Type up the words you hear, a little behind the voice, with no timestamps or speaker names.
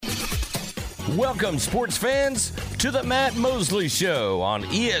Welcome, sports fans, to the Matt Mosley Show on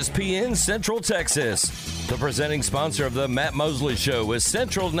ESPN Central Texas. The presenting sponsor of the Matt Mosley Show is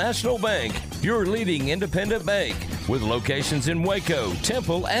Central National Bank, your leading independent bank, with locations in Waco,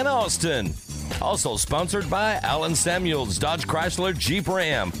 Temple, and Austin. Also sponsored by Allen Samuels, Dodge Chrysler Jeep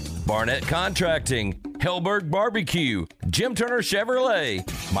Ram, Barnett Contracting, Hellberg Barbecue, Jim Turner Chevrolet,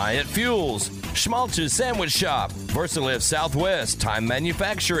 Myatt Fuels, Schmaltz's Sandwich Shop, VersaLift Southwest, Time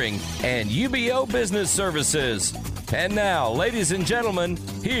Manufacturing, and UBO Business Services. And now, ladies and gentlemen,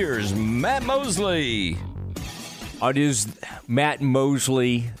 here's Matt Mosley. It is Matt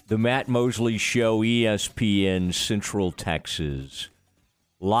Mosley, the Matt Mosley Show, ESPN Central Texas.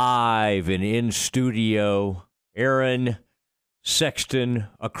 Live and in studio, Aaron Sexton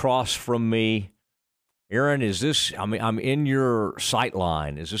across from me. Aaron, is this, I'm in your sight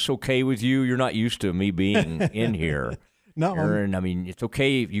line. Is this okay with you? You're not used to me being in here. No. Aaron, it's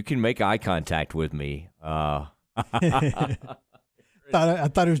okay if you can make eye contact with me. I thought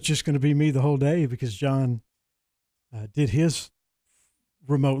it was just going to be me the whole day because John did his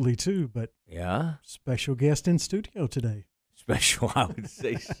remotely too, but yeah, special guest in studio today. Special, I would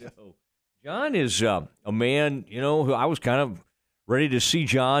say so. John is a man, who I was kind of ready to see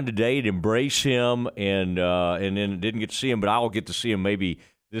John today, to embrace him, and then didn't get to see him, but I'll get to see him maybe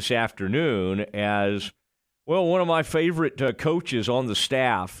this afternoon as, well, one of my favorite coaches on the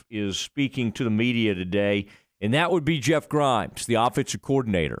staff is speaking to the media today, and that would be Jeff Grimes, the offensive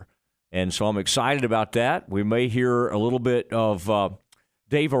coordinator. And so I'm excited about that. We may hear a little bit of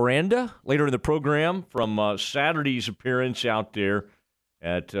Dave Aranda later in the program from Saturday's appearance out there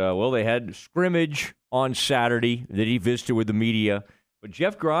at, they had scrimmage on Saturday that he visited with the media. But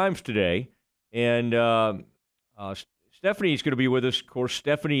Jeff Grimes today, and Stephanie's going to be with us, of course,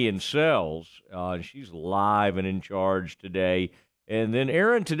 Stephanie Insells. She's live and in charge today. And then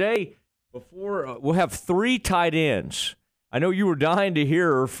Aaron, today, we'll have 3 tight ends. I know you were dying to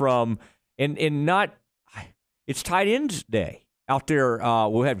hear from, it's tight ends day out there.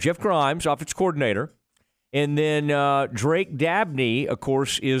 We'll have Jeff Grimes, offensive coordinator, and then Drake Dabney, of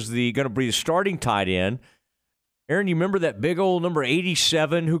course, is going to be the starting tight end. Aaron, you remember that big old number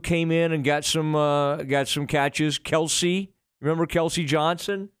 87 who came in and got some catches? Kelsey, remember Kelsey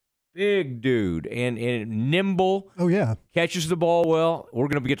Johnson? Big dude and nimble. Oh yeah, catches the ball well. We're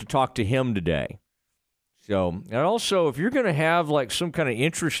going to get to talk to him today. So, and also, if you're going to have like some kind of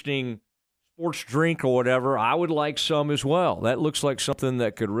interesting sports drink or whatever, I would like some as well. That looks like something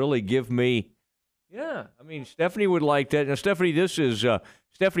that could really give me. Yeah, Stephanie would like that. Now, Stephanie, this is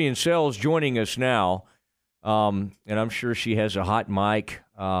Stephanie Insells joining us now, and I'm sure she has a hot mic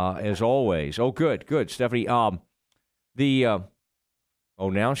as always. Oh, good, Stephanie. Now she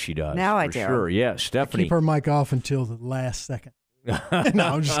does. Now I do. Sure, yes, Stephanie. Keep her mic off until the last second. No,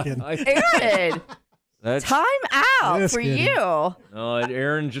 I'm just kidding. Aaron, time out for kidding. you.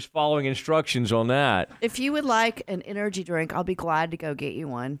 Aaron just following instructions on that. If you would like an energy drink, I'll be glad to go get you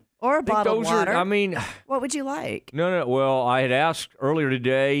one. Or a bottle of water. What would you like? No. Well, I had asked earlier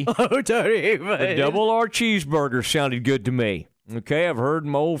today. The double R cheeseburger sounded good to me. Okay, I've heard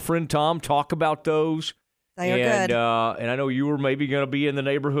my old friend Tom talk about those. They are good. And I know you were maybe going to be in the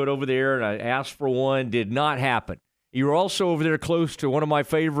neighborhood over there, and I asked for one. Did not happen. You were also over there close to one of my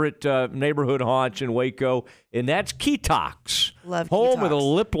favorite neighborhood haunts in Waco, and that's Ketox. Love Home Ketox. with a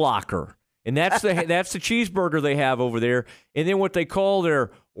lip locker. And that's the cheeseburger they have over there. And then what they call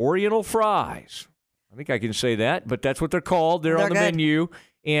their Oriental fries. I think I can say that, but that's what they're called. They're on the good. menu.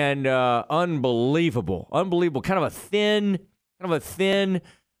 And unbelievable. Kind of a thin like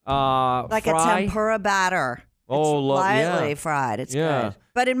fry. a tempura batter. Oh, lightly fried. It's good.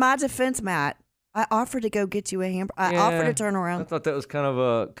 But in my defense, Matt, I offered to go get you a hamburger. I offered to turn around. I thought that was kind of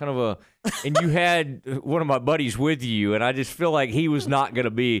a, and you had one of my buddies with you, and I just feel like he was not going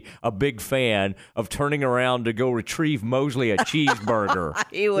to be a big fan of turning around to go retrieve Mosley a cheeseburger.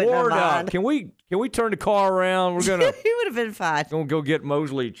 He wouldn't have mind. Can we turn the car around? We're gonna. He would have been fine. Gonna go get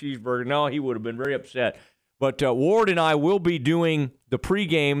Mosley a cheeseburger. No, he would have been very upset. But Ward and I will be doing the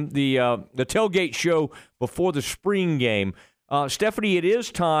pregame, the tailgate show before the spring game. Stephanie, it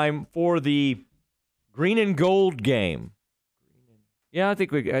is time for the green and gold game. Yeah, I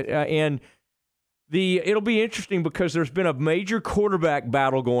think it'll be interesting because there's been a major quarterback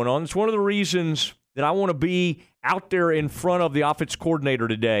battle going on. It's one of the reasons that I want to be out there in front of the offense coordinator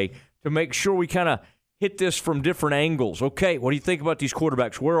today to make sure we kind of hit this from different angles. Okay, what do you think about these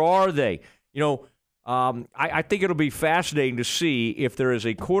quarterbacks? Where are they? I think it'll be fascinating to see if there is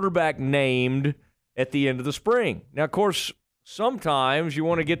a quarterback named at the end of the spring. Now, of course, sometimes you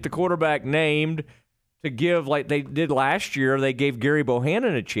want to get the quarterback named to give, like they did last year, they gave Gary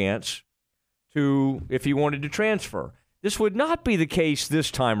Bohannon a chance to if he wanted to transfer. This would not be the case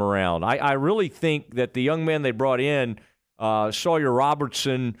this time around. I really think that the young man they brought in, Sawyer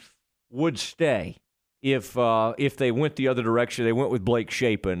Robertson, would stay if they went the other direction. They went with Blake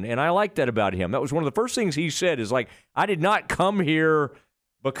Shapen, and I like that about him. That was one of the first things he said is, like, I did not come here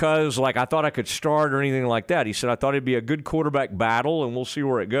because, like, I thought I could start or anything like that. He said, I thought it'd be a good quarterback battle, and we'll see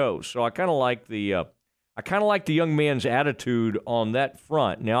where it goes. So I kind of like the young man's attitude on that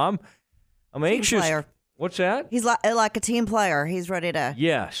front. Now, I'm anxious. Player. What's that? He's like a team player. He's ready to.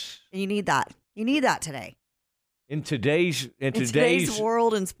 Yes. You need that. You need that today. In today's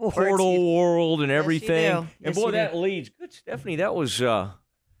world and sports, portal world and everything. Yes, and boy, that leads. Good, Stephanie. That was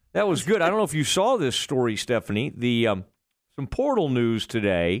good. I don't know if you saw this story, Stephanie. Some portal news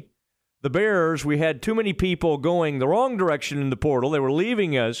today. The Bears, we had too many people going the wrong direction in the portal. They were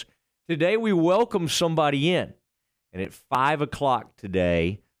leaving us. Today we welcome somebody in. And at 5 o'clock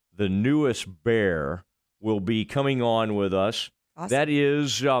today, the newest Bear will be coming on with us. Awesome. That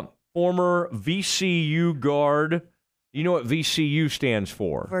is former VCU guard. You know what VCU stands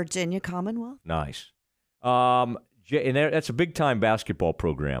for? Virginia Commonwealth. Nice. And that's a big-time basketball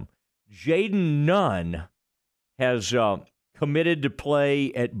program. Jaden Nunn has committed to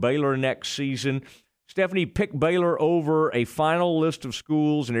play at Baylor next season. Stephanie picked Baylor over a final list of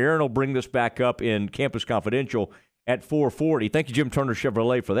schools, and Aaron will bring this back up in Campus Confidential at 4:40. Thank you, Jim Turner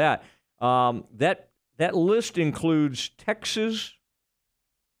Chevrolet, for that. That list includes Texas,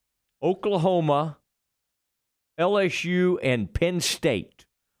 Oklahoma, LSU, and Penn State.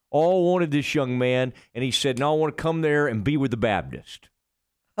 All wanted this young man, and he said, no, I want to come there and be with the Baptist.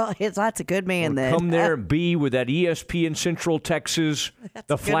 Oh, that's a good man then. Come there and be with that ESPN Central Texas,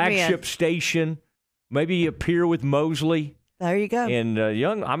 the flagship station, maybe appear with Mosley. There you go. And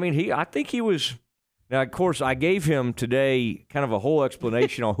I think he was. Now, of course, I gave him today kind of a whole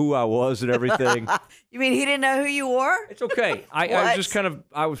explanation on who I was and everything. You mean he didn't know who you were? It's okay. I was just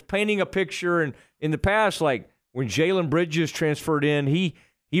I was painting a picture, and in the past, like when Jalen Bridges transferred in, he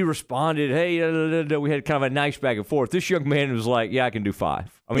responded, hey, we had kind of a nice back and forth. This young man was like, yeah, I can do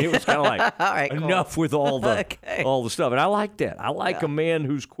 5. I mean, it was kind of like all right, enough with all the stuff. And I like that. I like a man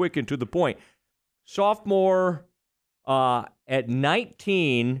who's quick and to the point. Sophomore at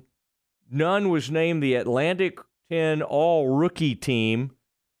 19, Nunn was named the Atlantic 10 All-Rookie Team.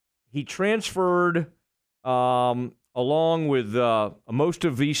 He transferred along with most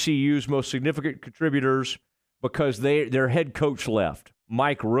of VCU's most significant contributors because their head coach left,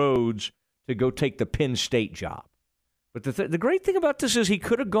 Mike Rhodes, to go take the Penn State job. But the great thing about this is he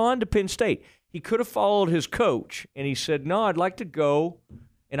could have gone to Penn State. He could have followed his coach, and he said, no, I'd like to go.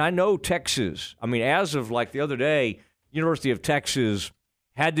 And I know Texas. I mean, as of like the other day, University of Texas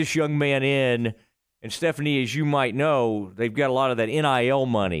had this young man in, and Stephanie, as you might know, they've got a lot of that NIL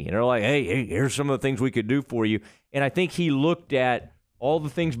money. And they're like, hey, here's some of the things we could do for you. And I think he looked at all the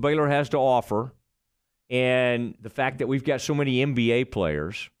things Baylor has to offer and the fact that we've got so many NBA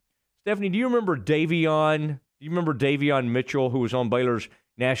players. Stephanie, do you remember Davion? Do you remember Davion Mitchell, who was on Baylor's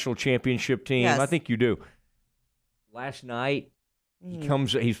national championship team? Yes. I think you do. Last night,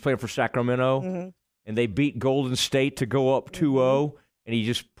 he's playing for Sacramento, and they beat Golden State to go up 2-0. And he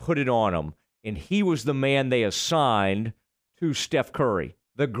just put it on them. And he was the man they assigned to Steph Curry,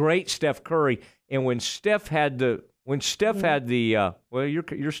 the great Steph Curry. And when Steph had the well,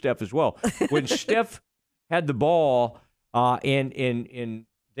 you're Steph as well. When Steph had the ball, and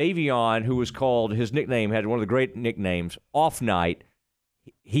Davion, who was called, his nickname had one of the great nicknames, Off Night,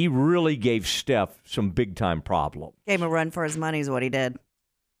 he really gave Steph some big time problems. Gave him a run for his money is what he did.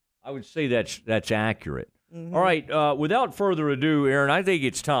 I would say that's accurate. Mm-hmm. All right, without further ado, Aaron, I think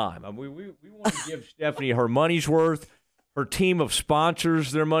it's time. I mean, we want to give Stephanie her money's worth, her team of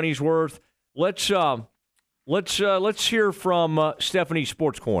sponsors their money's worth. Let's hear from Stephanie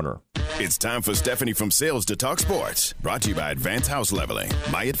Sports Corner. It's time for Stephanie from Sales to Talk Sports. Brought to you by Advanced House Leveling,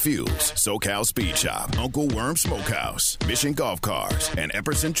 Myatt Fuels, SoCal Speed Shop, Uncle Worm Smokehouse, Mission Golf Cars, and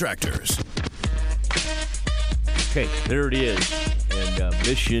Epperson Tractors. Okay, there it is. And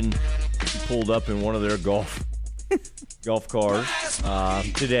Mission pulled up in one of their golf cars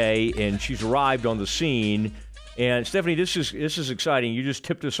today, and she's arrived on the scene. And Stephanie, this is exciting. You just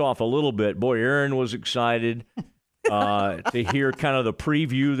tipped us off a little bit. Boy, Aaron was excited to hear kind of the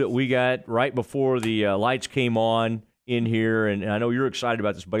preview that we got right before the lights came on in here. And I know you're excited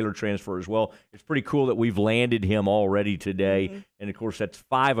about this Baylor transfer as well. It's pretty cool that we've landed him already today. Mm-hmm. And, of course, that's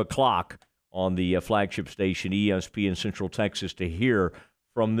 5 o'clock on the flagship station, ESPN Central Texas, to hear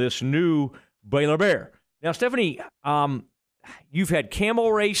from this new Baylor Bear. Now, Stephanie, you've had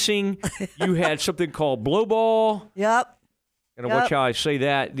camel racing. You had something called blow ball. Yep. And watch how I say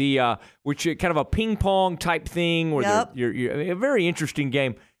that. The which is kind of a ping pong type thing, where you're a very interesting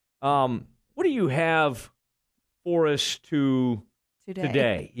game. What do you have for us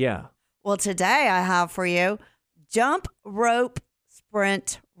today? Yeah. Well, today I have for you jump rope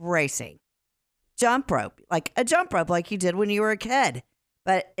sprint racing. Jump rope, like a jump rope, like you did when you were a kid,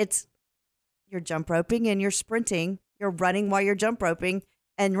 but you're jump roping and you're sprinting. You're running while you're jump roping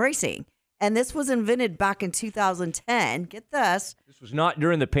and racing. And this was invented back in 2010. Get this. This was not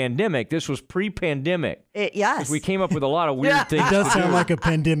during the pandemic. This was pre-pandemic. Yes. We came up with a lot of weird things. It does sound like a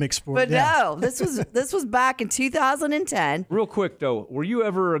pandemic sport. But no, this was back in 2010. Real quick, though, were you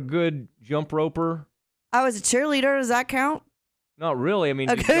ever a good jump roper? I was a cheerleader. Does that count? Not really. I mean,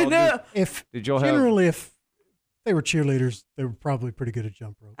 okay, if they were cheerleaders, they were probably pretty good at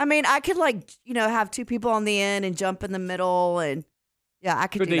jump rope. I mean, I could have two people on the end and jump in the middle, and yeah, I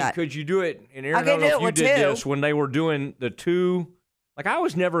could do that. Could you do it? And Aaron, I don't know if you did this when they were doing the two. Like, I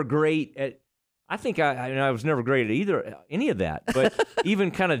was never great at. I think I was never great at any of that. But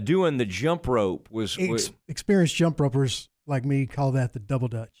even kind of doing the jump rope was experienced jump ropers like me call that the double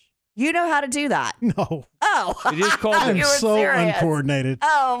dutch. You know how to do that? No. Oh. It is called. I'm so uncoordinated.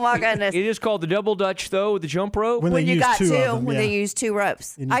 Oh my goodness. It is called the double dutch, though, the jump rope. When you got two, of them, when they use two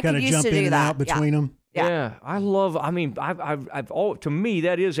ropes. And you kind of jump in and out between them. Yeah, I love. I mean, to me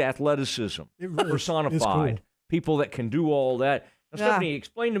that is athleticism personified. Cool. People that can do all that. Now, Stephanie,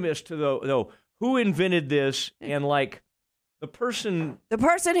 explain to me as to though who invented this and like the person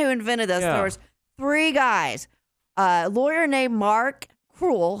who invented this. There was three guys. A lawyer named Mark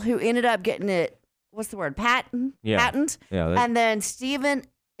Cruel who ended up getting it. What's the word? Patent. Yeah. And then Stephen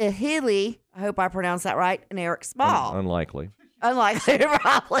Ihili. I hope I pronounced that right. And Eric Small. Unlikely.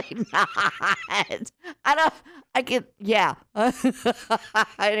 Probably not.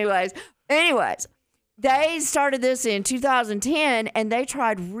 Anyways, they started this in 2010 and they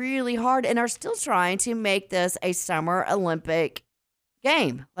tried really hard and are still trying to make this a summer Olympic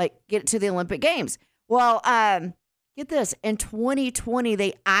game, like get it to the Olympic Games. Well, get this. In 2020,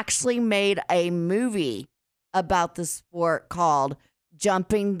 they actually made a movie about the sport called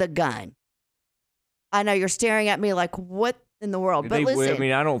Jumping the Gun. I know you're staring at me like, what in the world? But listen. I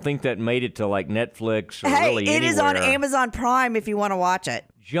mean, I don't think that made it to like Netflix or really anywhere. It is on Amazon Prime if you want to watch it.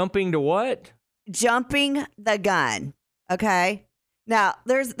 Jumping to what? Jumping the Gun. Okay. Now,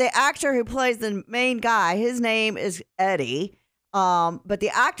 there's the actor who plays the main guy. His name is Eddie. But the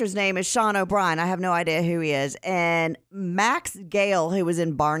actor's name is Sean O'Brien. I have no idea who he is. And Max Gale, who was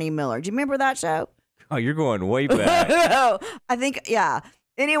in Barney Miller. Do you remember that show? Oh, you're going way back. I think, yeah.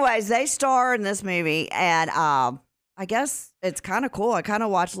 Anyways, they star in this movie, and I guess it's kind of cool. I kind of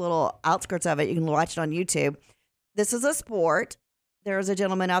watched little outskirts of it. You can watch it on YouTube. This is a sport. There's a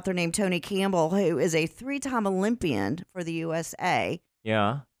gentleman out there named Tony Campbell, who is a 3-time Olympian for the USA.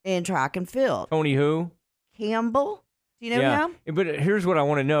 Yeah. In track and field. Tony who? Campbell. Do you know him? But here's what I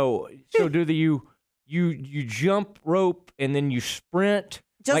want to know. So do you jump rope and then you sprint?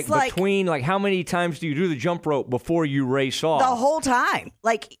 Just between, how many times do you do the jump rope before you race off? The whole time.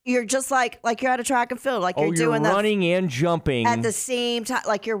 Like, you're just like you're at a track and field. Like, you're doing running and jumping. At the same time.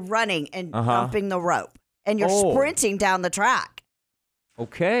 Like, you're running and jumping the rope. And you're sprinting down the track.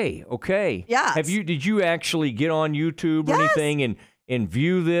 Okay. Yeah. Did you actually get on YouTube or anything and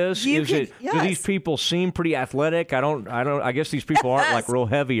view this? Do these people seem pretty athletic? I guess these people aren't like real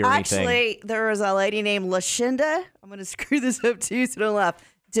heavy or anything. Actually, there was a lady named Lashinda. I'm going to screw this up too, so don't laugh.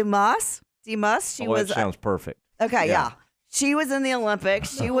 Demas. That sounds perfect. Okay, yeah. She was in the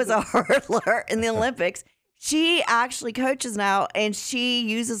Olympics. She was a hurdler in the Olympics. She actually coaches now, and she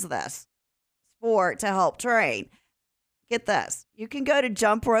uses this sport to help train. Get this. You can go to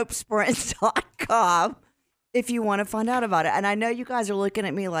jumpropesprint.com if you want to find out about it. And I know you guys are looking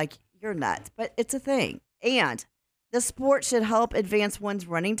at me like you're nuts, but it's a thing. And the sport should help advance one's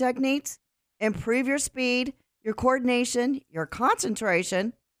running techniques, improve your speed, your coordination, your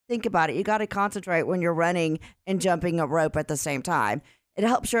concentration. Think about it. You got to concentrate when you're running and jumping a rope at the same time. It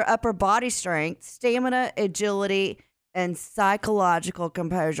helps your upper body strength, stamina, agility, and psychological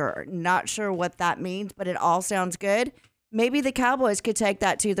composure. Not sure what that means, but it all sounds good. Maybe the Cowboys could take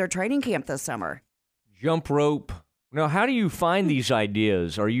that to their training camp this summer. Jump rope. Now, how do you find these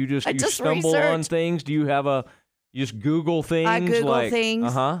ideas? Are you just stumble on things? Do you have you just Google things? I Google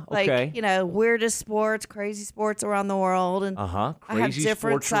things. Okay. Like, weirdest sports, crazy sports around the world. And crazy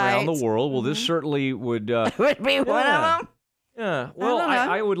sports around the world. Well, this certainly would... would be one of them? Yeah. Well,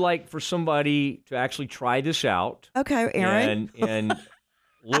 I would like for somebody to actually try this out. Okay, Aaron. And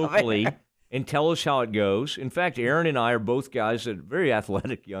locally... And tell us how it goes. In fact, Aaron and I are both guys that are very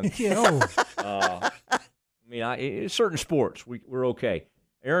athletic young people. I in certain sports, we're okay.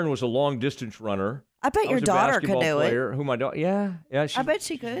 Aaron was a long-distance runner. I bet your daughter could do it. Who my daughter? Yeah. I bet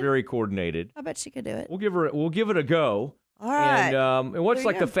she could. She's very coordinated. I bet she could do it. We'll give it a go. All right. And what's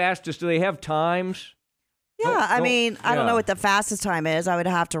like the fastest? Do they have times? Yeah, I don't know what the fastest time is. I would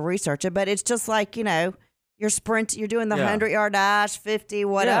have to research it, but it's just like, you're doing the 100-yard dash, 50,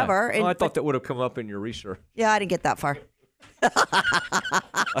 whatever. Yeah. I thought that would have come up in your research. Yeah, I didn't get that far.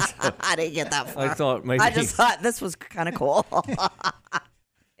 I didn't get that far. I thought maybe. I just thought this was kind of cool.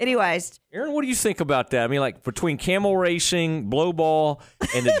 Anyways. Aaron, what do you think about that? I mean, like between camel racing, blow ball,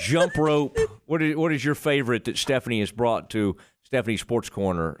 and the jump rope, what is your favorite that Stephanie has brought to Stephanie's Sports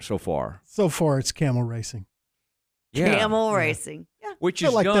Corner so far? So far, it's camel racing. Yeah. Camel racing. Yeah. Which I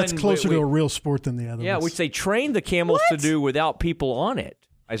feel is like done, that's closer to a real sport than the other ones. which they train the camels to do without people on it,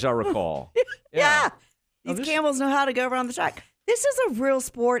 as I recall. Yeah. These camels know how to go around the track. This is a real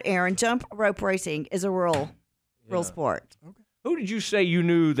sport, Aaron. Jump rope racing is a real sport. Okay. Who did you say you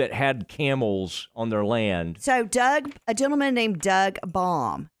knew that had camels on their land? So a gentleman named Doug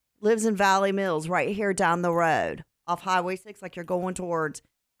Baum, lives in Valley Mills right here down the road off Highway 6, like you're going towards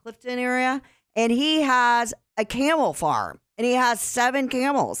Clifton area. And he has a camel farm, and he has 7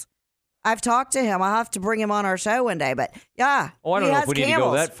 camels. I've talked to him. I'll have to bring him on our show one day. But, yeah, I don't know if we need to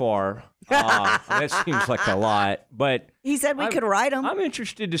go that far. That seems like a lot. But he said we could ride them. I'm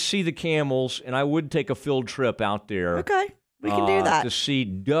interested to see the camels, and I would take a field trip out there. Okay, we can do that. To see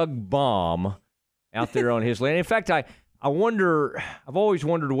Doug Baum out there on his land. In fact, I've always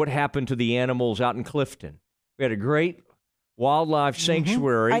wondered what happened to the animals out in Clifton. We had a great wildlife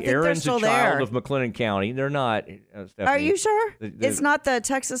sanctuary. I think Aaron's they're a still child there. of McLennan County. They're not. Stephanie. Are you sure? It's not the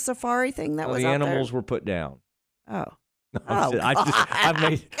Texas Safari thing that was the out animals were put down. there? Oh. I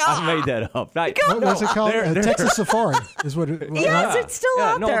made that up. What's it called? Texas Safari is what it was. Yes, it's still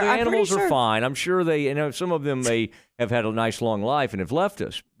out no, there. the I'm pretty animals sure. are fine. I'm sure some of them may have had a nice long life and have left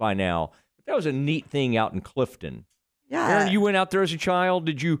us by now. But that was a neat thing out in Clifton. Yeah. Aaron, you went out there as a child.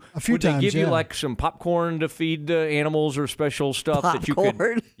 Did you? A few would they times, give you yeah. like some popcorn to feed the animals or special stuff that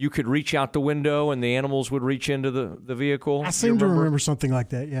you could reach out the window and the animals would reach into the vehicle? I seem to remember something like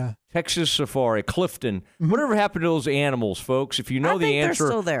that. Yeah. Texas Safari, Clifton. Whatever happened to those animals, folks? If you know the answer,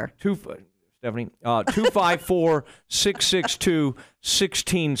 they're still there. Stephanie,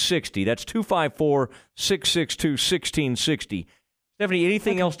 254-662-1660. That's 254-662-1660. Stephanie,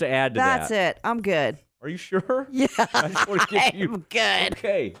 anything else to add to that? That's it. I'm good. Are you sure? Yeah, I just want to get you. I'm good.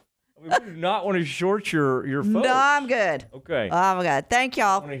 Okay. We do not want to short your folks. No, I'm good. Okay. I'm good. Thank I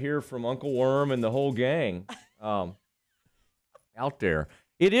y'all. want to hear from Uncle Worm and the whole gang out there.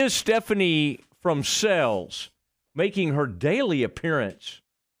 It is Stephanie from Sells making her daily appearance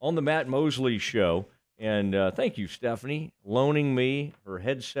on the Matt Mosley Show. And thank you, Stephanie, loaning me her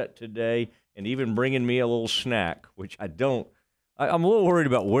headset today and even bringing me a little snack, which I'm a little worried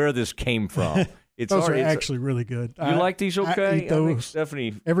about where this came from. Those are actually really good. You like these okay? I eat those think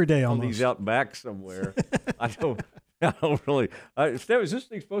Stephanie every day on almost. these out back somewhere. I don't really. Steph, is this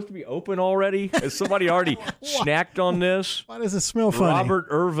thing supposed to be open already? Has somebody already snacked on this? Why does it smell funny? Robert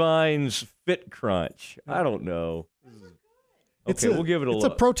Irvine's Fit Crunch. I don't know. Okay, we'll give it a look.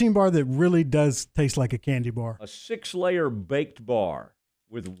 It's a protein bar that really does taste like a candy bar. A 6-layer baked bar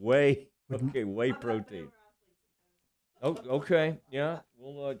with whey protein. Oh, okay. Yeah,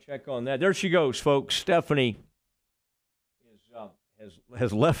 we'll check on that. There she goes, folks. Stephanie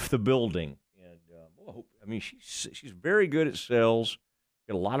has left the building, and she's very good at sales.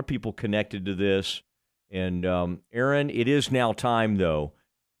 Got a lot of people connected to this, and Aaron, it is now time though.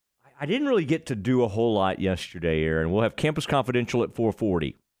 I didn't really get to do a whole lot yesterday, Aaron. We'll have Campus Confidential at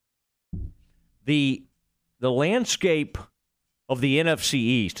 4:40. The landscape of the NFC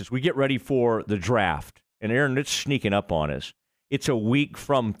East as we get ready for the draft. And, Aaron, it's sneaking up on us. It's a week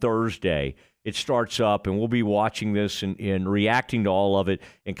from Thursday. It starts up, and we'll be watching this and reacting to all of it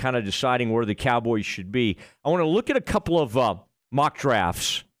and kind of deciding where the Cowboys should be. I want to look at a couple of mock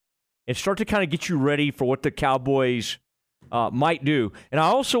drafts and start to kind of get you ready for what the Cowboys might do. And I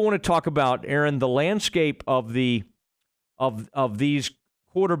also want to talk about, Aaron, the landscape of these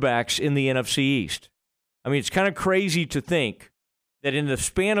quarterbacks in the NFC East. I mean, it's kind of crazy to think that in the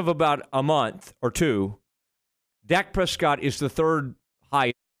span of about a month or two, Dak Prescott is the third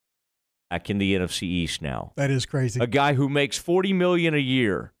highest back in the NFC East now. That is crazy. A guy who makes $40 million a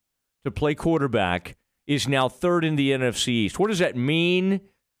year to play quarterback is now third in the NFC East. What does that mean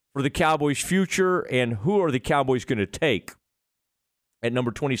for the Cowboys' future, and who are the Cowboys going to take at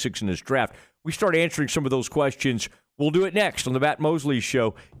number 26 in this draft? We start answering some of those questions We'll do it next on the Matt Mosley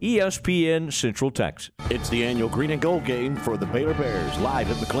Show, ESPN Central Texas. It's the annual Green and Gold game for the Baylor Bears,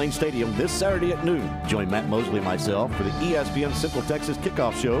 live at McLean Stadium this Saturday at noon. Join Matt Mosley and myself for the ESPN Central Texas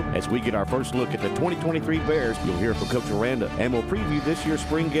kickoff show as we get our first look at the 2023 Bears. You'll hear from Coach Aranda, and we'll preview this year's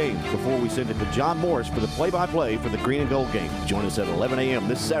spring game before we send it to John Morris for the play-by-play for the Green and Gold game. Join us at 11 a.m.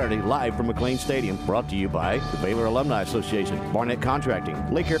 this Saturday, live from McLean Stadium, brought to you by the Baylor Alumni Association, Barnett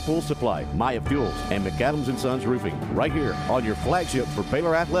Contracting, Lake Air Pool Supply, Maya Fuels, and McAdams & Sons Roofing. Right here on your flagship for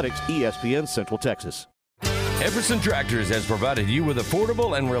Baylor Athletics, ESPN Central Texas. Epperson Tractors has provided you with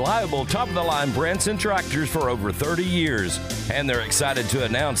affordable and reliable top-of-the-line Branson tractors for over 30 years. And they're excited to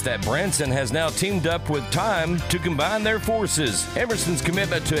announce that Branson has now teamed up with Time to combine their forces. Epperson's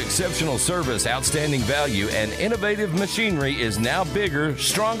commitment to exceptional service, outstanding value, and innovative machinery is now bigger,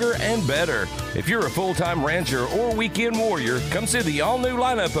 stronger, and better. If you're a full-time rancher or weekend warrior, come see the all-new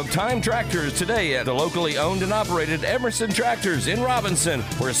lineup of Time tractors today at the locally owned and operated Epperson Tractors in Robinson,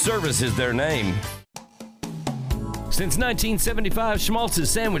 where service is their name. Since 1975, Schmaltz's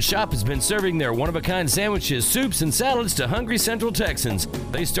Sandwich Shop has been serving their one-of-a-kind sandwiches, soups, and salads to hungry Central Texans.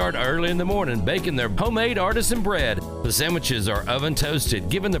 They start early in the morning baking their homemade artisan bread. The sandwiches are oven-toasted,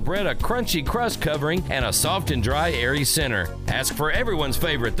 giving the bread a crunchy crust covering and a soft and dry, airy center. Ask for everyone's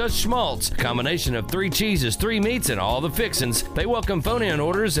favorite, the Schmaltz, a combination of 3 cheeses, 3 meats, and all the fixins. They welcome phone-in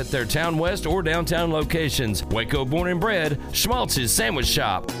orders at their Town West or downtown locations. Waco born and bred, Schmaltz's Sandwich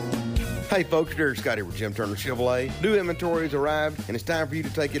Shop. Hey folks, Derek Scott here with Jim Turner Chevrolet. New inventory has arrived and it's time for you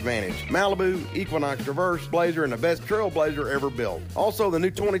to take advantage. Malibu, Equinox Traverse, Blazer, and the best Trailblazer ever built. Also the new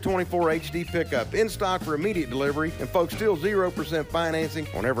 2024 HD pickup in stock for immediate delivery, and folks, still 0% financing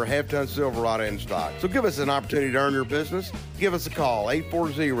on every half-ton Silverado in stock. So give us an opportunity to earn your business. Give us a call,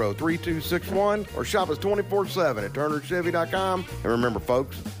 840-3261, or shop us 24/7 at turnerchevy.com. And remember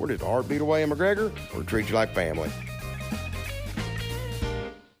folks, we're just a heartbeat away in McGregor. We'll treat you like family.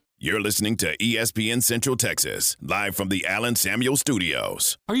 You're listening to ESPN Central Texas, live from the Allen Samuel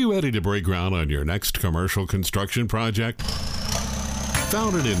Studios. Are you ready to break ground on your next commercial construction project?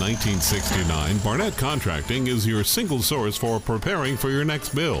 Founded in 1969, Barnett Contracting is your single source for preparing for your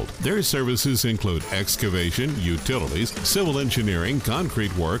next build. Their services include excavation, utilities, civil engineering,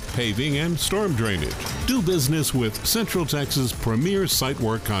 concrete work, paving, and storm drainage. Do business with Central Texas' premier site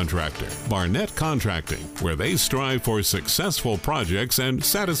work contractor, Barnett Contracting, where they strive for successful projects and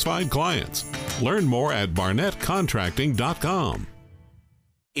satisfied clients. Learn more at barnettcontracting.com.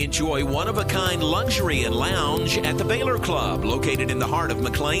 Enjoy one-of-a-kind luxury and lounge at the Baylor Club, located in the heart of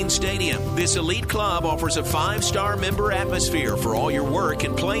McLean Stadium. This elite club offers a 5-star member atmosphere for all your work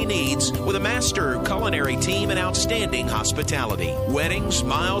and play needs, with a master culinary team and outstanding hospitality. Weddings,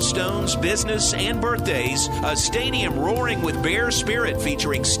 milestones, business, and birthdays. A stadium roaring with Bear spirit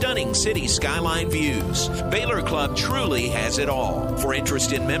featuring stunning city skyline views. Baylor Club truly has it all. For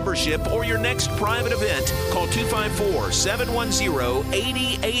interest in membership or your next private event, call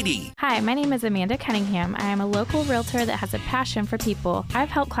 254-710-8080. Hi, my name is Amanda Cunningham. I am a local realtor that has a passion for people. I've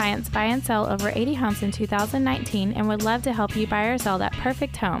helped clients buy and sell over 80 homes in 2019 and would love to help you buy or sell that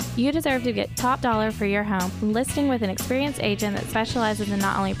perfect home. You deserve to get top dollar for your home. Listing with an experienced agent that specializes in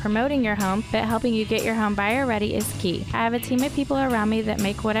not only promoting your home, but helping you get your home buyer ready is key. I have a team of people around me that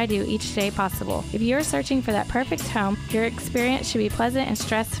make what I do each day possible. If you are searching for that perfect home, your experience should be pleasant and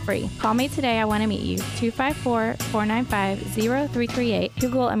stress-free. Call me today. I want to meet you.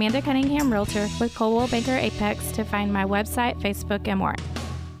 254-495-0338. Google Amanda Cunningham Realtor with Coldwell Banker Apex to find my website, Facebook, and more.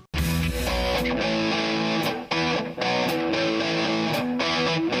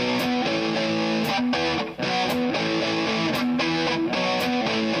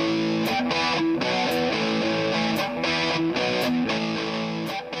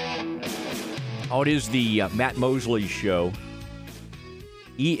 Oh, it is the Matt Mosley Show,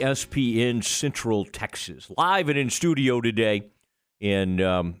 ESPN Central Texas, live and in studio today. And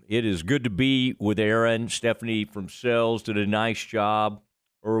it is good to be with Aaron. Stephanie from Sales did a nice job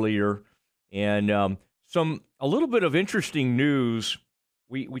earlier. And a little bit of interesting news.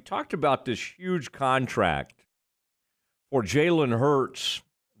 We talked about this huge contract for Jalen Hurts,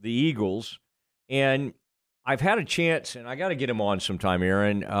 the Eagles. And I've had a chance, and I got to get him on sometime,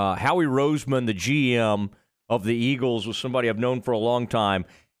 Aaron. Howie Roseman, the GM of the Eagles, was somebody I've known for a long time.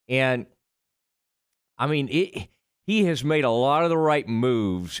 And, I mean, he has made a lot of the right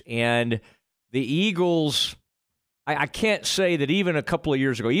moves, and the Eagles, I can't say that even a couple of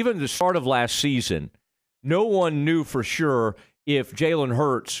years ago, even the start of last season, no one knew for sure if Jalen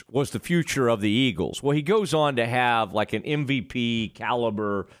Hurts was the future of the Eagles. Well, he goes on to have like an MVP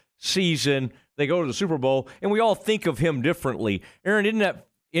caliber season. They go to the Super Bowl, and we all think of him differently. Aaron, isn't that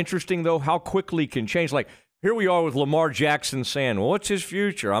interesting, though, how quickly it can change? Like here we are with Lamar Jackson saying, well, what's his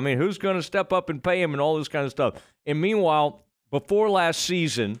future? I mean, who's going to step up and pay him and all this kind of stuff? And meanwhile, before last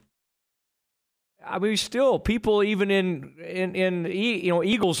season, I mean, still people even in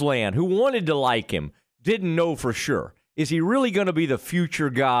Eagles land who wanted to like him didn't know for sure. Is he really going to be the future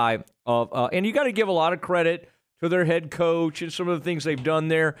guy of? And you got to give a lot of credit to their head coach and some of the things they've done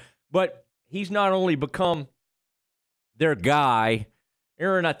there. But he's not only become their guy,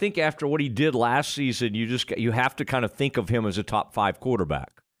 Aaron. I think after what he did last season, you have to kind of think of him as a top 5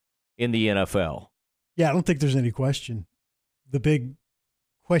 quarterback in the NFL. Yeah, I don't think there's any question. The big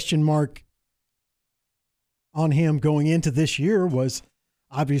question mark on him going into this year was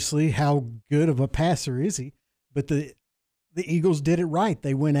obviously how good of a passer is he. But the Eagles did it right.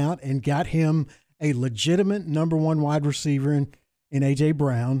 They went out and got him a legitimate number 1 wide receiver in A.J.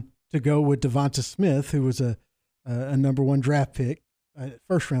 Brown to go with Devonta Smith, who was a number 1 draft pick,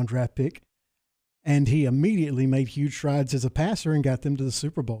 first-round draft pick. And he immediately made huge strides as a passer and got them to the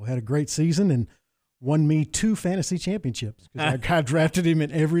Super Bowl. Had a great season and won me 2 fantasy championships because I drafted him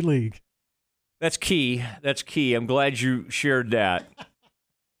in every league. That's key. That's key. I'm glad you shared that.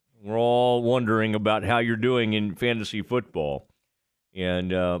 We're all wondering about how you're doing in fantasy football.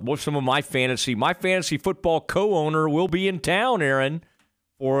 And what's some of my fantasy football co-owner will be in town, Aaron,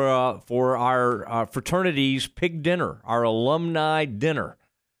 for our fraternity's pig dinner, our alumni dinner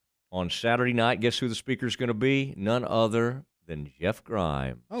on Saturday night. Guess who the speaker's going to be? None other than Jeff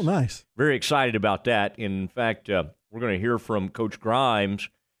Grimes. Oh, nice. Very excited about that. In fact, we're going to hear from Coach Grimes.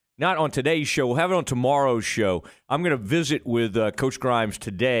 Not on today's show. We'll have it on tomorrow's show. I'm going to visit with Coach Grimes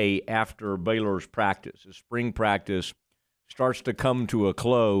today after Baylor's practice. The spring practice starts to come to a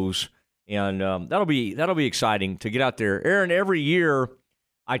close, and that'll be exciting to get out there. Aaron, every year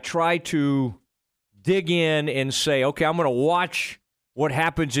I try to dig in and say, okay, I'm going to watch what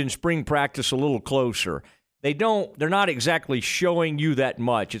happens in spring practice a little closer. They're not exactly showing you that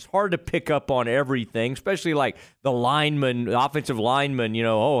much. It's hard to pick up on everything, especially like the offensive linemen,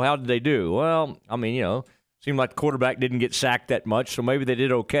 how did they do? Well, I mean, seemed like the quarterback didn't get sacked that much, so maybe they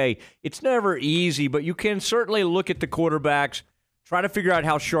did okay. It's never easy, but you can certainly look at the quarterbacks, try to figure out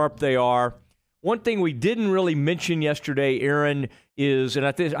how sharp they are. One thing we didn't really mention yesterday, Aaron, is, and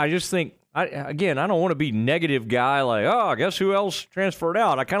I just think, I don't want to be negative guy like, I guess who else transferred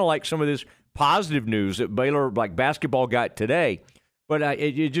out? I kind of like some of this positive news that Baylor basketball got today. But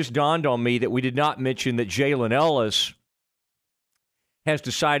it just dawned on me that we did not mention that Jalen Ellis has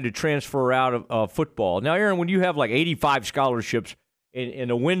decided to transfer out of football. Now, Aaron, when you have 85 scholarships and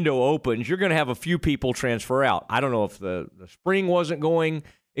a window opens, you're going to have a few people transfer out. I don't know if the spring wasn't going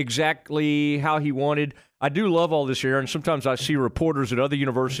exactly how he wanted. I do love all this, Aaron. Sometimes I see reporters at other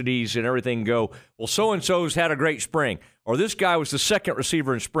universities and everything go, well, so-and-so's had a great spring. Or this guy was the second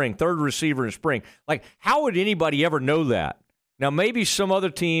receiver in spring, third receiver in spring. How would anybody ever know that? Now, maybe some other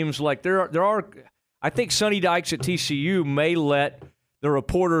teams, there are, I think Sonny Dykes at TCU may let the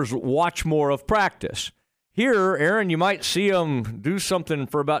reporters watch more of practice. Here, Aaron, you might see them do something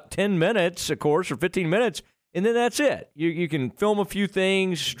for about 10 minutes, of course, or 15 minutes, and then that's it. You can film a few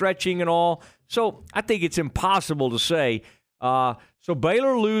things, stretching and all. So I think it's impossible to say. So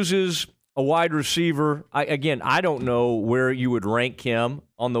Baylor loses a wide receiver. I don't know where you would rank him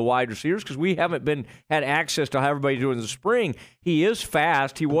on the wide receivers because we haven't had access to how everybody doing in the spring. He is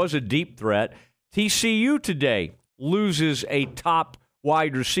fast. He was a deep threat. TCU today loses a top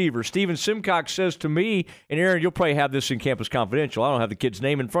wide receiver. Steven Simcox says to me, and Aaron, you'll probably have this in Campus Confidential. I don't have the kid's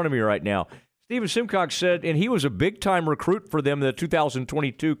name in front of me right now. Steven Simcox said, and he was a big-time recruit for them in the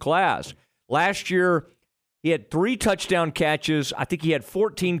 2022 class. Last year, he had 3 touchdown catches. I think he had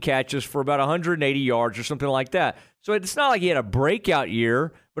 14 catches for about 180 yards or something like that. So it's not like he had a breakout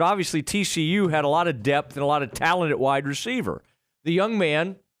year, but obviously TCU had a lot of depth and a lot of talent at wide receiver. The young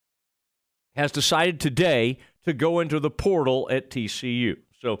man has decided today to go into the portal at TCU.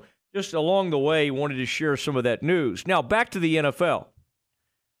 So just along the way, wanted to share some of that news. Now, back to the NFL.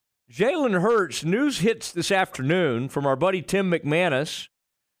 Jalen Hurts, news hits this afternoon from our buddy Tim McManus,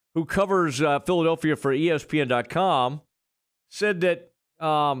 who covers Philadelphia for ESPN.com, said that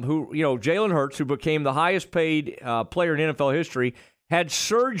Jalen Hurts, who became the highest paid player in NFL history, had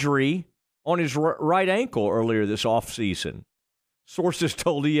surgery on his right ankle earlier this offseason. Sources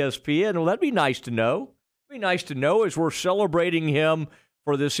told ESPN, well, that'd be nice to know. It'd be nice to know as we're celebrating him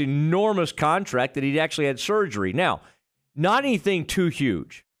for this enormous contract that he'd actually had surgery. Now, not anything too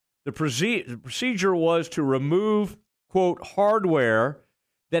huge. The procedure was to remove, quote, hardware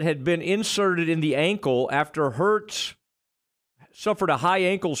that had been inserted in the ankle after Hurts suffered a high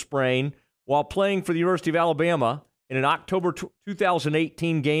ankle sprain while playing for the University of Alabama in an October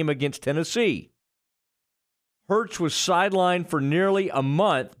 2018 game against Tennessee. Hurts was sidelined for nearly a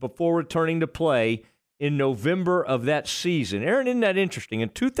month before returning to play in November of that season. Aaron, isn't that interesting? In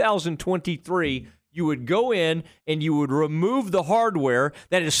 2023, you would go in and you would remove the hardware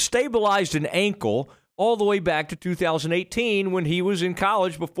that has stabilized an ankle all the way back to 2018 when he was in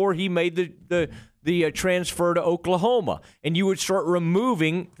college before he made the transfer to Oklahoma. And you would start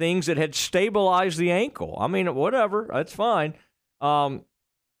removing things that had stabilized the ankle. I mean, whatever, that's fine.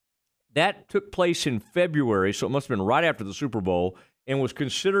 That took place in February, so it must have been right after the Super Bowl, and was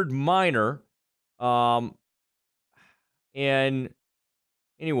considered minor. And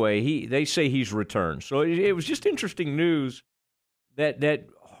anyway, they say he's returned. So it was just interesting news that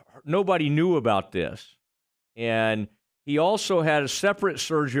nobody knew about this. And he also had a separate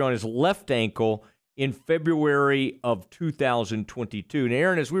surgery on his left ankle in February of 2022. And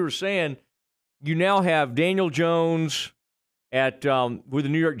Aaron, as we were saying, you now have Daniel Jones with the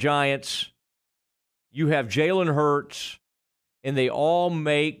New York Giants. You have Jalen Hurts, and they all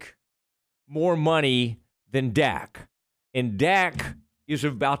make more money than Dak. And Dak is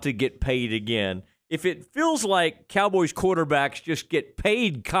about to get paid again. If it feels like Cowboys quarterbacks just get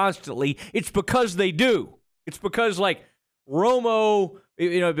paid constantly, it's because they do. It's because, like, Romo,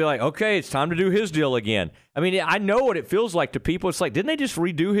 it'd be like, okay, it's time to do his deal again. I mean, I know what it feels like to people. It's like, didn't they just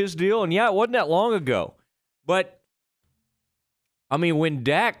redo his deal? And, yeah, it wasn't that long ago. But, I mean, when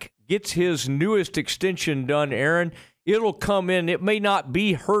Dak gets his newest extension done, Aaron, it'll come in. It may not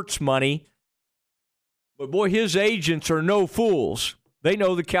be Hurts money, but, boy, his agents are no fools. They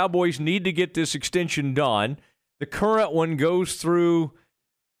know the Cowboys need to get this extension done. The current one goes through,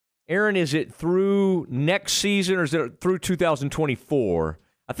 Aaron, is it through next season or is it through 2024?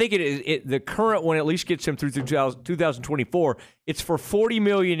 I think it is. The current one at least gets him through 2024. It's for $40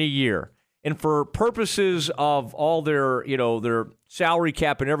 million a year. And for purposes of all their salary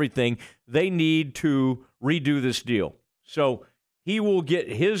cap and everything, they need to redo this deal. So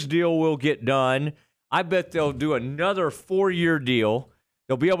his deal will get done. I bet they'll do another 4-year deal.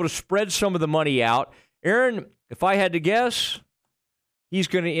 They'll be able to spread some of the money out. Aaron, if I had to guess, he's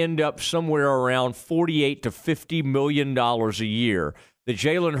going to end up somewhere around $48 to $50 million a year. The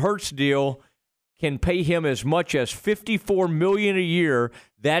Jalen Hurts deal can pay him as much as $54 million a year.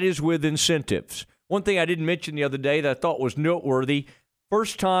 That is with incentives. One thing I didn't mention the other day that I thought was noteworthy,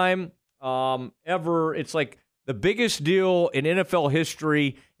 first time ever, it's like the biggest deal in NFL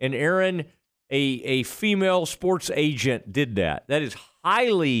history, and Aaron, a female sports agent did that. That is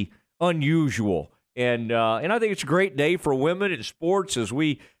highly unusual. And I think it's a great day for women in sports as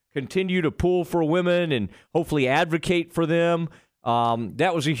we continue to pull for women and hopefully advocate for them.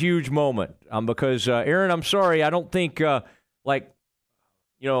 That was a huge moment because, Aaron, I'm sorry, I don't think Lee,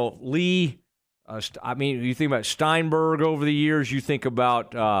 you think about Steinberg over the years, you think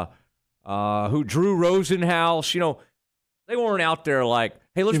about Drew Rosenhaus, they weren't out there like,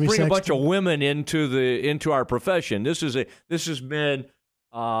 hey, let's bring a bunch of women into our profession. This has been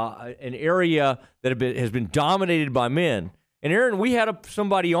an area that has been dominated by men. And Aaron, we had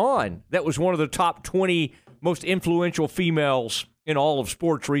somebody on that was one of the top 20 most influential females in all of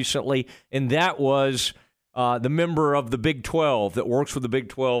sports recently, and that was the member of the Big 12 that works for the Big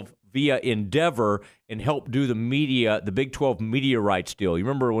 12 via Endeavor and helped do the Big 12 media rights deal. You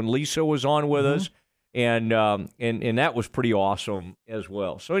remember when Lisa was on with us? And that was pretty awesome as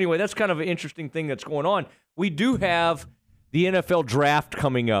well. So anyway, that's kind of an interesting thing that's going on. We do have the NFL draft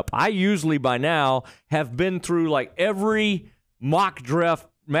coming up. I usually by now have been through like every mock draft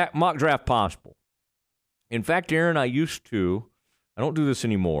possible. In fact, Aaron, I don't do this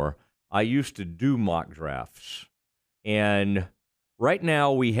anymore. I used to do mock drafts. And right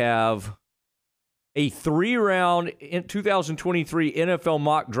now we have a 3-round in 2023 NFL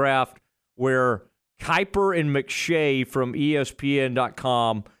mock draft where Kuiper and McShay from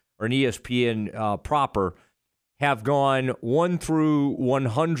ESPN.com or an ESPN proper have gone 1 through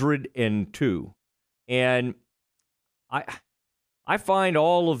 102. And I find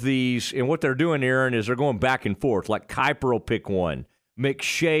all of these, and what they're doing, Aaron, is they're going back and forth. Like Kuiper will pick one.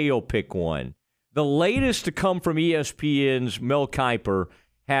 McShay will pick one. The latest to come from ESPN's Mel Kiper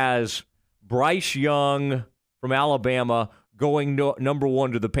has Bryce Young from Alabama going number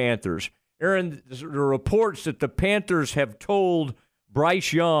 1 to the Panthers. Aaron, the reports that the Panthers have told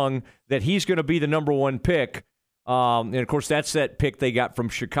Bryce Young that he's going to be the number 1 pick. And, of course, that's that pick they got from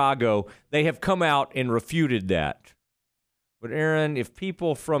Chicago. They have come out and refuted that. But, Aaron, if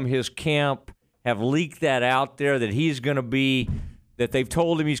people from his camp have leaked that out there that he's going to be, that they've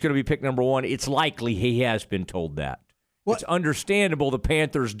told him he's going to be picked number 1, it's likely he has been told that. What? It's understandable the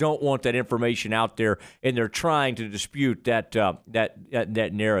Panthers don't want that information out there, and they're trying to dispute that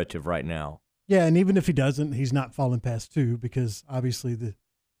narrative right now. Yeah, and even if he doesn't, he's not falling past 2 because obviously the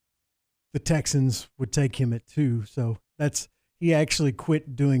Texans would take him at 2. So he actually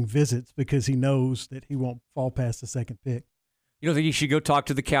quit doing visits because he knows that he won't fall past the second pick. You don't think he should go talk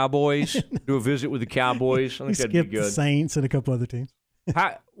to the Cowboys, do a visit with the Cowboys? I think that'd be good. The Saints and a couple other teams.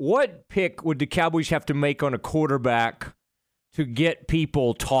 What pick would the Cowboys have to make on a quarterback to get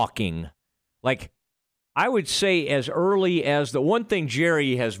people talking? Like, I would say as early as the one thing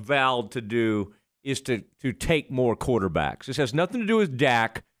Jerry has vowed to do is to take more quarterbacks. This has nothing to do with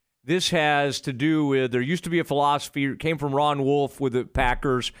Dak. This has to do with, there used to be a philosophy, it came from Ron Wolf with the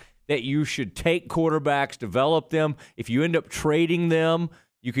Packers, that you should take quarterbacks, develop them. If you end up trading them,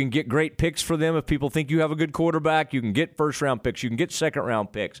 you can get great picks for them. If people think you have a good quarterback, you can get first-round picks. You can get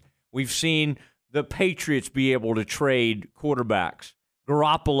second-round picks. We've seen the Patriots be able to trade quarterbacks.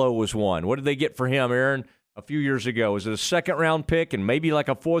 Garoppolo was one. What did they get for him, Aaron, a few years ago? Was it a second-round pick and maybe like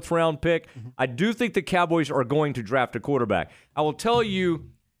a fourth-round pick? Mm-hmm. I do think the Cowboys are going to draft a quarterback. I will tell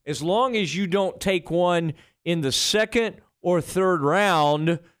you, as long as you don't take one in the second or third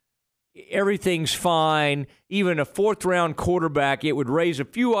round, everything's fine. Even a fourth-round quarterback, it would raise a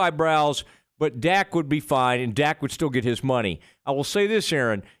few eyebrows, but Dak would be fine, and Dak would still get his money. I will say this,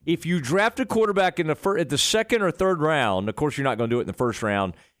 Aaron. If you draft a quarterback at the second or third round, of course you're not going to do it in the first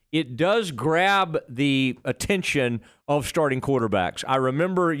round, it does grab the attention of starting quarterbacks. I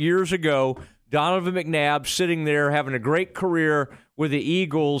remember years ago, Donovan McNabb sitting there having a great career with the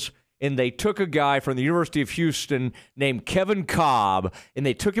Eagles, and they took a guy from the University of Houston named Kevin Cobb, and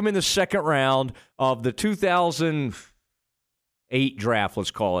they took him in the second round of the 2008 draft,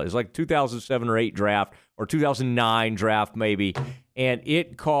 let's call it. It's like 2007 or 8 draft, or 2009 draft maybe, and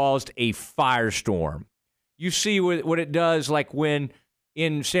it caused a firestorm. You see what it does, like when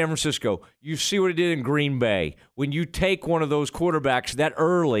in San Francisco, you see what it did in Green Bay. When you take one of those quarterbacks that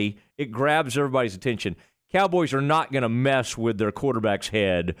early, it grabs everybody's attention. Cowboys are not going to mess with their quarterback's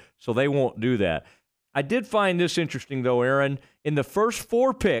head, so they won't do that. I did find this interesting, though, Aaron. In the first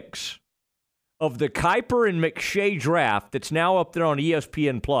 4 picks of the Kiper and McShay draft that's now up there on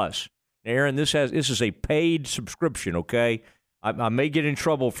ESPN+. Aaron, this is a paid subscription, okay? I may get in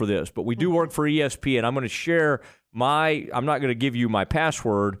trouble for this, but we do work for ESPN. I'm going to share I'm not going to give you my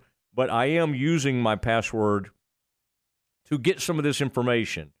password, but I am using my password to get some of this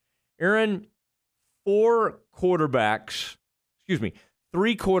information. Aaron, 3 quarterbacks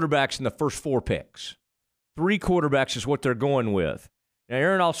in the first 4 picks. 3 quarterbacks is what they're going with. Now,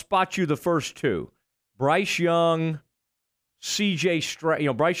 Aaron, I'll spot you the first 2. Bryce Young, C.J.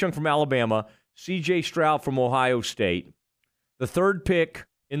 Stroud, Bryce Young from Alabama, C.J. Stroud from Ohio State. The 3rd pick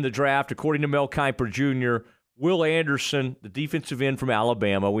in the draft, according to Mel Kiper Jr., Will Anderson, the defensive end from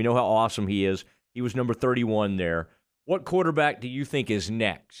Alabama. We know how awesome he is. He was number 31 there. What quarterback do you think is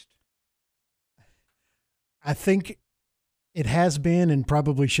next? I think it has been and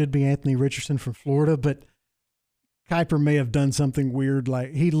probably should be Anthony Richardson from Florida, but Kiper may have done something weird.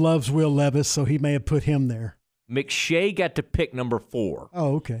 Like he loves Will Levis, so he may have put him there. McShay got to pick number 4.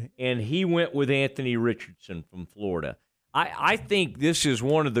 Oh, okay. And he went with Anthony Richardson from Florida. I think this is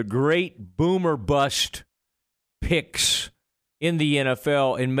one of the great boomer bust picks in the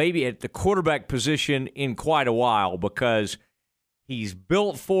NFL and maybe at the quarterback position in quite a while because he's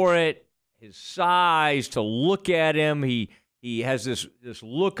built for it. His size, to look at him, he has this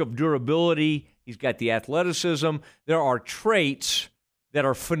look of durability. He's got the athleticism. There are traits that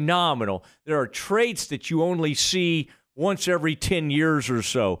are phenomenal. There are traits that you only see once every 10 years or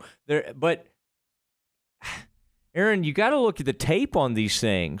so. But, Aaron, you got to look at the tape on these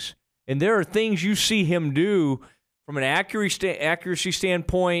things. And there are things you see him do from an accuracy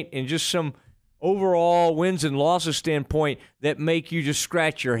standpoint and just some overall wins and losses standpoint that make you just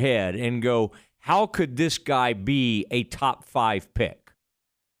scratch your head and go, how could this guy be a top 5 pick?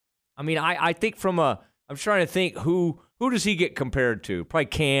 I mean, I think I'm trying to think who does he get compared to? Probably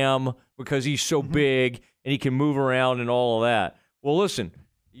Cam, because he's so big and he can move around and all of that. Well, listen,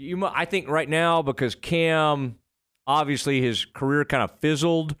 I think right now because Cam, obviously his career kind of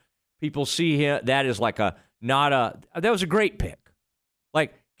fizzled, people see him, that is like that was a great pick.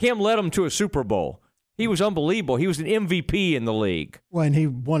 Like, Cam led him to a Super Bowl. He was unbelievable. He was an MVP in the league. Well, and he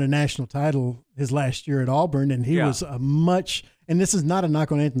won a national title his last year at Auburn, and he was and this is not a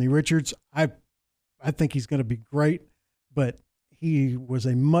knock on Anthony Richards. I think he's going to be great, but he was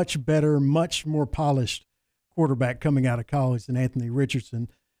a much better, much more polished quarterback coming out of college than Anthony Richardson.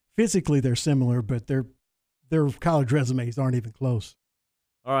 Physically, they're similar, but their college resumes aren't even close.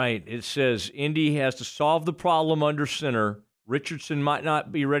 All right, it says Indy has to solve the problem under center. Richardson might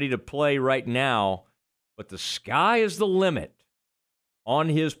not be ready to play right now, but the sky is the limit on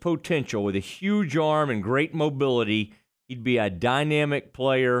his potential with a huge arm and great mobility. He'd be a dynamic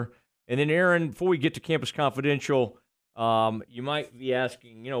player. And then, Aaron, before we get to Campus Confidential, you might be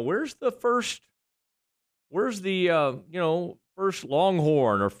asking, where's the first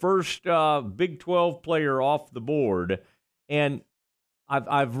Longhorn or first Big 12 player off the board? And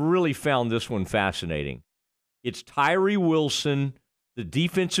I've really found this one fascinating. It's Tyree Wilson, the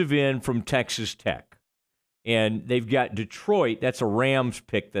defensive end from Texas Tech. And they've got Detroit. That's a Rams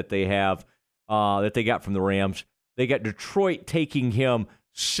pick that they have, that they got from the Rams. They got Detroit taking him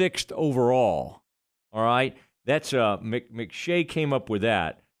 6th overall. All right? That's McShay came up with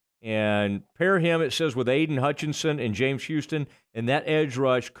that. And pair him, it says, with Aiden Hutchinson and James Houston, and that edge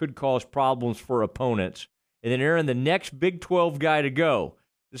rush could cause problems for opponents. And then, Aaron, the next Big 12 guy to go,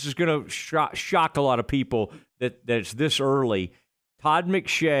 this is going to shock a lot of people that it's this early. Todd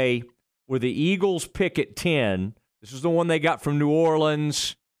McShay, with the Eagles pick at 10. This is the one they got from New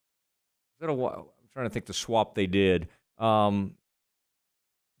Orleans. I'm trying to think the swap they did. Bijan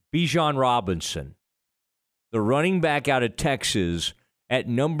Robinson, the running back out of Texas, at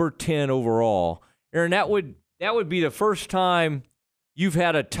number 10 overall. Aaron, that would be the first time you've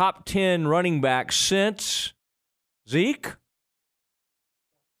had a top 10 running back since Zeke?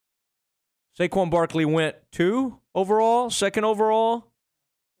 Saquon Barkley went 2 overall, 2nd overall?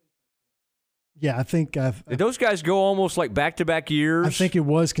 Yeah, I think did those guys go almost like back-to-back years? I think it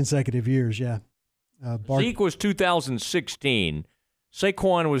was consecutive years, yeah. Zeke was 2016.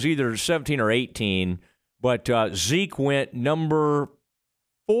 Saquon was either 17 or 18, but Zeke went number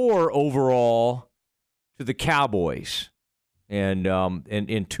 4 overall to the Cowboys, and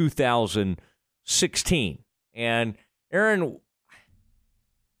in 2016. And Aaron,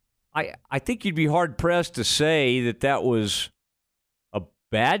 I think you'd be hard pressed to say that was a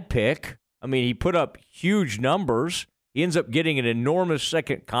bad pick. I mean, he put up huge numbers. He ends up getting an enormous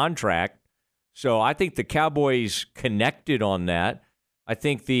second contract. So I think the Cowboys connected on that. I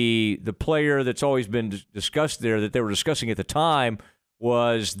think the player that's always been discussed there that they were discussing at the time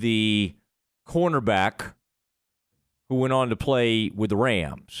was the cornerback who went on to play with the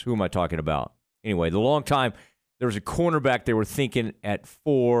Rams. Who am I talking about? Anyway, the long time, there was a cornerback they were thinking at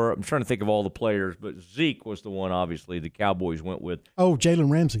 4. I'm trying to think of all the players, but Zeke was the one, obviously, the Cowboys went with. Oh, Jalen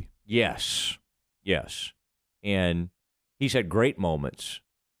Ramsey. Yes. And he's had great moments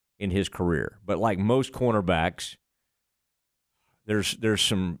in his career. But like most cornerbacks, there's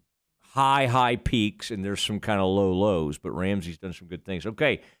some high peaks and there's some kind of low lows, but Ramsey's done some good things.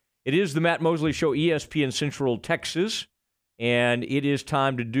 Okay, it is the Matt Mosley Show, ESPN Central Texas, and it is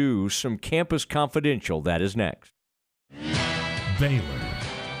time to do some Campus Confidential. That is next. Baylor,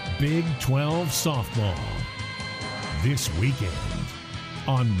 Big 12 softball, this weekend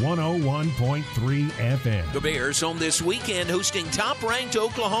on 101.3 FM. The Bears home this weekend hosting top-ranked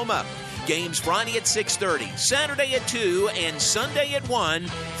Oklahoma. Games Friday at 6:30, Saturday at 2, and Sunday at 1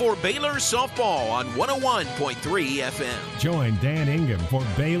 for Baylor softball on 101.3 FM. Join Dan Ingham for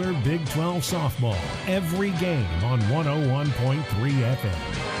Baylor Big 12 softball every game on 101.3 FM.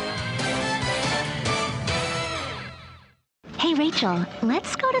 Hey, Rachel,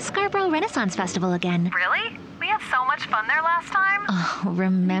 let's go to Scarborough Renaissance Festival again. Really? We had so much fun there last time. Oh,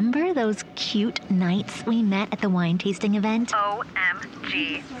 remember those cute nights we met at the wine tasting event?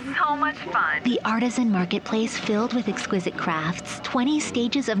 OMG. So much fun. The artisan marketplace filled with exquisite crafts, 20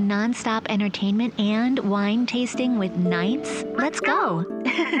 stages of nonstop entertainment, and wine tasting with nights. Let's go.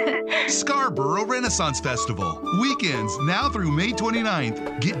 Scarborough Renaissance Festival. Weekends now through May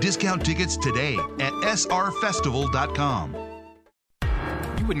 29th. Get discount tickets today at srfestival.com.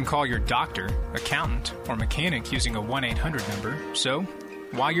 You wouldn't call your doctor, accountant, or mechanic using a 1-800 number, so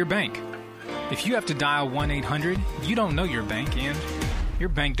why your bank? If you have to dial 1-800, you don't know your bank and your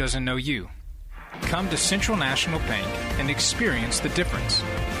bank doesn't know you. Come to Central National Bank and experience the difference.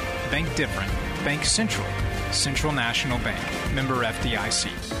 Bank different. Bank Central. Central National Bank. Member FDIC.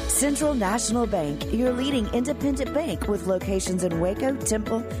 Central National Bank, your leading independent bank with locations in Waco,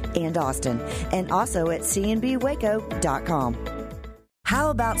 Temple, and Austin, and also at cnbwaco.com. How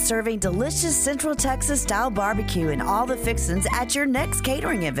about serving delicious Central Texas-style barbecue and all the fixins at your next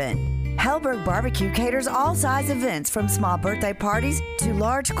catering event? Hellberg Barbecue caters all size events from small birthday parties to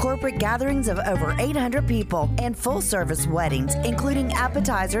large corporate gatherings of over 800 people and full-service weddings, including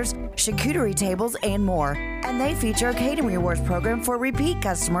appetizers, charcuterie tables, and more. And they feature a catering rewards program for repeat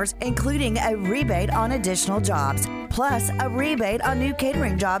customers, including a rebate on additional jobs, plus a rebate on new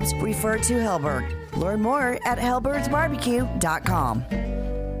catering jobs referred to Hellberg. Learn more at hellbergsbarbecue.com.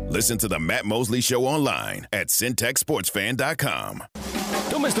 Listen to the Matt Mosley Show online at syntechsportsfan.com.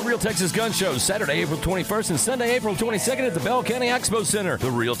 Don't miss the Real Texas Gun Show, Saturday, April 21st and Sunday, April 22nd at the Bell County Expo Center. The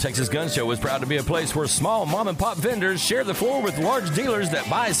Real Texas Gun Show is proud to be a place where small mom-and-pop vendors share the floor with large dealers that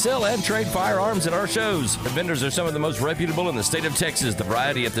buy, sell, and trade firearms at our shows. The vendors are some of the most reputable in the state of Texas. The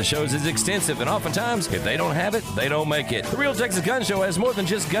variety at the shows is extensive, and oftentimes, if they don't have it, they don't make it. The Real Texas Gun Show has more than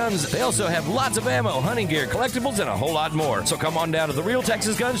just guns. They also have lots of ammo, hunting gear, collectibles, and a whole lot more. So come on down to the Real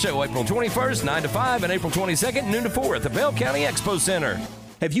Texas Gun Show, April 21st, 9 to 5, and April 22nd, noon to 4 at the Bell County Expo Center.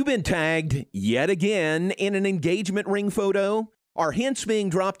 Have you been tagged yet again in an engagement ring photo? Are hints being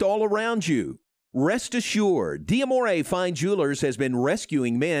dropped all around you? Rest assured, D'Amore Fine Jewelers has been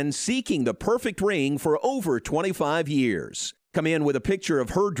rescuing men seeking the perfect ring for over 25 years. Come in with a picture of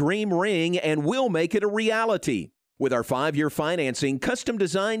her dream ring and we'll make it a reality. With our 5-year financing, custom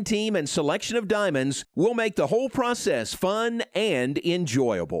design team, and selection of diamonds, we'll make the whole process fun and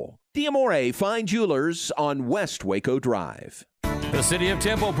enjoyable. D'Amore Fine Jewelers on West Waco Drive. The City of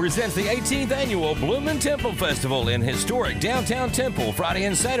Temple presents the 18th annual Bloomin' Temple Festival in historic downtown Temple, Friday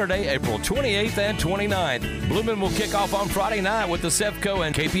and Saturday, April 28th and 29th. Bloomin' will kick off on Friday night with the CEFCO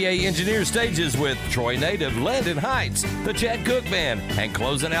and KPA Engineer stages with Troy native Landon Heights, the Chad Cook Band, and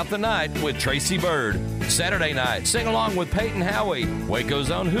closing out the night with Tracy Bird. Saturday night, sing along with Peyton Howie,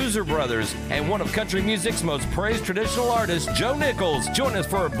 Waco's own Hoosier Brothers, and one of country music's most praised traditional artists, Joe Nichols. Join us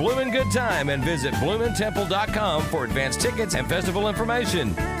for a bloomin' good time and visit bloomintemple.com for advanced tickets and festival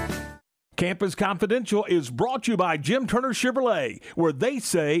information. Campus Confidential is brought to you by Jim Turner Chevrolet, where they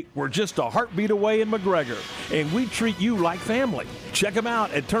say we're just a heartbeat away in McGregor, and we treat you like family. Check them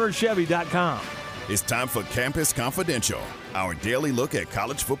out at turnerchevy.com. It's time for Campus Confidential, our daily look at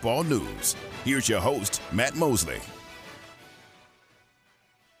college football news. Here's your host, Matt Mosley.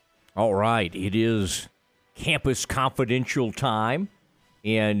 All right, it is Campus Confidential time,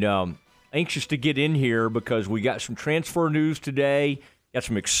 and anxious to get in here because we got some transfer news today, got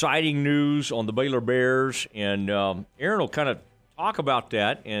some exciting news on the Baylor Bears, and Aaron will kind of talk about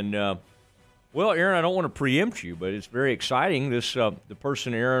that. And, well, Aaron, I don't want to preempt you, but it's very exciting. This the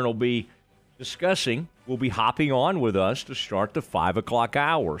person Aaron will be discussing will be hopping on with us to start the 5 o'clock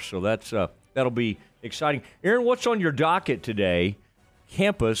hour, so that'll be exciting. Aaron, what's on your docket today?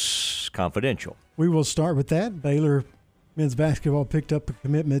 Campus Confidential. We will start with that. Baylor men's basketball picked up a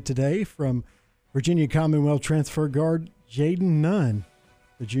commitment today from Virginia Commonwealth transfer guard Jaden Nunn.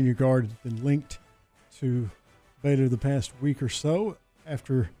 The junior guard has been linked to Baylor the past week or so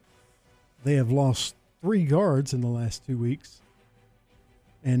after they have lost 3 guards in the last 2 weeks.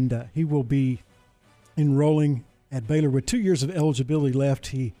 And he will be enrolling at Baylor with 2 years of eligibility left.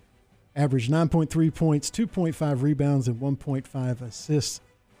 He averaged 9.3 points, 2.5 rebounds, and 1.5 assists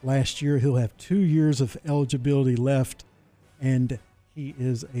last year. He'll have 2 years of eligibility left, and he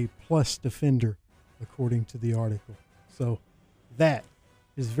is a plus defender, according to the article. So that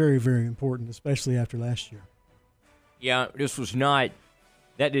is very, very important, especially after last year. Yeah,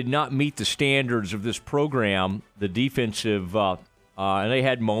 that did not meet the standards of this program, the defensive, and they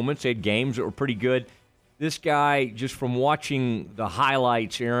had moments, they had games that were pretty good. This guy, just from watching the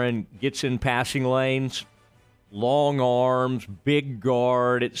highlights, Aaron, gets in passing lanes, long arms, big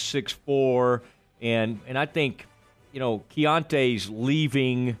guard at 6'4", and I think, Keontae's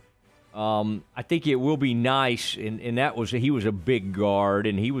leaving. I think it will be nice, and he was a big guard,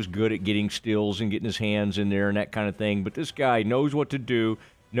 and he was good at getting steals and getting his hands in there and that kind of thing. But this guy knows what to do,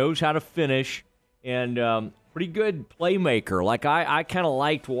 knows how to finish, and pretty good playmaker. Like I kind of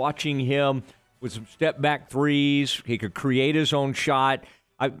liked watching him with some step-back threes. He could create his own shot.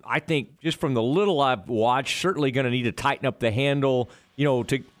 I think just from the little I've watched, certainly going to need to tighten up the handle,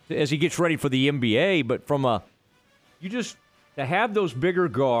 as he gets ready for the NBA. But to have those bigger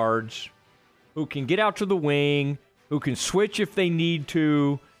guards who can get out to the wing, who can switch if they need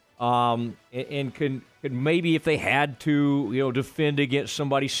to, and can maybe, if they had to, defend against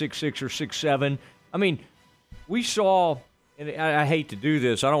somebody 6'6" or 6'7". I mean, we saw, and I hate to do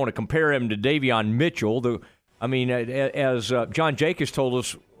this, I don't want to compare him to Davion Mitchell. As John Jacobs told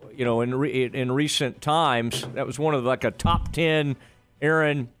us, in recent times, that was one of a top 10,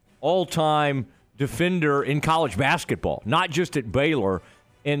 Aaron, all-time defender in college basketball, not just at Baylor.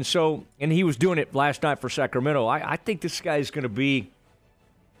 And he was doing it last night for Sacramento. I think this guy is going to be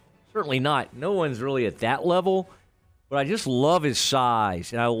certainly not. No one's really at that level, but I just love his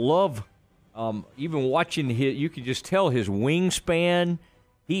size. And I love even watching you can just tell his wingspan.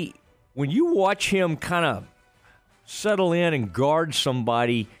 When you watch him kind of settle in and guard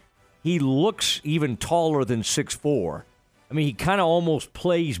somebody, he looks even taller than 6'4". I mean, he kind of almost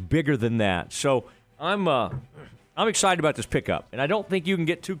plays bigger than that. So I'm excited about this pickup, and I don't think you can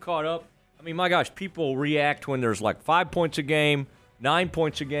get too caught up. I mean, my gosh, people react when there's 5 points a game, 9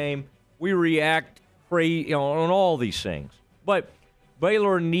 points a game. We react on all these things. But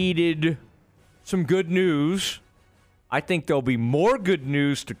Baylor needed some good news. I think there'll be more good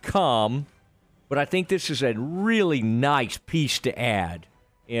news to come, but I think this is a really nice piece to add.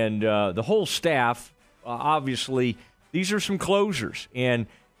 And the whole staff, obviously, these are some closers. And,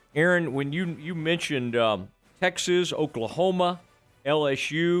 Aaron, when you mentioned Texas, Oklahoma,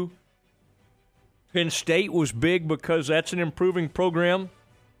 LSU, Penn State was big because that's an improving program.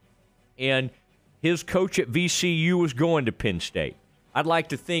 And his coach at VCU was going to Penn State. I'd like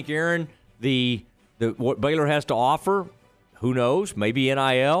to think, Aaron, what Baylor has to offer, who knows, maybe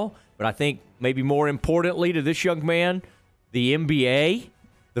NIL, but I think maybe more importantly to this young man, the NBA,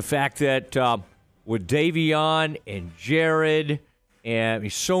 the fact that with Davion and Jared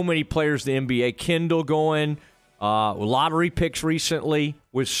and so many players in the NBA, Kendall going, lottery picks recently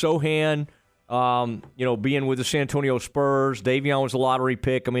with Sohan, being with the San Antonio Spurs. Davion was a lottery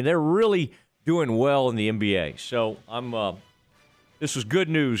pick. I mean, they're really doing well in the NBA. So this is good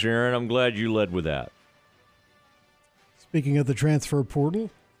news, Aaron. I'm glad you led with that. Speaking of the transfer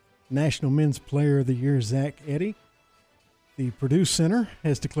portal, National Men's Player of the Year, Zach Edey. The Purdue Center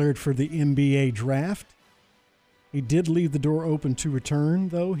has declared for the NBA draft. He did leave the door open to return,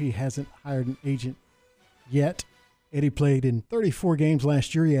 though. He hasn't hired an agent yet. Edey played in 34 games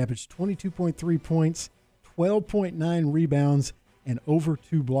last year. He averaged 22.3 points, 12.9 rebounds, and over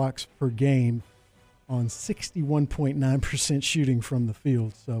 2 blocks per game on 61.9% shooting from the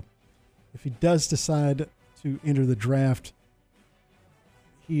field. So if he does decide to enter the draft,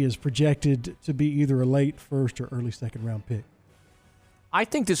 he is projected to be either a late first or early second round pick. I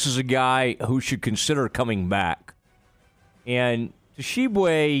think this is a guy who should consider coming back. And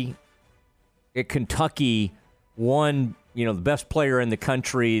Tshiebwe at Kentucky won, the best player in the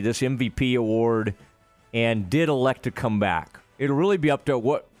country, this MVP award, and did elect to come back. It'll really be up to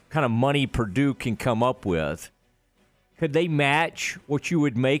what kind of money Purdue can come up with. Could they match what you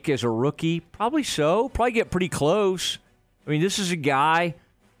would make as a rookie? Probably so. Probably get pretty close. I mean, this is a guy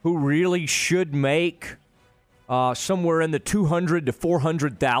who really should make somewhere in the $200,000 to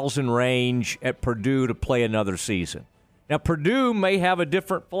 $400,000 range at Purdue to play another season. Now, Purdue may have a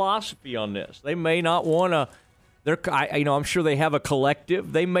different philosophy on this. They may not want to. I'm sure they have a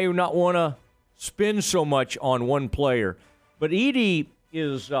collective. They may not want to spend so much on one player. But Edey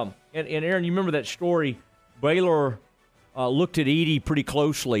is, and Aaron, you remember that story? Baylor looked at Edey pretty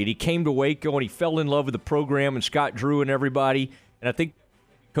closely. And he came to Waco and he fell in love with the program and Scott Drew and everybody. And I think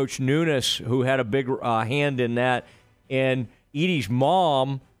Coach Nunes, who had a big hand in that, and Edey's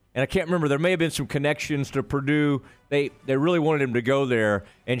mom, and I can't remember, there may have been some connections to Purdue. They really wanted him to go there,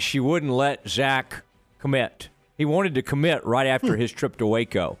 and she wouldn't let Zach commit. He wanted to commit right after his trip to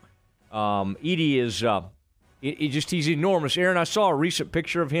Waco. Edey is he's enormous. Aaron, I saw a recent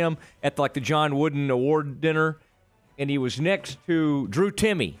picture of him at the John Wooden Award dinner, and he was next to Drew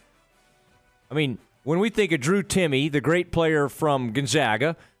Timme. I mean, when we think of Drew Timme, the great player from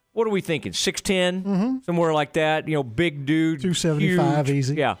Gonzaga, what are we thinking? 6'10", somewhere like that. Big dude, 275 huge.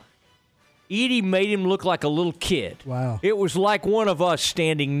 easy. Yeah. Edey made him look like a little kid. Wow. It was like one of us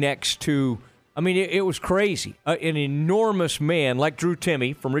standing next to, it was crazy. An enormous man like Drew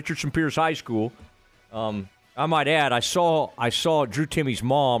Timme from Richardson Pierce High School. I might add, I saw Drew Timme's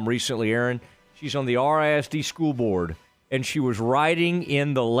mom recently, Aaron. She's on the RISD school board, and she was riding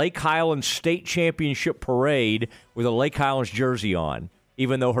in the Lake Highlands State Championship parade with a Lake Highlands jersey on,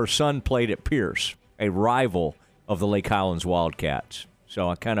 even though her son played at Pierce, a rival of the Lake Highlands Wildcats. So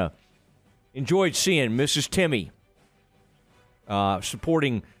I kind of enjoyed seeing Mrs. Timme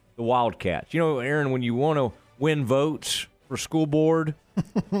supporting the Wildcats. Aaron, when you want to win votes for school board,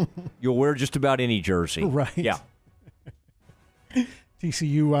 you'll wear just about any jersey. Right. Yeah.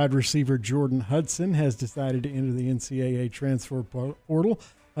 TCU wide receiver Jordan Hudson has decided to enter the NCAA transfer portal.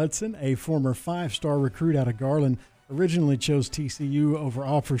 Hudson, a former 5-star recruit out of Garland, originally chose TCU over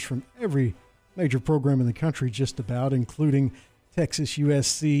offers from every major program in the country just about, including Texas,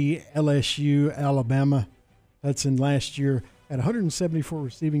 USC, LSU, Alabama. Hudson last year had 174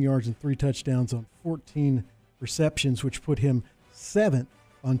 receiving yards and 3 touchdowns on 14 receptions, which put him 7th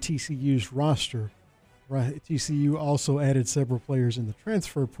on TCU's roster. TCU also added several players in the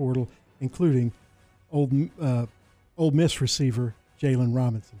transfer portal, including Ole Miss receiver Jalen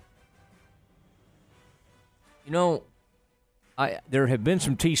Robinson. There have been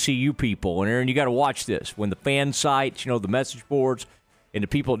some TCU people, and Aaron, you got to watch this. When the fan sites, the message boards, and the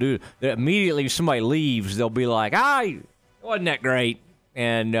people do, immediately if somebody leaves, they'll be like, wasn't that great?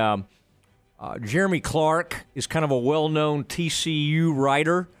 And Jeremy Clark is kind of a well-known TCU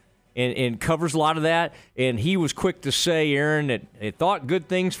writer, and covers a lot of that. And he was quick to say, Aaron, that they thought good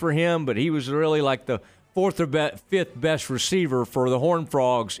things for him, but he was really like the fourth or fifth best receiver for the Horned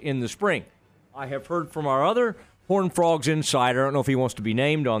Frogs in the spring. I have heard from our other Horned Frogs insider, I don't know if he wants to be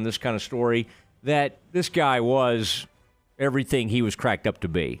named on this kind of story, that this guy was everything he was cracked up to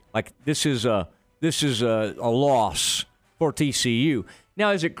be. Like, this is a loss for TCU.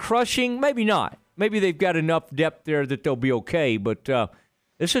 Now, is it crushing? Maybe not. Maybe they've got enough depth there that they'll be okay. But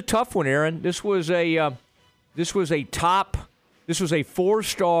it's a tough one, Aaron. This was a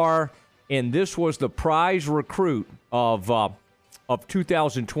 4-star, and this was the prize recruit of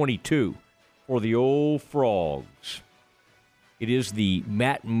 2022 for the old Frogs. It is the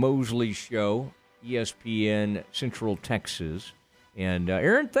Matt Mosley Show, ESPN Central Texas. And,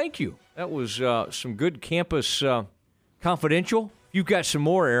 Aaron, thank you. That was some good campus confidential. You've got some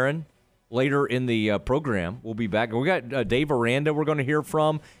more, Aaron, later in the program. We'll be back. We got Dave Aranda we're going to hear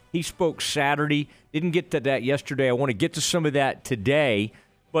from. He spoke Saturday. Didn't get to that yesterday. I want to get to some of that today.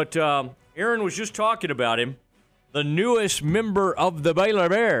 But Aaron was just talking about him. The newest member of the Baylor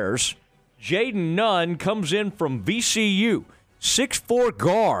Bears, Jaden Nunn, comes in from VCU. 6'4"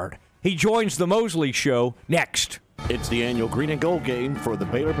 guard. He joins the Mosley Show next. It's the annual Green and Gold game for the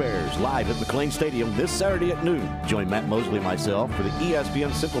Baylor Bears, live at McLean Stadium this Saturday at noon. Join Matt Mosley and myself for the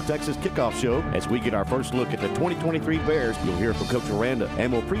ESPN Central Texas kickoff show as we get our first look at the 2023 Bears. You'll hear from Coach Aranda,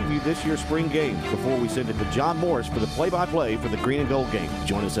 and we'll preview this year's spring game before we send it to John Morris for the play-by-play for the Green and Gold game.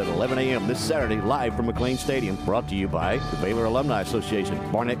 Join us at 11 a.m. this Saturday, live from McLean Stadium, brought to you by the Baylor Alumni Association,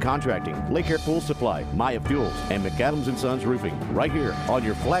 Barnett Contracting, Lake Air Pool Supply, Maya Fuels, and McAdams & Sons Roofing, right here on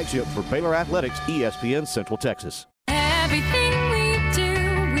your flagship for Baylor Athletics, ESPN Central Texas. Everything we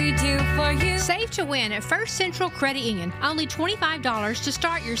do for you. Save to win at First Central Credit Union. Only $25 to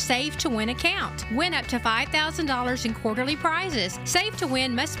start your Save to Win account. Win up to $5,000 in quarterly prizes. Save to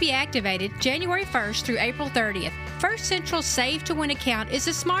Win must be activated January 1st through April 30th. First Central's Save to Win account is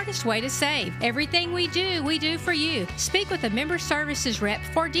the smartest way to save. Everything we do for you. Speak with a member services rep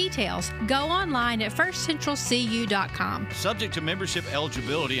for details. Go online at firstcentralcu.com. Subject to membership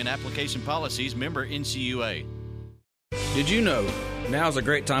eligibility and application policies, member NCUA. Did you know now's a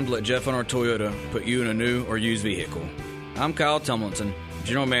great time to let Jeff Hunter Toyota put you in a new or used vehicle? I'm Kyle Tumlinson,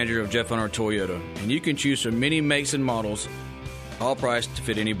 General Manager of Jeff Hunter Toyota, and you can choose from many makes and models, all priced to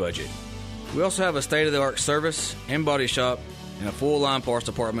fit any budget. We also have a state-of-the-art service and body shop and a full-line parts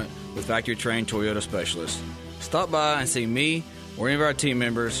department with factory-trained Toyota specialists. Stop by and see me or any of our team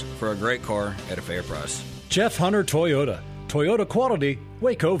members for a great car at a fair price. Jeff Hunter Toyota. Toyota quality,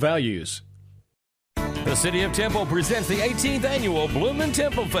 Waco values. The City of Temple presents the 18th Annual Bloomin'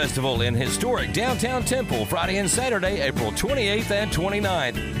 Temple Festival in historic downtown Temple, Friday and Saturday, April 28th and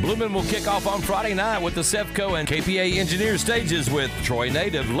 29th. Bloomin' will kick off on Friday night with the CEFCO and KPA Engineer stages with Troy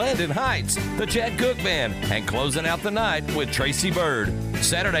native Landon Heights, the Chad Cook Band, and closing out the night with Tracy Bird.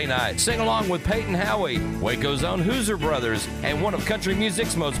 Saturday night, sing along with Peyton Howie, Waco's own Hoosier Brothers, and one of country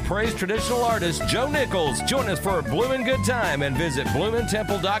music's most praised traditional artists, Joe Nichols. Join us for a bloomin' good time and visit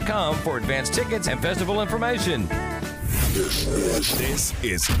bloomintemple.com for advanced tickets and festival information. This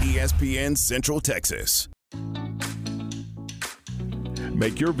is ESPN Central Texas.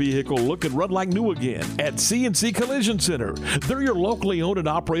 Make your vehicle look and run like new again at C&C Collision Center. They're your locally owned and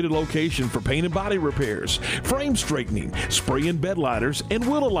operated location for paint and body repairs, frame straightening, spray and bed liners, and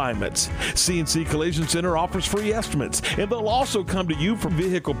wheel alignments. C&C Collision Center offers free estimates, and they'll also come to you for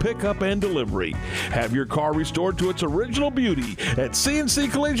vehicle pickup and delivery. Have your car restored to its original beauty at C&C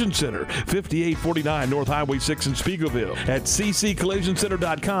Collision Center, 5849 North Highway 6 in Spiegelville, at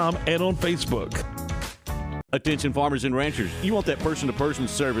cccollisioncenter.com and on Facebook. Attention farmers and ranchers, you want that person-to-person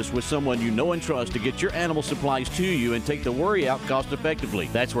service with someone you know and trust to get your animal supplies to you and take the worry out cost-effectively.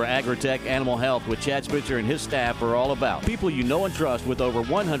 That's where Agritech Animal Health with Chad Spitzer and his staff are all about. People you know and trust with over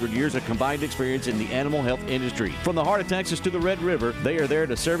 100 years of combined experience in the animal health industry. From the heart of Texas to the Red River, they are there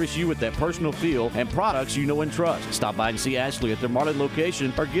to service you with that personal feel and products you know and trust. Stop by and see Ashley at their Marlin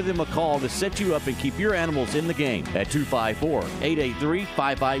location or give them a call to set you up and keep your animals in the game at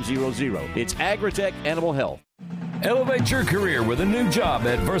 254-883-5500. It's Agritech Animal Health. Elevate your career with a new job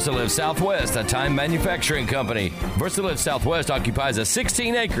at VersaLift Southwest, a time manufacturing company. VersaLift Southwest occupies a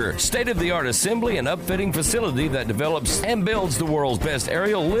 16-acre, state-of-the-art assembly and upfitting facility that develops and builds the world's best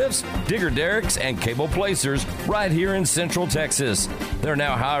aerial lifts, digger derricks, and cable placers right here in Central Texas. They're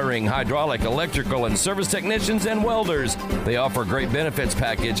now hiring hydraulic, electrical, and service technicians and welders. They offer a great benefits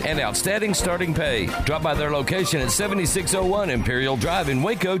package and outstanding starting pay. Drop by their location at 7601 Imperial Drive in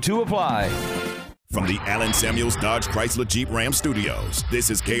Waco to apply. From the Allen Samuels Dodge Chrysler Jeep Ram Studios, this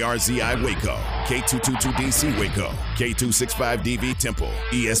is KRZI Waco, K222DC Waco, K265DV Temple,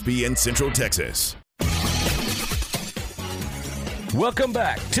 ESPN Central Texas. Welcome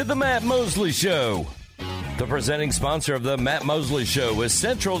back to the Matt Mosley Show. The presenting sponsor of the Matt Mosley Show is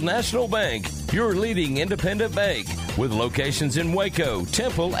Central National Bank, your leading independent bank with locations in Waco,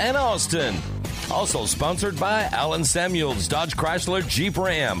 Temple, and Austin. Also sponsored by Allen Samuels Dodge Chrysler Jeep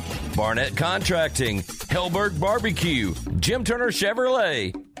Ram, Barnett Contracting, Hellberg Barbecue, Jim Turner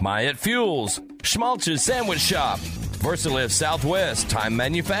Chevrolet, Myatt Fuels, Schmaltz's Sandwich Shop, VersaLift Southwest Time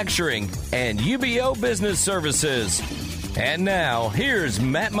Manufacturing, and UBO Business Services. And now, here's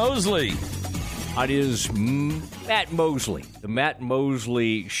Matt Mosley. It is Matt Mosley, the Matt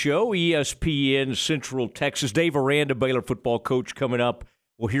Mosley Show, ESPN Central Texas. Dave Aranda, Baylor football coach, coming up.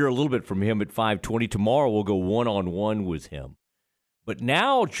 We'll hear a little bit from him at 5:20. Tomorrow we'll go one-on-one with him. But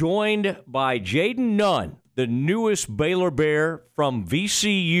now joined by Jaden Nunn, the newest Baylor Bear from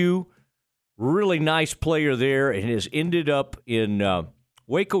VCU. Really nice player there, and has ended up in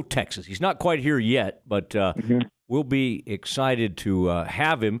Waco, Texas. He's not quite here yet, but we'll be excited to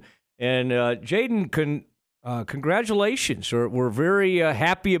have him. And Jaden, congratulations. We're very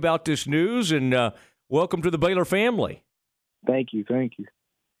happy about this news, and welcome to the Baylor family. Thank you.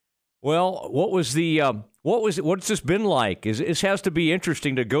 Well, what's this been like? This has to be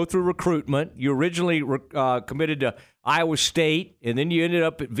interesting to go through recruitment. You originally committed to Iowa State, and then you ended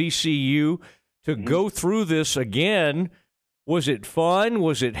up at VCU. To go through this again, was it fun?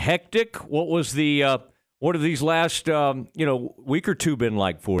 Was it hectic? What have these last week or two been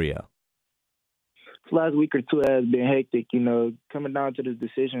like for you? This last week or two has been hectic. Coming down to this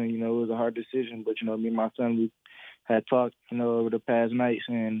decision, it was a hard decision, but me and my son, we had talked, over the past nights,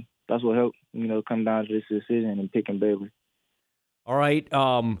 and that's what helped, come down to this decision and picking Baylor. All right.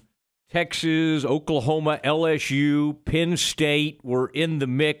 Texas, Oklahoma, LSU, Penn State were in the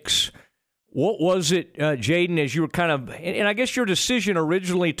mix. What was it, Jaden, as you were and I guess your decision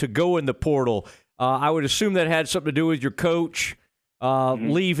originally to go in the portal, I would assume that had something to do with your coach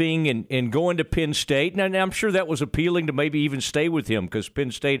leaving and going to Penn State. And I'm sure that was appealing to maybe even stay with him because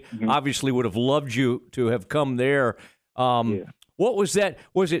Penn State obviously would have loved you to have come there. What was that?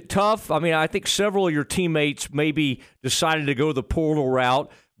 Was it tough? I mean, I think several of your teammates maybe decided to go the portal route,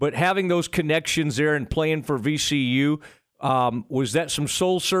 but having those connections there and playing for VCU, was that some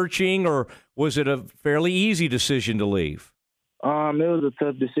soul searching, or was it a fairly easy decision to leave? It was a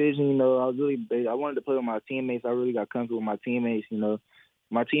tough decision. I wanted to play with my teammates. I really got comfortable with my teammates.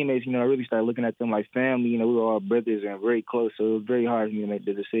 My teammates, I really started looking at them like family. We were all brothers and very close, so it was very hard for me to make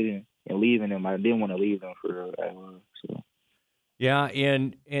the decision and leaving them. I didn't want to leave them for real. So. Yeah,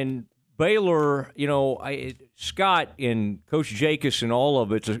 and Baylor, Scott and Coach Jacobs and all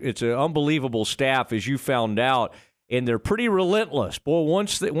of it's an unbelievable staff, as you found out, and they're pretty relentless. Boy,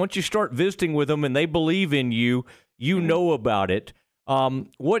 once you start visiting with them and they believe in you, you know about it.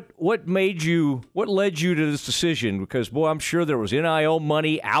 What led you to this decision? Because, boy, I'm sure there was NIL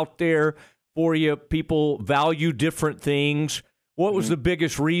money out there for you. People value different things. What was the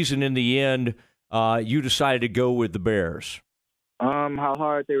biggest reason in the end you decided to go with the Bears? How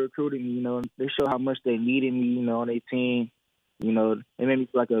hard they recruited me, they showed how much they needed me, on their team. They made me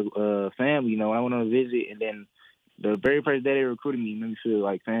feel like a family, I went on a visit, and then the very first day they recruited me made me feel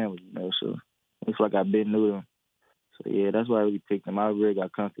like family, so it's like I've been new to them. So, yeah, that's why I really picked them. I really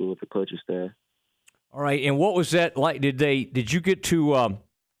got comfortable with the coaching staff. All right, and what was that like? Did you get to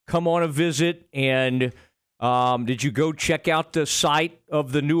come on a visit, and did you go check out the site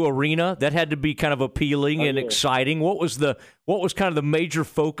of the new arena? That had to be kind of appealing and exciting. What was kind of the major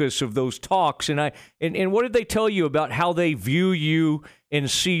focus of those talks? And what did they tell you about how they view you and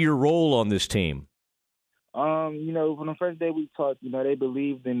see your role on this team? From the first day we talked, they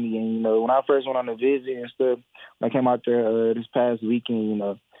believed in me. And, when I first went on the visit and stuff, when I came out there this past weekend,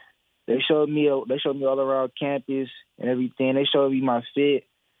 they showed me all around campus and everything. They showed me my fit,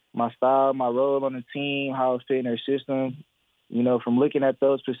 my style, my role on the team, how it fit in their system. From looking at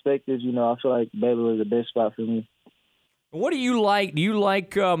those perspectives, I feel like Baylor was the best spot for me. What do you like? Do you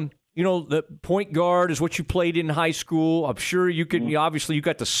like, the point guard is what you played in high school? I'm sure you could. Obviously, you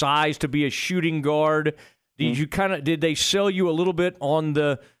got the size to be a shooting guard. Did they sell you a little bit on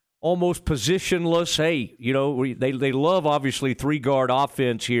the almost positionless? Hey, they love obviously 3-guard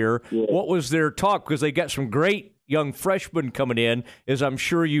offense here. Yeah. What was their talk? Because they got some great young freshmen coming in, as I'm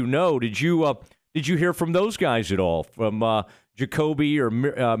sure you know. Did you hear from those guys at all? From Jacoby or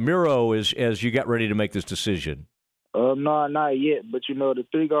Miro as you got ready to make this decision? No, not yet. But, the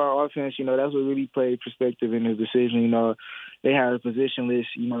three-guard offense, that's what really played perspective in his decision. They had a position list.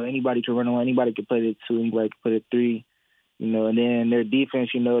 Anybody could run on, anybody could play the two, anybody could play the three. And then their defense,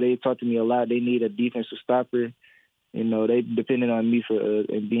 they talked to me a lot. They need a defensive stopper. They depended on me for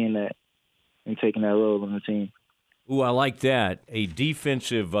being that and taking that role on the team. Ooh, I like that. A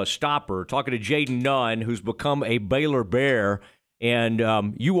defensive stopper. Talking to Jaden Nunn, who's become a Baylor Bear.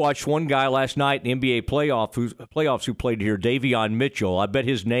 And you watched one guy last night in the NBA playoffs who played here, Davion Mitchell. I bet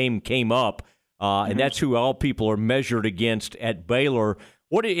his name came up, and that's who all people are measured against at Baylor.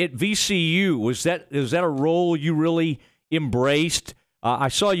 What at VCU, is that a role you really embraced? I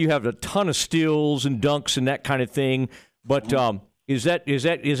saw you have a ton of steals and dunks and that kind of thing, but is that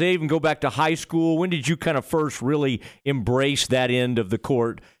even go back to high school? When did you kind of first really embrace that end of the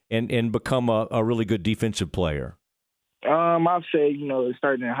court and become a really good defensive player? I'd say, it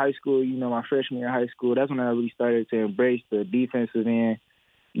started in high school, my freshman year of high school. That's when I really started to embrace the defensive end.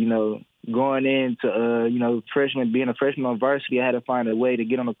 Going into, being a freshman on varsity, I had to find a way to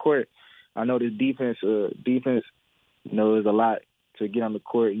get on the court. I know this defense, is a lot to get on the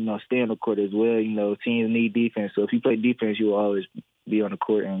court, stay on the court as well. Teams need defense. So if you play defense, you will always be on the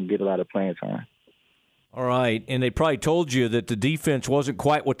court and get a lot of playing time. All right, and they probably told you that the defense wasn't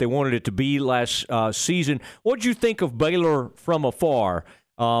quite what they wanted it to be last season. What did you think of Baylor from afar?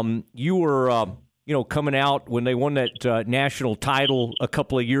 You were, coming out when they won that national title a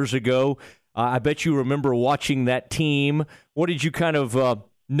couple of years ago. I bet you remember watching that team. What did you kind of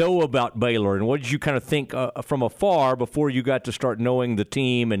know about Baylor, and what did you kind of think from afar before you got to start knowing the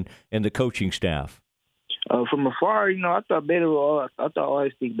team and the coaching staff? From afar, I thought I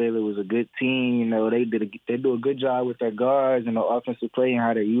always think Baylor was a good team. They do a good job with their guards and the offensive play and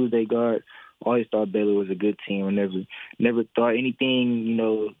how they use their guards. Always thought Baylor was a good team. I never thought anything,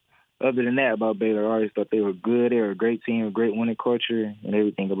 other than that about Baylor. I always thought they were good. They were a great team, a great winning culture, and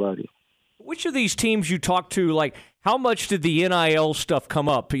everything about it. Which of these teams you talked to, like, how much did the NIL stuff come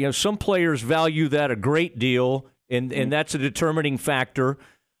up? Some players value that a great deal, and that's a determining factor.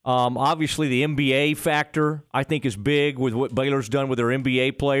 Obviously, the NBA factor, I think, is big with what Baylor's done with their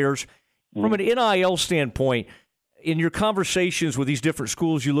NBA players. From an NIL standpoint, in your conversations with these different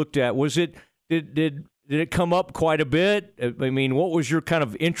schools you looked at, did it come up quite a bit? I mean, what was your kind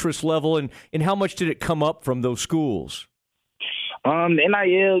of interest level, and how much did it come up from those schools? The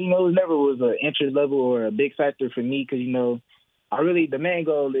NIL, it never was an interest level or a big factor for me because, the main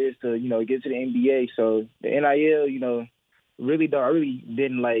goal is to, get to the NBA. So the NIL, I really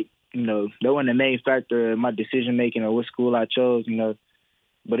didn't that wasn't the main factor in my decision making or what school I chose,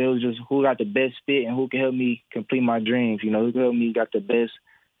 but it was just who got the best fit and who could help me complete my dreams, who could help me got the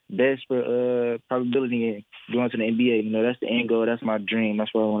best probability in going to the NBA. That's the end goal. That's my dream.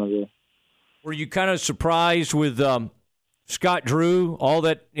 That's where I want to go. Were you kind of surprised with Scott Drew, all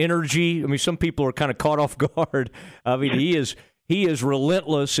that energy? I mean, some people are kind of caught off guard. I mean, he is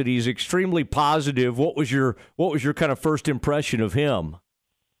relentless and he's extremely positive. What was your kind of first impression of him?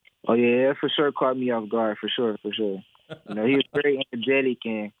 Oh yeah, for sure caught me off guard. For sure. He was very energetic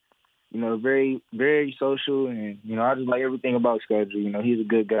and very, very social, and I just like everything about Scott Drew. He's a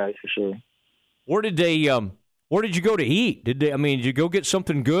good guy for sure. Where did you go to eat? Did you go get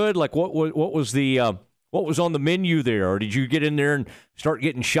something good? Like what was on the menu there, or did you get in there and start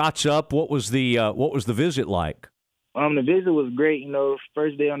getting shots up? What was the visit like? The visit was great.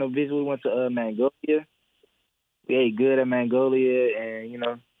 First day on the visit, we went to Mongolia. We ate good at Mongolia,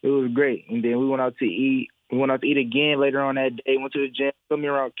 and it was great. And then we went out to eat. We went out to eat again later on that day. Went to the gym, took me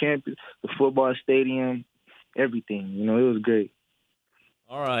around campus, the football stadium, everything. It was great.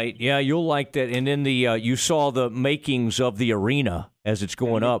 All right, yeah, you'll like that. And then you saw the makings of the arena as it's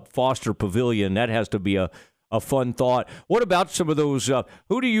going up, Foster Pavilion. That has to be a fun thought. What about some of those?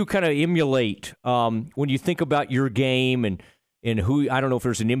 Who do you kind of emulate when you think about your game and who? I don't know if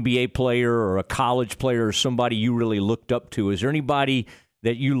there's an NBA player or a college player or somebody you really looked up to. Is there anybody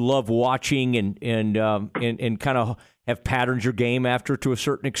that you love watching and kind of have patterned your game after to a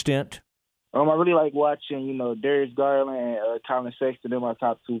certain extent? I really like watching, Darius Garland and Colin Sexton. They're my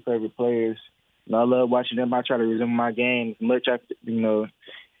top two favorite players. I love watching them. I try to resemble my game as much as, to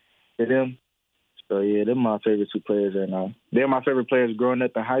them. So, yeah, they're my favorite two players right now. They're my favorite players growing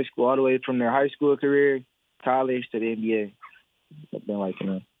up in high school, all the way from their high school career, college, to the NBA. I've been liking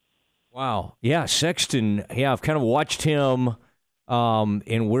them. Wow. Yeah, Sexton, I've kind of watched him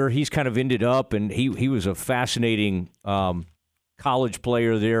and where he's kind of ended up, and he was a fascinating college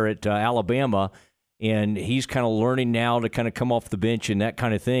player there at Alabama, and he's kind of learning now to kind of come off the bench and that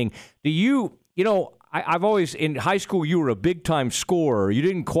kind of thing. Do you I've always, in high school, you were a big-time scorer. You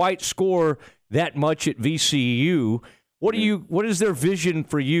didn't quite score that much at VCU. What is their vision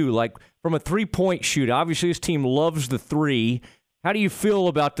for you? Like, from a three-point shoot, obviously this team loves the three. How do you feel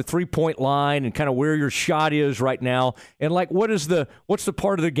about the three-point line and kind of where your shot is right now? And, like, what's the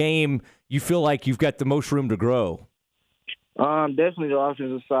part of the game you feel like you've got the most room to grow? Definitely the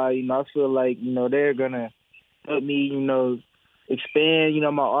offensive side. I feel like, they're going to help me,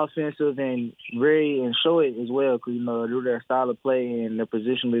 expand, my offensive and show it as well because, through their style of play and their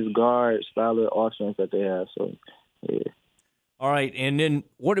positionless guard style of offense that they have. So, yeah. All right, and then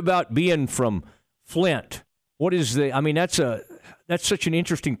what about being from Flint? What is that's such an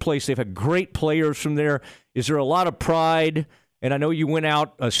interesting place. They've had great players from there. Is there a lot of pride? And I know you went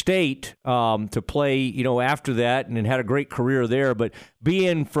out of state to play, after that and had a great career there. But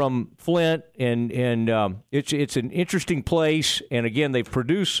being from Flint and it's an interesting place. And again, they've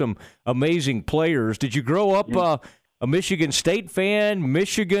produced some amazing players. Did you grow up a Michigan State fan?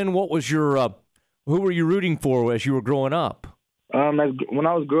 Michigan? What was your who were you rooting for as you were growing up? When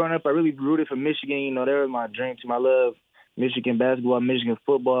I was growing up, I really rooted for Michigan. They were my dream team. I love Michigan basketball, Michigan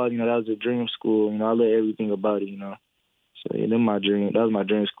football. That was a dream school. I love everything about it. So yeah, that was my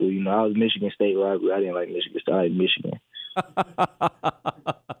dream school. I was Michigan State rival. I didn't like Michigan State. I like Michigan.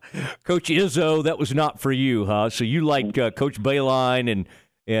 Coach Izzo, that was not for you, huh? So you liked Coach Bayline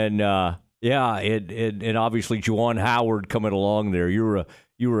and obviously Juwan Howard coming along there. You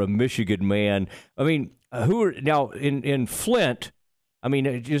were a Michigan man. I mean, who are now in Flint? I mean,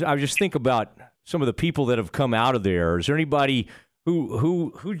 I just think about some of the people that have come out of there. Is there anybody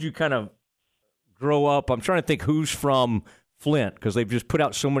who'd you kind of grow up? I'm trying to think who's from Flint because they've just put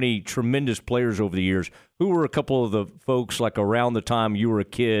out so many tremendous players over the years. Who were a couple of the folks like around the time you were a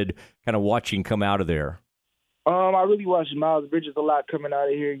kid kind of watching come out of there? I really watched Miles Bridges a lot coming out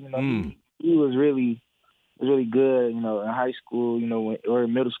of here. He was really good, in high school, or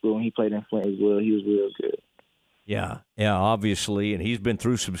in middle school when he played in Flint as well. He was real good. Yeah, obviously, and he's been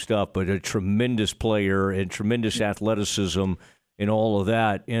through some stuff, but a tremendous player and tremendous athleticism and all of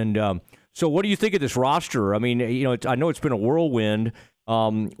that. And so what do you think of this roster? I mean, I know it's been a whirlwind.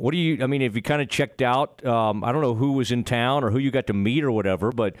 Have you kind of checked out? I don't know who was in town or who you got to meet or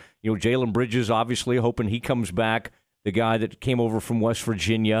whatever, but, Jalen Bridges, obviously, hoping he comes back, the guy that came over from West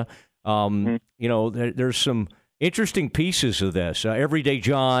Virginia. There's some interesting pieces of this. Everyday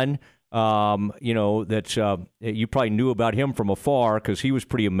John, that you probably knew about him from afar because he was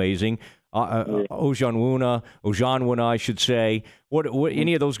pretty amazing. Ojanwuna, I should say. What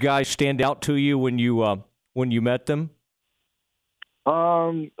any of those guys stand out to you when you met them?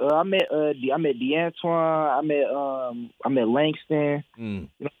 I met DeAntoine. I met Langston. I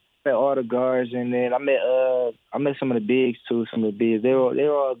met all the guards, and then I met some of the bigs too. Some of the bigs. They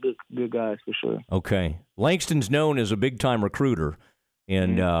were all good guys for sure. Okay, Langston's known as a big time recruiter.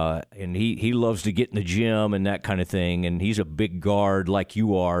 And he loves to get in the gym and that kind of thing. And he's a big guard like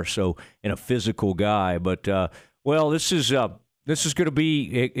you are, and a physical guy. But this is going to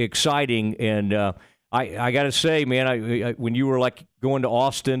be exciting. And I got to say, man, I when you were like going to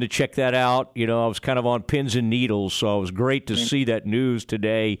Austin to check that out, I was kind of on pins and needles. So it was great to see that news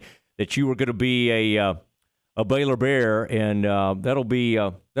today that you were going to be a Baylor Bear, and that'll be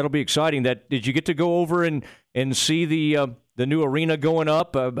exciting. Did you get to go over and see the new arena going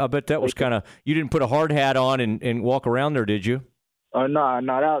up? I bet that was kind of – you didn't put a hard hat on and walk around there, did you?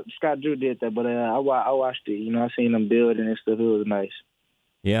 No. Scott Drew did that, but I watched it. I seen them build and stuff. It was nice.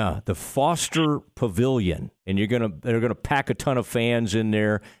 Yeah, the Foster Pavilion, and they're gonna pack a ton of fans in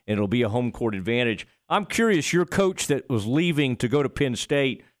there, and it'll be a home court advantage. I'm curious, your coach that was leaving to go to Penn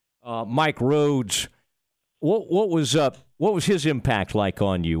State, Mike Rhodes, what was his impact like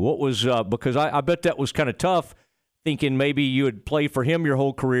on you? What was because I bet that was kind of tough, thinking maybe you would play for him your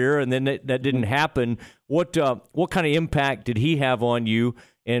whole career, and then that didn't happen. What kind of impact did he have on you,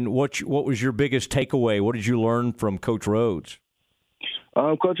 and what was your biggest takeaway? What did you learn from Coach Rhodes?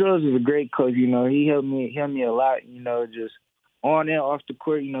 Coach Rhodes is a great coach. He helped me a lot. Just on and off the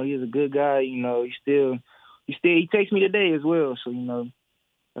court. He's a good guy. He takes me today as well. So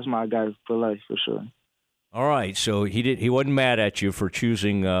that's my guy for life for sure. All right, so he wasn't mad at you for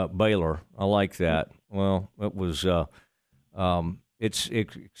choosing Baylor. I like that. Well, it was it's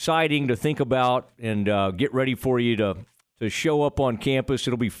exciting to think about and get ready for you to show up on campus.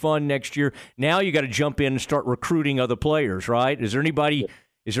 It'll be fun next year. Now you got to jump in and start recruiting other players, right? Is there any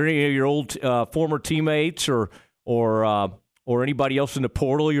of your old former teammates or anybody else in the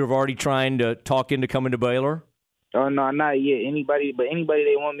portal you're already trying to talk into coming to Baylor? Oh, no, not yet. Anybody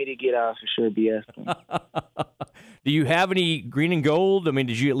they want me to get out for sure be asking. Do you have any green and gold? I mean,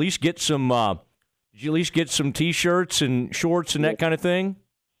 did you at least get some Did you at least get some T-shirts and shorts and that kind of thing?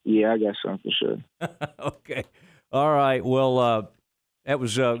 Yeah, I got some for sure. Okay. All right. Well, that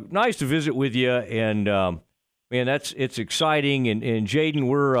was nice to visit with you, and man, it's exciting. And Jaden,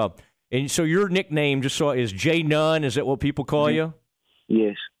 we're and so your nickname is J Nunn. Is that what people call you?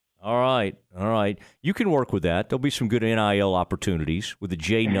 Yes. All right. You can work with that. There'll be some good NIL opportunities with the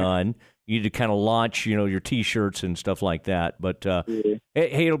J Nunn. You need to kind of launch, your T-shirts and stuff like that. But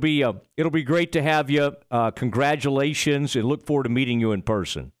hey, it'll be great to have you. Congratulations, and look forward to meeting you in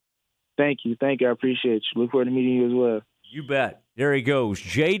person. Thank you. I appreciate you. Look forward to meeting you as well. You bet. There he goes,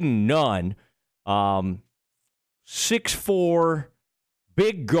 Jaden Nunn, 6'4",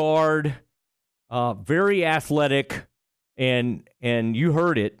 big guard, very athletic, and you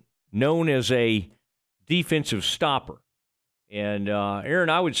heard it, known as a defensive stopper. And Aaron,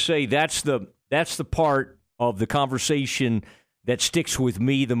 I would say that's the part of the conversation that sticks with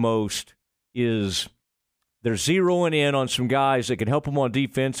me the most is they're zeroing in on some guys that can help them on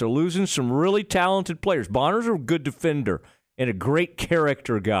defense. They're losing some really talented players. Bonner's a good defender and a great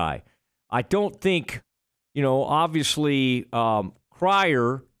character guy. I don't think, obviously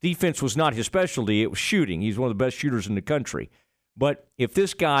Cryer, defense was not his specialty. It was shooting. He's one of the best shooters in the country. But if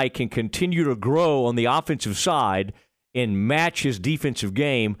this guy can continue to grow on the offensive side and match his defensive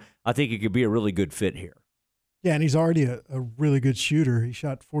game, I think it could be a really good fit here. Yeah, and he's already a really good shooter. He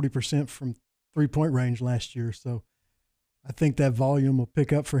shot 40% from three-point range last year, so I think that volume will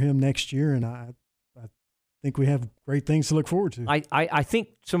pick up for him next year, and I think we have great things to look forward to. I think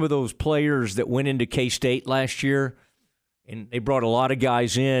some of those players that went into K-State last year, and they brought a lot of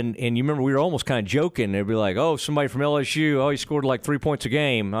guys in, and you remember we were almost kind of joking. They'd be like, oh, somebody from LSU, he scored like 3 points a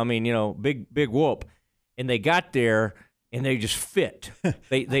game. I mean, big whoop. And they got there, and they just fit.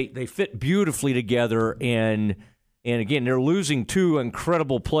 they fit beautifully together, and again, they're losing two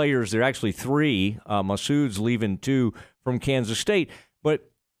incredible players. They're actually three. Masood's leaving two from Kansas State.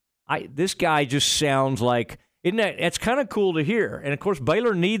 But this guy just sounds like – that's kind of cool to hear. And, of course,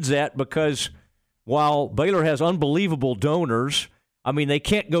 Baylor needs that because while Baylor has unbelievable donors, I mean, they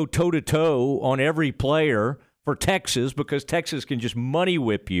can't go toe-to-toe on every player for Texas because Texas can just money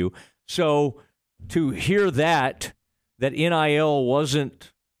whip you. So – to hear that NIL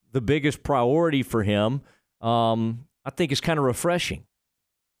wasn't the biggest priority for him, I think is kind of refreshing.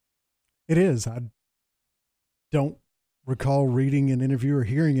 It is. I don't recall reading an interview or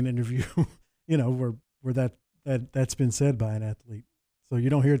hearing an interview, where that's been said by an athlete. So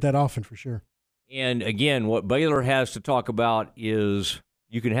you don't hear it that often for sure. And again, what Baylor has to talk about is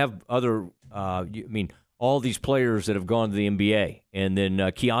you can have other, all these players that have gone to the NBA, and then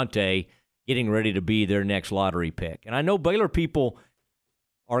Keontae getting ready to be their next lottery pick. And I know Baylor people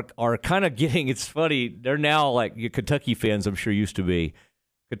are kind of getting, it's funny, they're now like Kentucky fans, I'm sure used to be.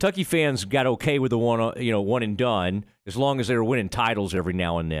 Kentucky fans got okay with the one and done as long as they were winning titles every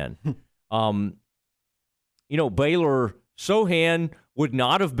now and then. Baylor, Sohan would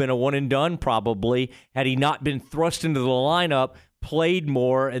not have been a one and done probably had he not been thrust into the lineup, played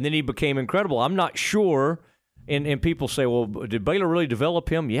more, and then he became incredible. I'm not sure. And people say, well, did Baylor really develop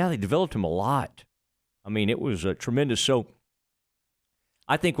him? Yeah, they developed him a lot. I mean, it was tremendous. So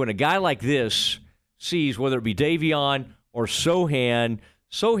I think when a guy like this sees, whether it be Davion or Sohan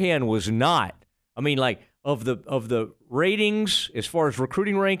was not. I mean, like of the ratings, as far as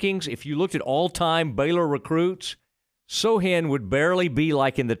recruiting rankings, if you looked at all-time Baylor recruits, Sohan would barely be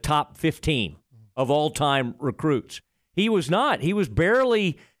like in the top 15 of all-time recruits. He was not. He was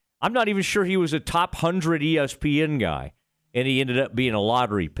barely – I'm not even sure he was a top 100 ESPN guy, and he ended up being a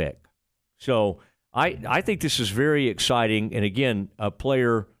lottery pick. So I think this is very exciting. And, again, a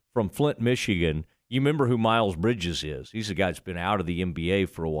player from Flint, Michigan. You remember who Miles Bridges is. He's a guy that's been out of the NBA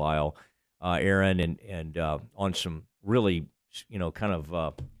for a while, Aaron, and on some really, kind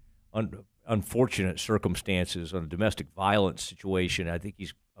of unfortunate circumstances on a domestic violence situation. I think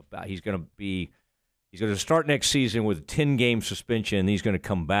he's going to start next season with a 10-game suspension, and he's going to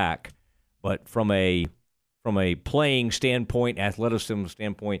come back. But from a playing standpoint, athleticism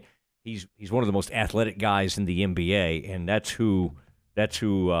standpoint, he's one of the most athletic guys in the NBA, and that's who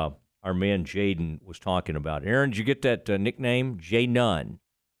our man Jaden was talking about. Aaron, did you get that nickname, J Nunn?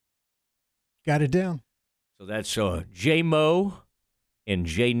 Got it down. So that's J Mo and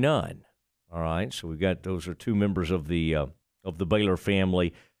J Nunn. All right, so we got those are two members of the Baylor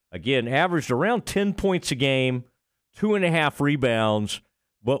family. Again, averaged around 10 points a game, 2.5 rebounds,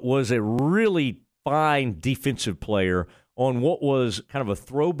 but was a really fine defensive player on what was kind of a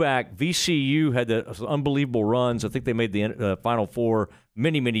throwback. VCU had the unbelievable runs. I think they made the Final Four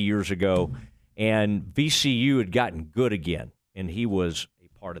many, many years ago, and VCU had gotten good again, and he was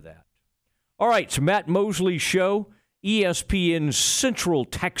a part of that. All right, it's Matt Mosley Show, ESPN Central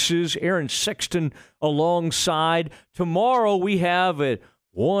Texas. Aaron Sexton alongside. Tomorrow we have a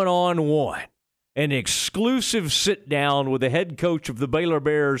one-on-one, an exclusive sit-down with the head coach of the Baylor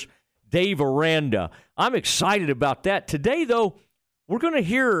Bears, Dave Aranda. I'm excited about that. Today, though, we're going to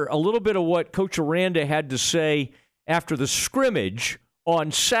hear a little bit of what Coach Aranda had to say after the scrimmage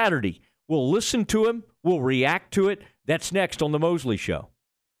on Saturday. We'll listen to him. We'll react to it. That's next on The Mosley Show.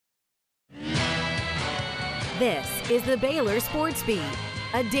 This is the Baylor Sports Beat,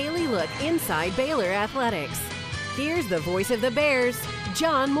 a daily look inside Baylor athletics. Here's the voice of the Bears,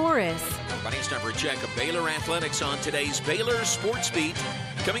 John Morris. Everybody, it's time for a check of Baylor athletics on today's Baylor Sports Beat.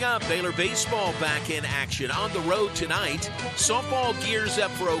 Coming up, Baylor baseball back in action on the road tonight. Softball gears up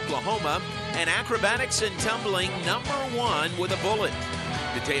for Oklahoma, and acrobatics and tumbling #1 with a bullet.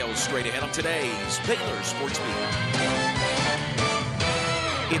 Details straight ahead on today's Baylor Sports Beat.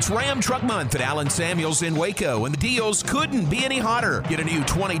 It's Ram Truck Month at Allen Samuels in Waco, and the deals couldn't be any hotter. Get a new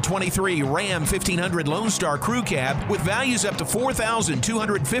 2023 Ram 1500 Lone Star Crew Cab with values up to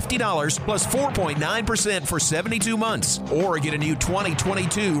 $4,250 plus 4.9% for 72 months. Or get a new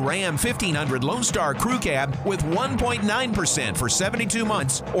 2022 Ram 1500 Lone Star Crew Cab with 1.9% for 72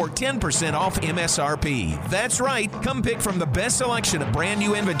 months or 10% off MSRP. That's right. Come pick from the best selection of brand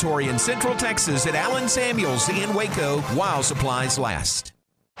new inventory in Central Texas at Allen Samuels in Waco while supplies last.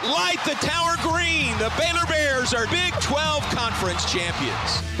 Light the tower green. The Baylor Bears are Big 12 Conference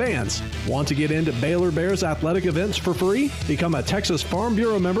champions. Fans, want to get into Baylor Bears athletic events for free? Become a Texas Farm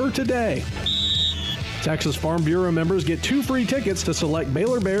Bureau member today. Texas Farm Bureau members get 2 free tickets to select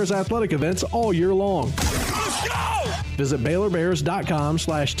Baylor Bears athletic events all year long. Let's go! Visit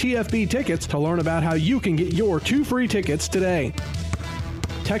BaylorBears.com/TFB tickets to learn about how you can get your 2 free tickets today.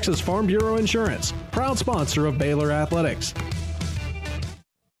 Texas Farm Bureau Insurance, proud sponsor of Baylor Athletics.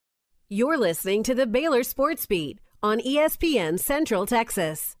 You're listening to the Baylor Sports Beat on ESPN Central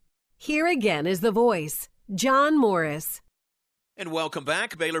Texas. Here again is the voice, John Morris. And welcome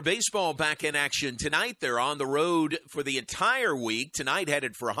back. Baylor baseball back in action tonight. They're on the road for the entire week. Tonight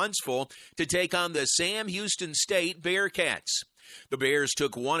headed for Huntsville to take on the Sam Houston State Bearcats. The Bears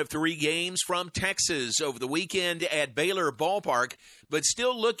took 1 of 3 games from Texas over the weekend at Baylor Ballpark, but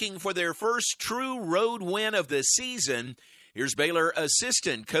still looking for their first true road win of the season. Here's Baylor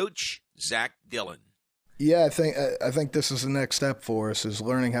assistant coach Zach Dillon. Yeah, I think this is the next step for us, is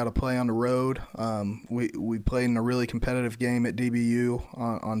learning how to play on the road. We played in a really competitive game at DBU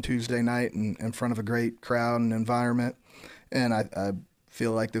on Tuesday night in front of a great crowd and environment, and I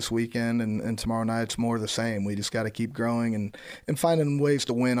feel like this weekend and tomorrow night it's more of the same. We just got to keep growing and finding ways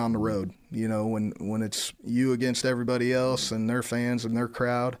to win on the road. You know, when it's you against everybody else and their fans and their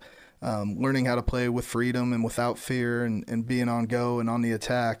crowd. Learning how to play with freedom and without fear and being on go and on the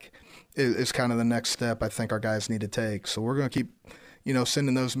attack is kind of the next step I think our guys need to take. So we're going to keep,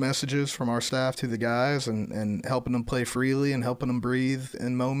 sending those messages from our staff to the guys and helping them play freely and helping them breathe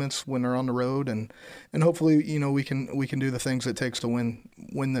in moments when they're on the road. And hopefully, we can do the things it takes to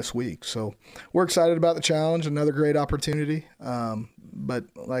win this week. So we're excited about the challenge, another great opportunity. But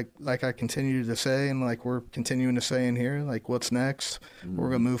like I continue to say, and like we're continuing to say in here, like what's next? We're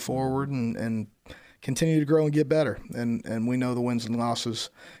going to move forward and continue to grow and get better. And we know the wins and losses,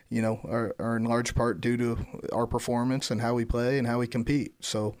 are in large part due to our performance and how we play and how we compete.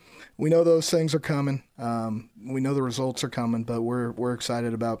 So we know those things are coming. We know the results are coming, but we're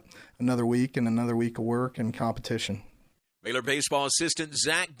excited about another week and another week of work and competition. Baylor baseball assistant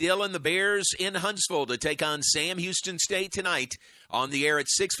Zach Dillon, the Bears in Huntsville to take on Sam Houston State tonight on the air at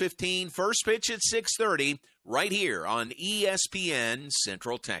 6:15, first pitch at 6:30, right here on ESPN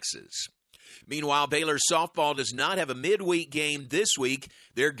Central Texas. Meanwhile, Baylor softball does not have a midweek game this week.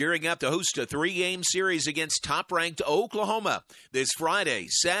 They're gearing up to host a 3-game series against top-ranked Oklahoma this Friday,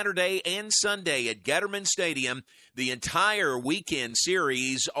 Saturday, and Sunday at Getterman Stadium. The entire weekend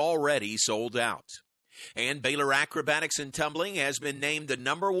series already sold out. And Baylor Acrobatics and Tumbling has been named the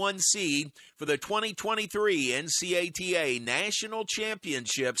 #1 seed for the 2023 NCATA National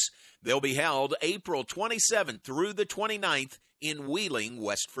Championships. They'll be held April 27th through the 29th in Wheeling,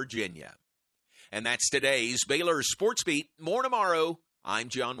 West Virginia. And that's today's Baylor Sports Beat. More tomorrow. I'm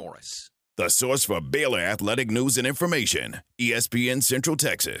John Morris. The source for Baylor athletic news and information, ESPN Central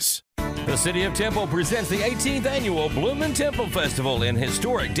Texas. The City of Temple presents the 18th Annual Bloomin' Temple Festival in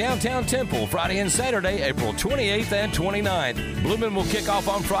historic downtown Temple, Friday and Saturday, April 28th and 29th. Bloomin' will kick off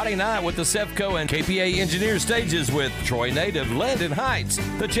on Friday night with the CEFCO and KPA Engineer stages with Troy native Landon Heights,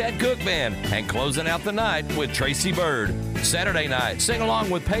 the Chad Cook Band, and closing out the night with Tracy Bird. Saturday night, sing along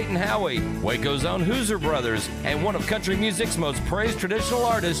with Peyton Howie, Waco's own Hoosier Brothers, and one of country music's most praised traditional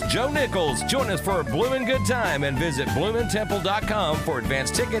artists, Joe Nichols. Join us for a bloomin' good time and visit bloomintemple.com for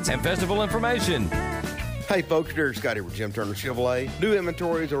advance tickets and festival information. Hey folks, Derek Scott here with Jim Turner Chevrolet. New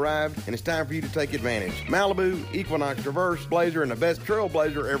inventory has arrived and it's time for you to take advantage. Malibu, Equinox Traverse, Blazer, and the best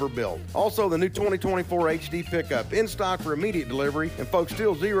Trailblazer ever built. Also the new 2024 HD pickup in stock for immediate delivery, and folks,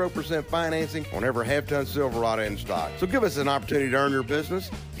 still 0% financing on every half-ton Silverado in stock. So give us an opportunity to earn your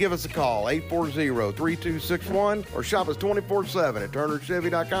business. Give us a call, 840-3261, or shop us 24/7 at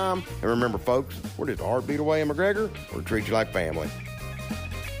turnerchevy.com. And remember folks, we're just a heartbeat away in McGregor. We'll treat you like family.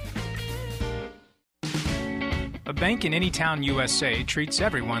 A bank in any town USA treats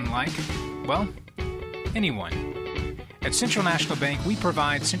everyone like, well, anyone. At Central National Bank, we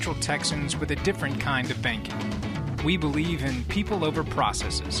provide Central Texans with a different kind of banking. We believe in people over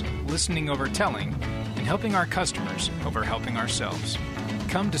processes, listening over telling, and helping our customers over helping ourselves.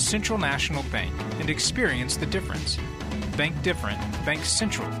 Come to Central National Bank and experience the difference. Bank different. Bank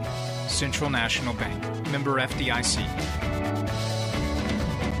Central. Central National Bank. Member FDIC.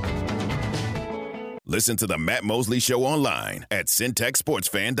 Listen to the Matt Mosley Show online at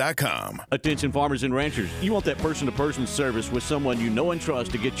syntechsportsfan.com. Attention farmers and ranchers, you want that person-to-person service with someone you know and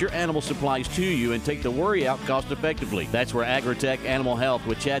trust to get your animal supplies to you and take the worry out cost-effectively. That's where Agritech Animal Health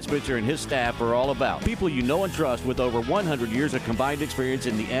with Chad Spitzer and his staff are all about. People you know and trust with over 100 years of combined experience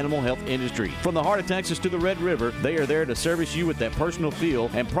in the animal health industry. From the heart of Texas to the Red River, they are there to service you with that personal feel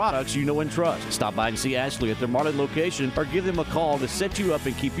and products you know and trust. Stop by and see Ashley at their Marlin location or give them a call to set you up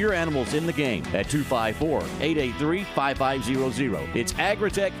and keep your animals in the game at 254-883-5500. It's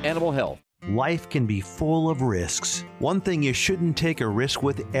Agritech Animal Health. Life can be full of risks. One thing you shouldn't take a risk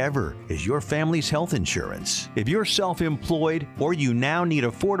with ever is your family's health insurance. If you're self-employed or you now need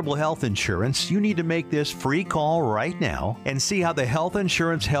affordable health insurance, you need to make this free call right now and see how the Health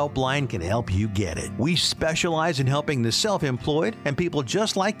Insurance Helpline can help you get it. We specialize in helping the self-employed and people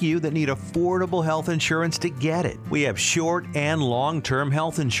just like you that need affordable health insurance to get it. We have short and long-term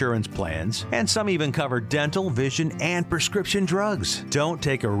health insurance plans, and some even cover dental, vision, and prescription drugs. Don't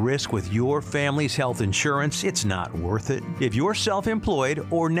take a risk with your family's health insurance. It's not worth it. If you're self-employed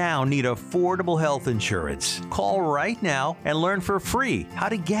or now need affordable health insurance, call right now and learn for free how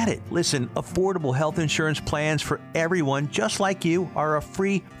to get it. Listen, affordable health insurance plans for everyone just like you are a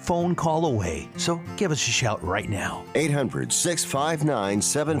free phone call away. So give us a shout right now.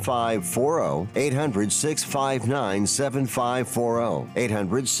 800-659-7540. 800-659-7540.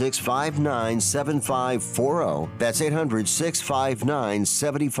 800-659-7540. That's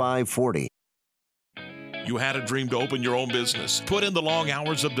 800-659-7540. You had a dream to open your own business, put in the long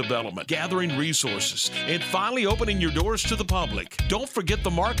hours of development, gathering resources, and finally opening your doors to the public. Don't forget the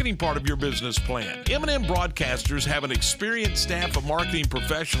marketing part of your business plan. M&M Broadcasters have an experienced staff of marketing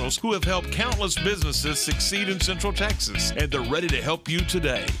professionals who have helped countless businesses succeed in Central Texas, and they're ready to help you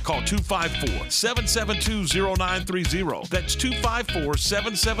today. Call 254-772-0930. That's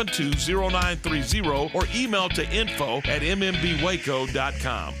 254-772-0930, or email to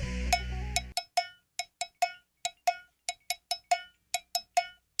info@mmbwaco.com.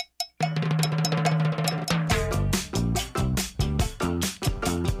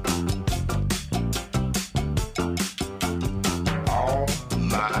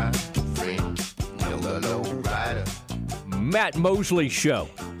 Matt Mosley Show,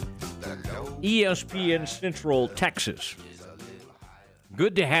 ESPN Central Texas.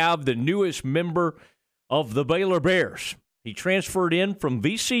 Good to have the newest member of the Baylor Bears. He transferred in from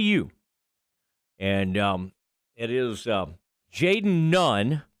VCU, and it is Jaden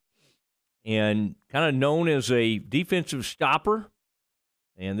Nunn, and kind of known as a defensive stopper.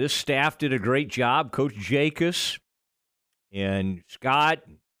 And this staff did a great job. Coach Jacobs and Scott,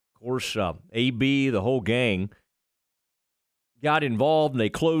 of course, AB, the whole gang, got involved, and they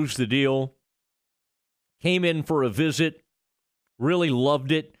closed the deal. Came in for a visit, really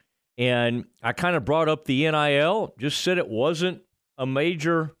loved it, and I kind of brought up the NIL, just said it wasn't a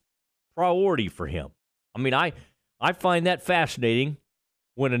major priority for him. I mean, I find that fascinating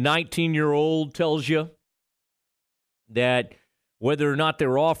when a 19-year-old tells you that whether or not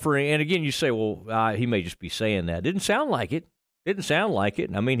they're offering, and again, you say, well, he may just be saying that. Didn't sound like it. I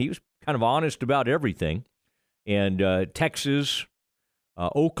mean, he was kind of honest about everything. And Texas,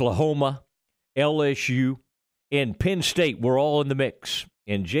 Oklahoma, LSU, and Penn State were all in the mix.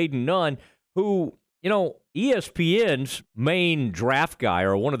 And Jaden Nunn, who, ESPN's main draft guy,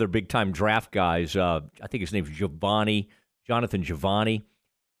 or one of their big-time draft guys, I think his name's Jonathan Giovanni.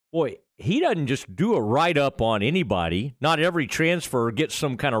 Boy, he doesn't just do a write-up on anybody. Not every transfer gets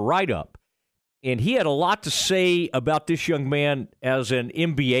some kind of write-up. And he had a lot to say about this young man as an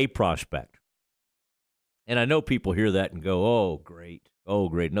NBA prospect. And I know people hear that and go, oh, great,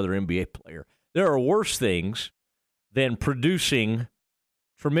 another NBA player. There are worse things than producing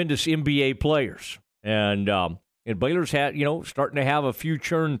tremendous NBA players. And Baylor's starting to have a few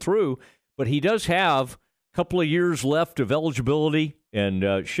churn through, but he does have a couple of years left of eligibility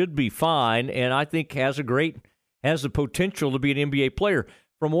and should be fine, and I think has the potential to be an NBA player.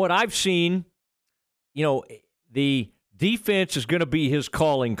 From what I've seen, the defense is going to be his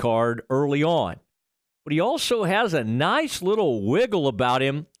calling card early on. But he also has a nice little wiggle about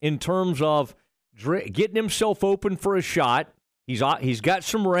him in terms of getting himself open for a shot. He's got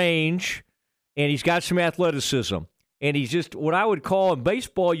some range, and he's got some athleticism. And he's just what I would call in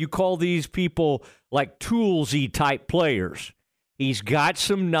baseball, you call these people like toolsy type players. He's got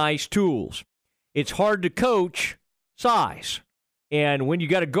some nice tools. It's hard to coach size. And when you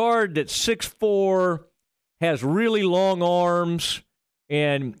got a guard that's 6'4", has really long arms,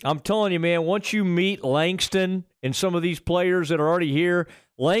 and I'm telling you, man, once you meet Langston and some of these players that are already here,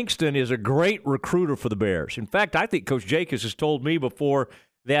 Langston is a great recruiter for the Bears. In fact, I think Coach Jacobs has told me before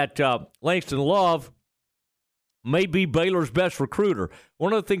that Langston Love may be Baylor's best recruiter.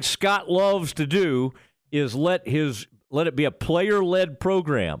 One of the things Scott loves to do is let it be a player-led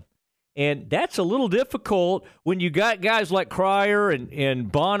program. And that's a little difficult when you got guys like Cryer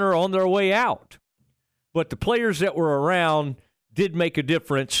and Bonner on their way out. But the players that were around did make a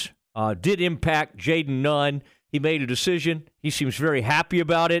difference, did impact Jaden Nunn. He made a decision. He seems very happy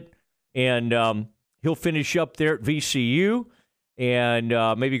about it. And he'll finish up there at VCU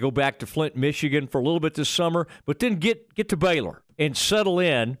and maybe go back to Flint, Michigan for a little bit this summer, but then get to Baylor and settle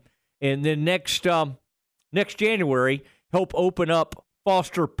in. And then next January, help open up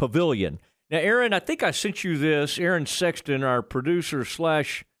Foster Pavilion. Now, Aaron, I think I sent you this. Aaron Sexton, our producer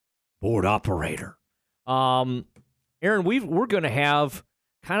 / board operator. Aaron, we're going to have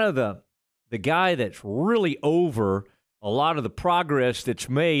kind of the guy that's really over a lot of the progress that's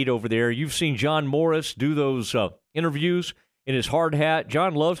made over there. You've seen John Morris do those interviews in his hard hat.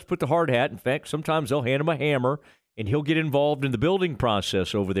 John loves to put the hard hat. In fact, sometimes they'll hand him a hammer, and he'll get involved in the building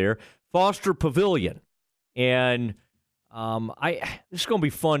process over there. Foster Pavilion. And this is going to be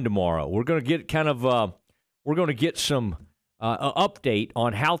fun tomorrow. We're going to get some update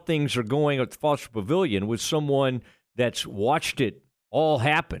on how things are going at the Foster Pavilion with someone that's watched it all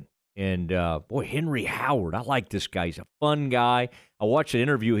happen. And, Henry Howard, I like this guy. He's a fun guy. I watched an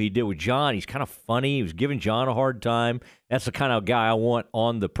interview he did with John. He's kind of funny. He was giving John a hard time. That's the kind of guy I want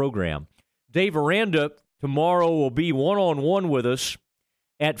on the program. Dave Aranda tomorrow will be one-on-one with us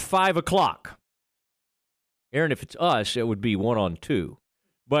at 5 o'clock. Aaron, if it's us, it would be 1-on-2.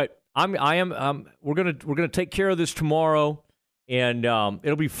 But we're gonna take care of this tomorrow, and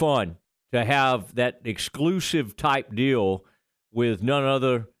it'll be fun to have that exclusive type deal with none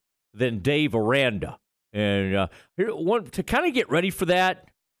other than Dave Aranda. And to kind of get ready for that,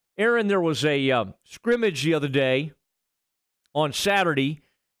 Aaron, there was a scrimmage the other day on Saturday.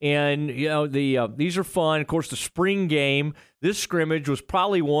 And, these are fun. Of course, the spring game, this scrimmage was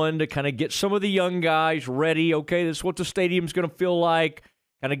probably one to kind of get some of the young guys ready. Okay, this is what the stadium's going to feel like.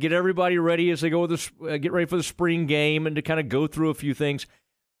 Kind of get everybody ready as they go get ready for the spring game and to kind of go through a few things.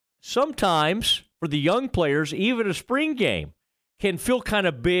 Sometimes, for the young players, even a spring game can feel kind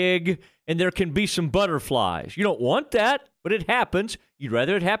of big, and there can be some butterflies. You don't want that, but it happens. You'd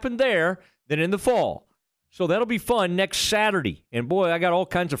rather it happen there than in the fall. So that'll be fun next Saturday. And, boy, I got all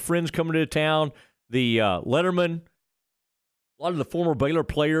kinds of friends coming to town. The Letterman, a lot of the former Baylor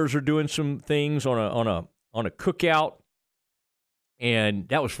players are doing some things on a cookout. And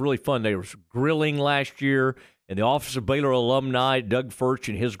that was really fun. They were grilling last year. And the Office of Baylor Alumni, Doug Furch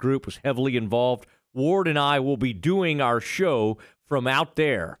and his group was heavily involved. Ward and I will be doing our show from out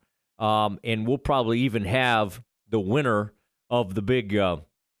there. And we'll probably even have the winner of the big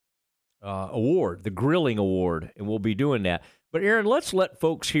award, the grilling award, and we'll be doing that. But, Aaron, let's let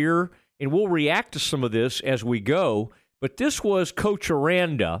folks hear, and we'll react to some of this as we go. But this was Coach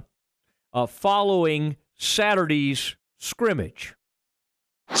Aranda following Saturday's scrimmage.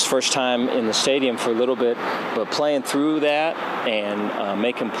 It's first time in the stadium for a little bit, but playing through that and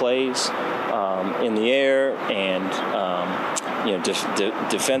making plays in the air and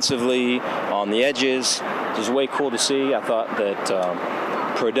defensively on the edges. It was way cool to see. I thought that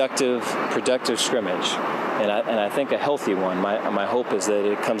productive scrimmage, and I think a healthy one. My hope is that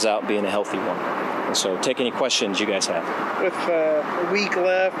it comes out being a healthy one. And so, take any questions you guys have. With a week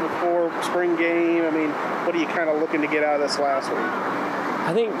left before spring game, what are you kind of looking to get out of this last week?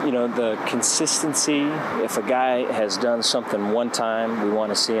 I think, the consistency, if a guy has done something one time, we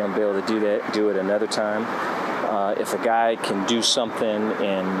want to see him be able to do it another time. If a guy can do something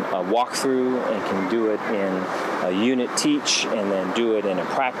in a walkthrough and can do it in a unit teach and then do it in a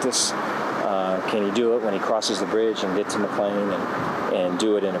practice, can he do it when he crosses the bridge and get to McLean and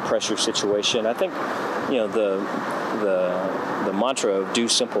do it in a pressure situation? I think, the mantra of do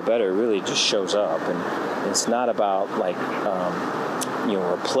simple better really just shows up, and it's not about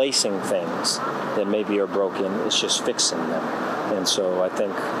replacing things that maybe are broken. It's just fixing them. And so I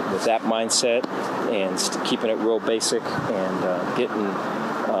think with that mindset and keeping it real basic and getting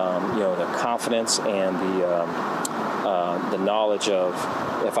the confidence and the knowledge of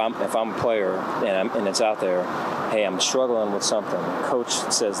if I'm a player and it's out there, hey, I'm struggling with something. Coach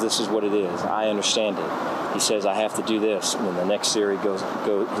says this is what it is. I understand it. He says I have to do this, and then the next year he goes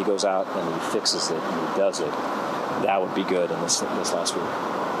out and he fixes it and he does it. That would be good in this last week.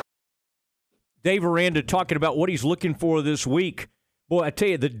 Dave Aranda talking about what he's looking for this week. Boy, I tell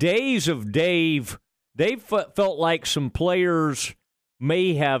you, the days of Dave felt like some players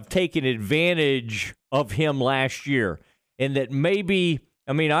may have taken advantage of him last year. And that maybe,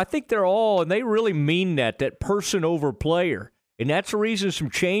 I think they're all, and they really mean that person over player. And that's the reason some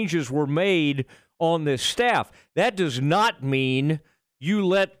changes were made on this staff. That does not mean you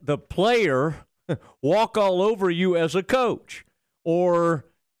let the player walk all over you as a coach, or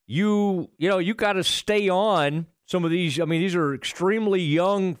you got to stay on some of these. These are extremely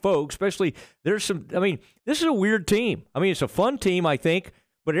young folks, especially there's some, this is a weird team. It's a fun team, I think,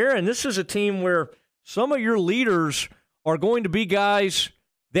 but Aaron, this is a team where some of your leaders are going to be guys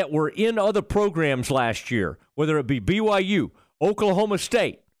that were in other programs last year, whether it be BYU, Oklahoma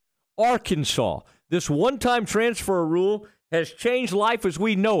State, Arkansas. This one-time transfer rule has changed life as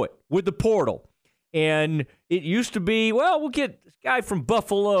we know it with the portal. And it used to be, we'll get this guy from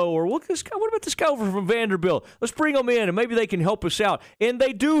Buffalo, or what about this guy over from Vanderbilt? Let's bring them in, and maybe they can help us out. And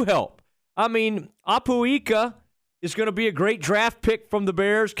they do help. Apuika is going to be a great draft pick from the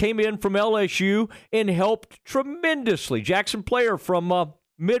Bears, came in from LSU and helped tremendously. Jackson Player from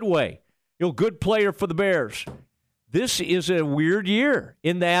Midway, good player for the Bears. This is a weird year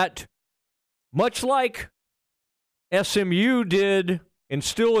in that, much like SMU did and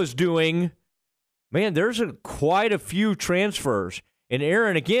still is doing, man, there's quite a few transfers. And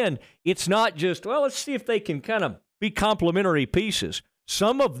Aaron, again, it's not just, let's see if they can kind of be complementary pieces.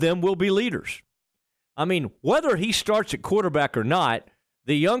 Some of them will be leaders. Whether he starts at quarterback or not,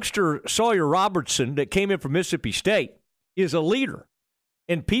 the youngster Sawyer Robertson that came in from Mississippi State is a leader.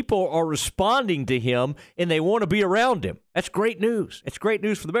 And people are responding to him, and they want to be around him. That's great news. It's great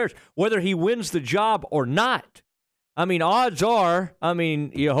news for the Bears, whether he wins the job or not. Odds are,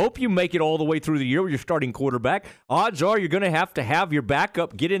 you hope you make it all the way through the year with your starting quarterback. Odds are you're going to have your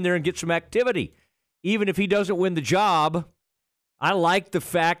backup get in there and get some activity. Even if he doesn't win the job, I like the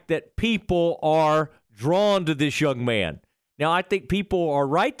fact that people are drawn to this young man. Now, I think people are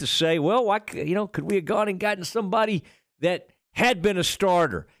right to say, could we have gone and gotten somebody that had been a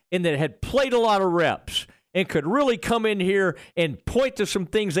starter and that had played a lot of reps and could really come in here and point to some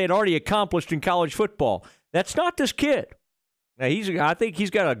things they'd already accomplished in college football. That's not this kid. Now, I think he's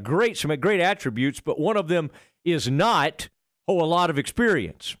got some great attributes, but one of them is not a lot of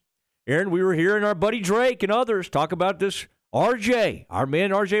experience. Aaron, we were hearing our buddy Drake and others talk about this RJ, our man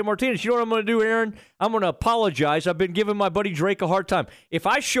RJ Martinez. You know what I'm going to do, Aaron? I'm going to apologize. I've been giving my buddy Drake a hard time. If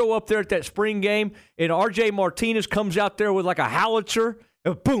I show up there at that spring game and RJ Martinez comes out there with like a howitzer,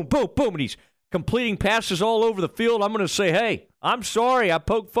 and boom, boom, boom, and he's completing passes all over the field, I'm going to say, hey, I'm sorry, I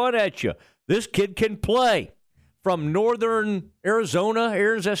poked fun at you. This kid can play. From northern Arizona,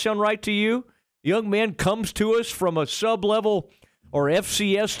 Aaron, does that sound right to you? The young man comes to us from a sub-level or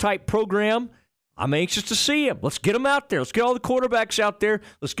FCS-type program. I'm anxious to see him. Let's get him out there. Let's get all the quarterbacks out there.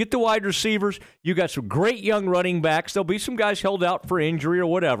 Let's get the wide receivers. You got some great young running backs. There'll be some guys held out for injury or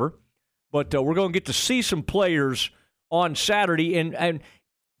whatever. But we're going to get to see some players on Saturday. And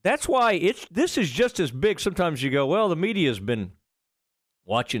that's why this is just as big. Sometimes you go, the media's been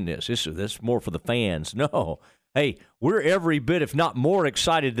watching this. This is more for the fans. No. Hey, we're every bit, if not more,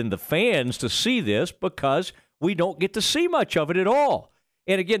 excited than the fans to see this because we don't get to see much of it at all.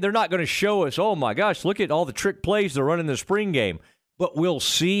 And again, they're not going to show us, oh my gosh, look at all the trick plays they're running in the spring game. But we'll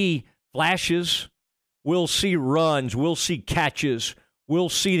see flashes. We'll see runs. We'll see catches. We'll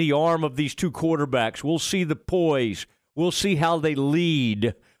see the arm of these two quarterbacks. We'll see the poise. We'll see how they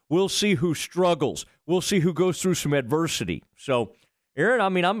lead. We'll see who struggles. We'll see who goes through some adversity. So, Aaron,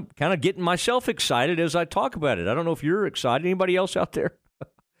 I'm kind of getting myself excited as I talk about it. I don't know if you're excited. Anybody else out there?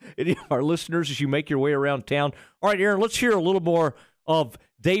 Any of our listeners as you make your way around town? All right, Aaron, let's hear a little more of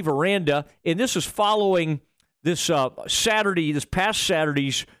Dave Aranda, and this is following this past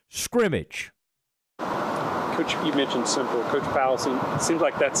Saturday's scrimmage. Coach, you mentioned simple. Coach Powell seems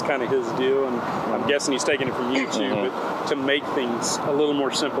like that's kind of his deal, and I'm guessing he's taking it from you too, but to make things a little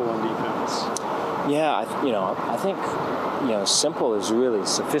more simple on defense. Yeah, I think simple is really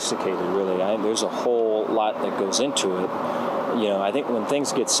sophisticated. Really, there's a whole lot that goes into it. I think when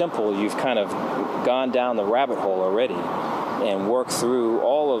things get simple, you've kind of gone down the rabbit hole already and worked through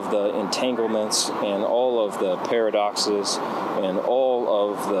all of the entanglements and all of the paradoxes and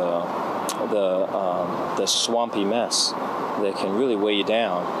all of the swampy mess that can really weigh you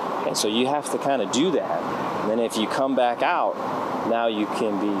down. And so you have to kind of do that. And then if you come back out, now you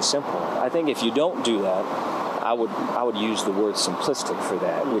can be simple. I think if you don't do that, I would use the word simplistic for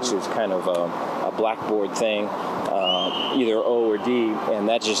that, which is kind of a blackboard thing, either O or D, and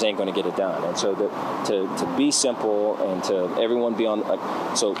that just ain't going to get it done. And so to be simple and to everyone be on,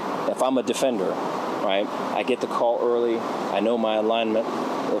 so if I'm a defender, right, I get the call early, I know my alignment.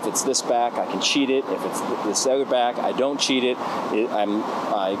 If it's this back, I can cheat it. If it's this other back, I don't cheat it.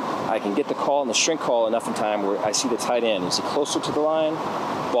 I can get the call and the shrink call enough in time where I see the tight end. Is he closer to the line?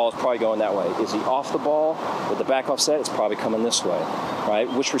 Ball is probably going that way. Is he off the ball with the back offset? It's probably coming this way, right?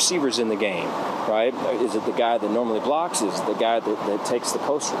 Which receiver's in the game, right? Is it the guy that normally blocks? Is it the guy that takes the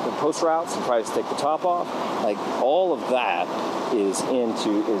post routes and tries to take the top off? Like all of that is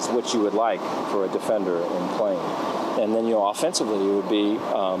what you would like for a defender in playing. And then, offensively, it would be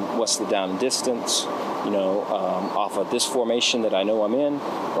what's the down and distance, off of this formation that I know I'm in,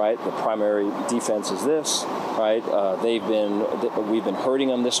 right? The primary defense is this, right? We've been hurting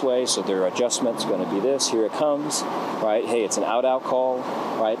them this way, so their adjustment's going to be this. Here it comes, right? Hey, it's an out call,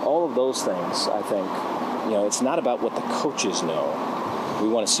 right? All of those things, I think, it's not about what the coaches know. We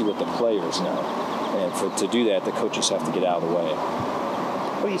want to see what the players know. And to do that, the coaches have to get out of the way.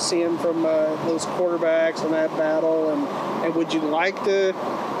 What are you seeing from those quarterbacks in that battle? And would you like to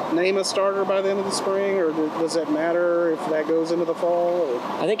name a starter by the end of the spring, or does it matter if that goes into the fall? Or?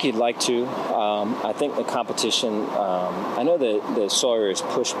 I think you'd like to. I think the competition, I know that Sawyer has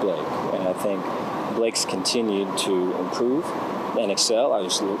pushed Blake, and I think Blake's continued to improve and excel. I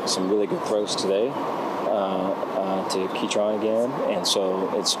was some really good throws today to Keytron again, and so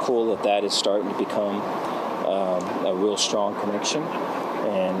it's cool that is starting to become a real strong connection.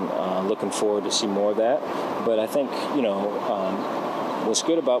 And looking forward to see more of that. But I think, what's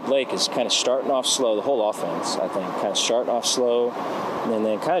good about Blake is kind of starting off slow, the whole offense, I think, kind of starting off slow, and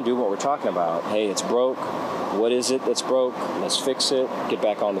then kind of do what we're talking about. Hey, it's broke. What is it that's broke? Let's fix it. Get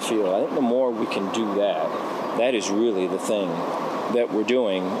back on the field. I think the more we can do that is really the thing that we're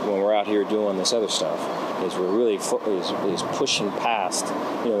doing when we're out here doing this other stuff. Is we're really is pushing past.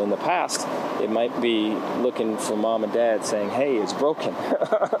 In the past, it might be looking for mom and dad saying, "Hey, it's broken.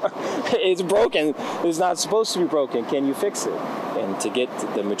 It's broken. It's not supposed to be broken. Can you fix it?" And to get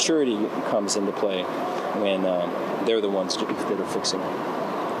the maturity comes into play when they're the ones that are fixing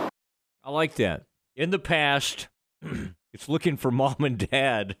it. I like that. In the past, it's looking for mom and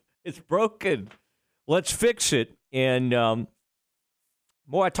dad. It's broken. Let's fix it. And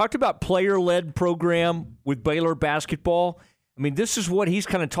I talked about player-led program with Baylor basketball. I mean, this is what he's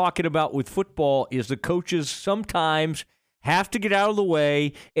kind of talking about with football is the coaches sometimes have to get out of the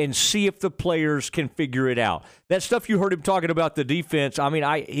way and see if the players can figure it out. That stuff you heard him talking about the defense, I mean,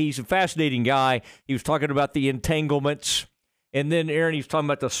 he's a fascinating guy. He was talking about the entanglements. And then, Aaron, he's talking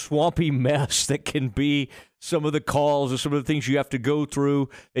about the swampy mess that can be some of the calls and some of the things you have to go through,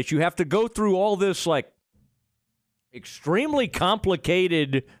 that you have to go through all this, like, extremely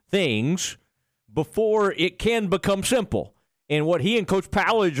complicated things before it can become simple. And what he and Coach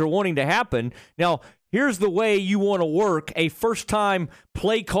Powledge are wanting to happen. Now, here's the way you want to work a first-time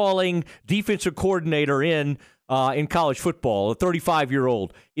play-calling defensive coordinator in college football, a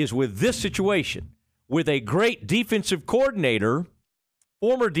 35-year-old, is with this situation, with a great defensive coordinator,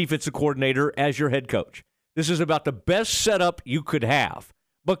 former defensive coordinator, as your head coach. This is about the best setup you could have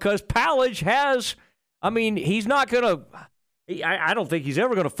because Powledge has – I mean, he's not going to – I don't think he's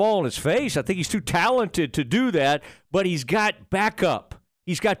ever going to fall on his face. I think he's too talented to do that, but he's got backup.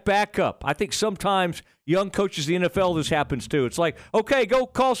 He's got backup. I think sometimes young coaches in the NFL, this happens too. It's like, okay, go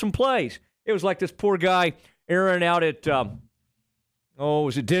call some plays. It was like this poor guy, Aaron, out at,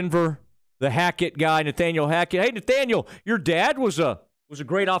 was it Denver? The Hackett guy, Nathaniel Hackett. Hey, Nathaniel, your dad was a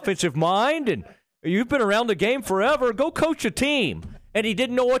great offensive mind, and you've been around the game forever. Go coach a team. And he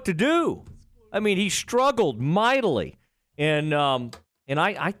didn't know what to do. I mean, he struggled mightily, and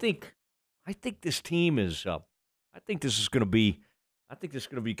I think this team is. I think this is going to be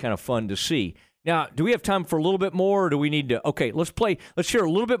kind of fun to see. Now, do we have time for a little bit more, or do we need to? Okay, let's share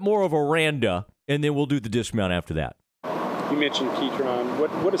a little bit more of Aranda, and then we'll do the dismount after that. You mentioned Keytron.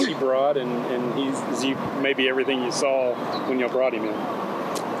 What has he brought, and is he maybe everything you saw when you brought him in?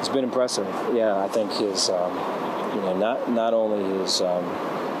 It's been impressive. Yeah, I think his, not only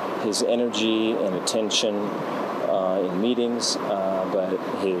his energy and attention in meetings, but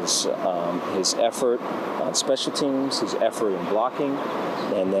his effort on special teams, his effort in blocking,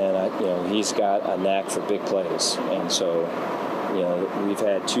 and then he's got a knack for big plays. And so, we've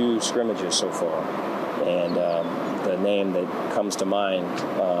had 2 scrimmages so far, and the name that comes to mind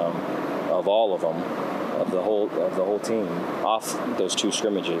of all of them, of the whole team, off those 2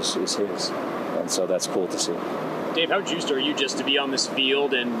 scrimmages is his, and so that's cool to see. Dave, how juiced are you just to be on this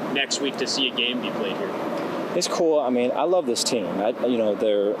field and next week to see a game be played here? It's cool. I mean, I love this team.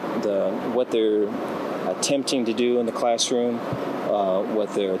 What they're attempting to do in the classroom,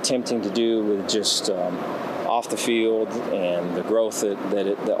 what they're attempting to do with just off the field, and the growth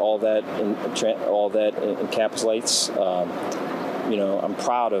that all that encapsulates. I'm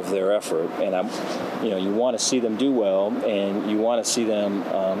proud of their effort, and you want to see them do well, and you want to see them.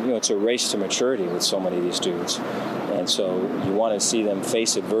 It's a race to maturity with so many of these dudes, and so you want to see them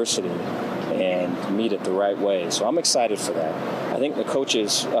face adversity and meet it the right way. So I'm excited for that. I think the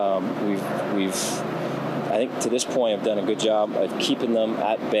coaches, I think to this point, have done a good job of keeping them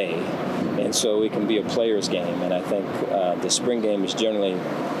at bay, and so it can be a player's game. And I think the spring game is generally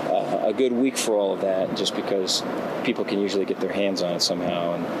a good week for all of that, just because people can usually get their hands on it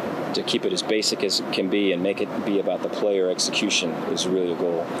somehow. And to keep it as basic as it can be and make it be about the player execution is really a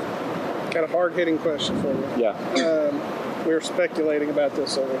goal. Got a hard-hitting question for you. Yeah. We were speculating about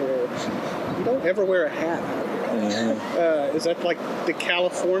this over here. You don't ever wear a hat out here. Mm-hmm. Is that like the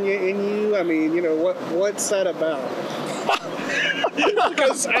California in you? I mean, what's that about?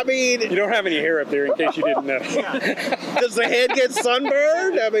 Because, I mean... You don't have any hair up there, in case you didn't know. Does the head get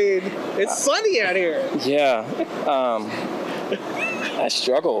sunburned? I mean, it's sunny out here. Yeah. I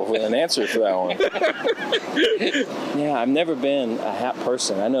struggle with an answer for that one. Yeah, I've never been a hat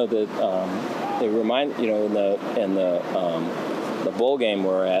person. I know that they remind, in the bowl game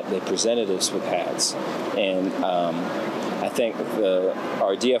we're at, they presented us with hats. And I think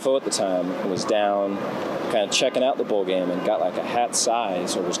our DFO at the time was down kind of checking out the bowl game and got like a hat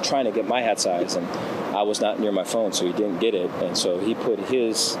size, or was trying to get my hat size, and I was not near my phone, so he didn't get it, and so he put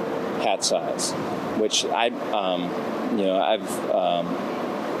his hat size, which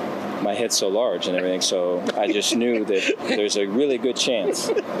my head's so large and everything, so I just knew that there's a really good chance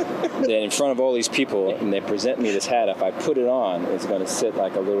that in front of all these people, and they present me this hat, if I put it on, it's going to sit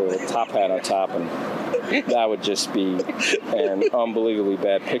like a little top hat on top, and that would just be an unbelievably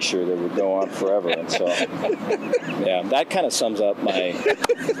bad picture that would go on forever. And so, yeah, that kind of sums up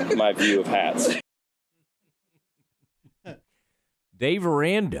my view of hats. Dave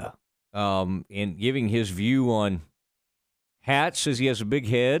Aranda, in giving his view on hats, says he has a big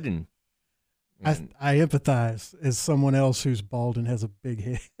head, and I empathize as someone else who's bald and has a big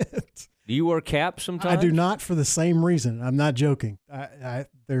head. Do you wear caps sometimes? I do not, for the same reason. I'm not joking.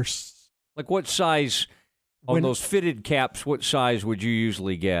 There's like what size on those fitted caps? What size would you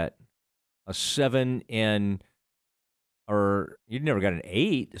usually get? A 7 or you never got an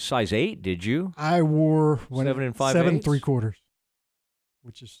 8, size 8, did you? I wore 7 5/8? 7 3/4,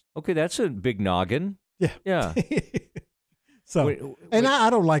 which is okay. That's a big noggin. Yeah. So, I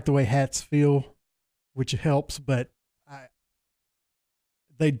don't like the way hats feel, which helps, but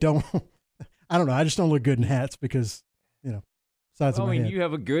they don't. I don't know. I just don't look good in hats because, size of my head. You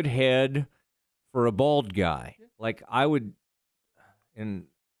have a good head for a bald guy. Like I would, and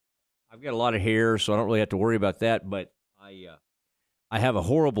I've got a lot of hair, so I don't really have to worry about that. But I have a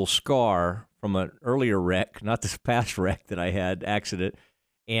horrible scar from an earlier wreck, not this past wreck that I had, accident,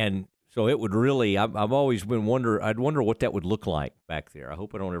 and so it would really. I've always been I'd wonder what that would look like back there. I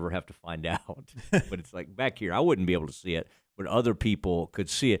hope I don't ever have to find out. But it's like back here, I wouldn't be able to see it, but other people could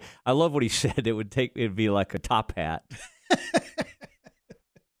see it. I love what he said. It'd be like a top hat.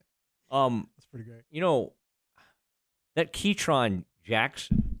 That's pretty great. That Keytron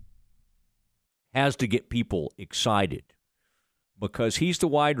Jackson has to get people excited because he's the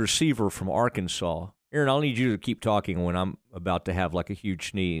wide receiver from Arkansas. Aaron, I'll need you to keep talking when I'm about to have like a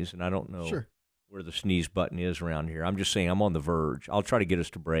huge sneeze, and I don't know where the sneeze button is around here. I'm just saying I'm on the verge. I'll try to get us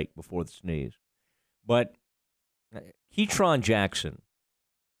to break before the sneeze. But Keytron Jackson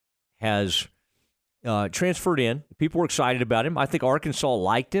has transferred in. People were excited about him. I think Arkansas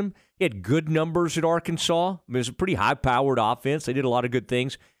liked him. He had good numbers at Arkansas. It was a pretty high-powered offense. They did a lot of good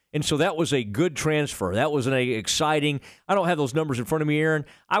things. And so that was a good transfer. That was an exciting. I don't have those numbers in front of me, Aaron.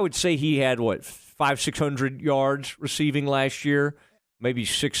 I would say he had, 500-600 yards receiving last year, maybe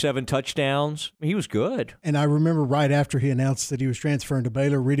 6-7 touchdowns. He was good. And I remember right after he announced that he was transferring to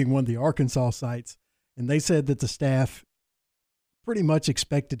Baylor, reading one of the Arkansas sites, and they said that the staff pretty much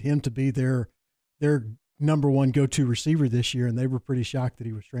expected him to be their number one go-to receiver this year, and they were pretty shocked that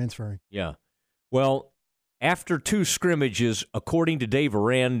he was transferring. Yeah. Well, after 2 scrimmages, according to Dave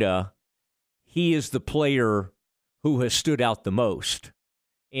Aranda, he is the player who has stood out the most.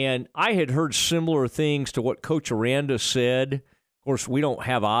 And I had heard similar things to what Coach Aranda said. Of course, we don't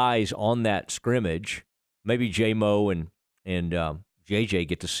have eyes on that scrimmage. Maybe J-Mo and JJ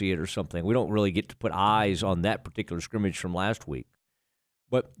get to see it or something. We don't really get to put eyes on that particular scrimmage from last week.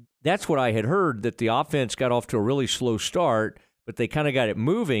 But that's what I had heard, that the offense got off to a really slow start, but they kind of got it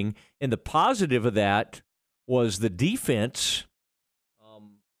moving. And the positive of that was the defense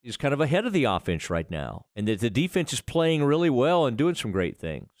is kind of ahead of the offense right now, and that the defense is playing really well and doing some great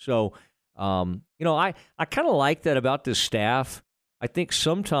things. So, I kind of like that about this staff. I think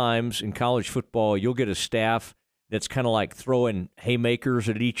sometimes in college football, you'll get a staff that's kind of like throwing haymakers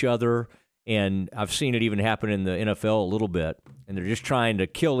at each other, and I've seen it even happen in the NFL a little bit, and they're just trying to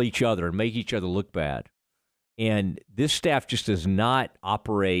kill each other and make each other look bad. And this staff just does not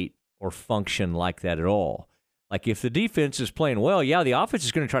operate or function like that at all. Like, if the defense is playing well, yeah, the offense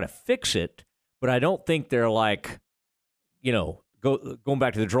is going to try to fix it, but I don't think they're like, going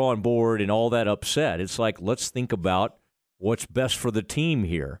back to the drawing board and all that upset. It's like, let's think about what's best for the team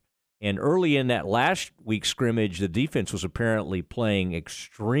here. And early in that last week's scrimmage, the defense was apparently playing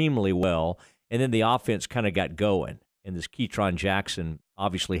extremely well, and then the offense kind of got going. And this Keytron Jackson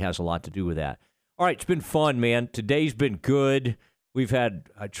obviously has a lot to do with that. All right, it's been fun, man. Today's been good. We've had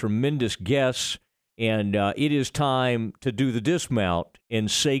tremendous guests. And it is time to do the dismount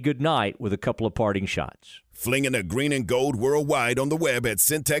and say goodnight with a couple of parting shots. Flinging the green and gold worldwide on the web at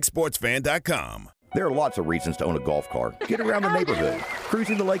syntechsportsfan.com. There are lots of reasons to own a golf cart. Get around the neighborhood,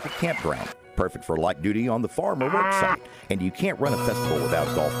 cruising the lake or campground. Perfect for light duty on the farm or work site. And you can't run a festival without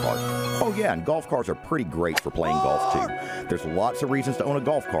a golf cart. Oh yeah, and golf carts are pretty great for playing golf too. There's lots of reasons to own a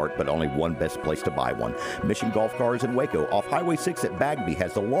golf cart, but only one best place to buy one. Mission Golf Cars in Waco off Highway 6 at Bagby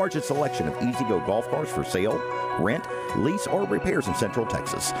has the largest selection of easy-go golf cars for sale, rent, lease, or repairs in Central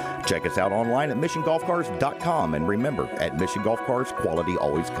Texas. Check us out online at missiongolfcars.com, and remember, at Mission Golf Cars, quality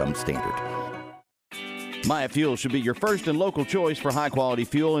always comes standard. Myatt Fuel should be your first and local choice for high-quality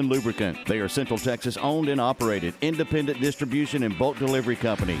fuel and lubricant. They are Central Texas owned and operated, independent distribution and bulk delivery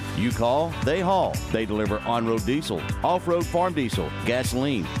company. You call, they haul. They deliver on-road diesel, off-road farm diesel,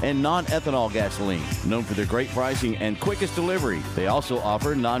 gasoline, and non-ethanol gasoline. Known for their great pricing and quickest delivery, they also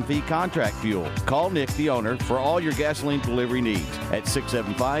offer non-fee contract fuel. Call Nick, the owner, for all your gasoline delivery needs at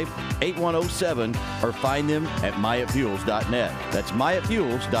 675-8107 or find them at MyattFuels.net. That's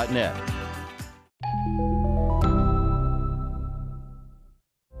MyattFuels.net.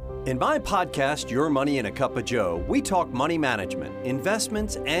 In my podcast, Your Money in a Cup of Joe, we talk money management,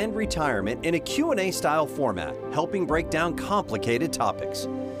 investments, and retirement in a Q&A style format, helping break down complicated topics.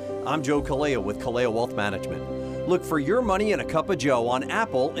 I'm Joe Kaleo with Kaleo Wealth Management. Look for Your Money in a Cup of Joe on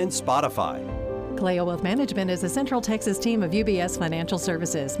Apple and Spotify. Kaleo Wealth Management is a Central Texas team of UBS Financial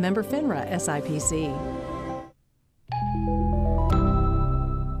Services, member FINRA SIPC.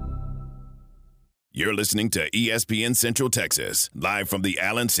 You're listening to ESPN Central Texas, live from the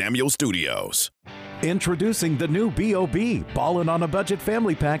Allen Samuel Studios. Introducing the new B.O.B. Ballin' on a Budget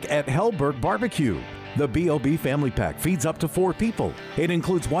Family Pack at Hellberg Barbecue. The B.O.B. Family Pack feeds up to 4 people. It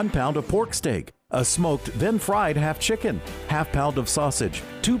includes 1 pound of pork steak, a smoked then fried half chicken, half pound of sausage,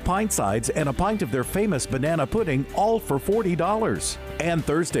 2 pint sides, and a pint of their famous banana pudding, all for $40. And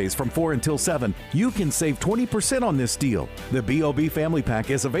Thursdays from 4 until 7, you can save 20% on this deal. The B.O.B. Family Pack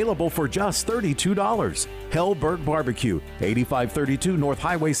is available for just $32. Hellberg Barbecue, 8532 North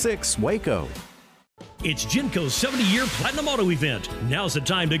Highway 6, Waco. It's Genco's 70-year Platinum Auto Event. Now's the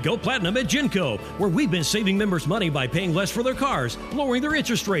time to go platinum at Genco, where we've been saving members money by paying less for their cars, lowering their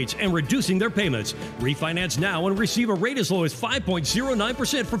interest rates, and reducing their payments. Refinance now and receive a rate as low as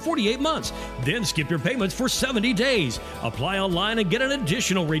 5.09% for 48 months. Then skip your payments for 70 days. Apply online and get an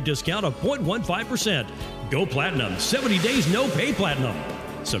additional rate discount of 0.15%. Go Platinum. 70 days, no pay Platinum.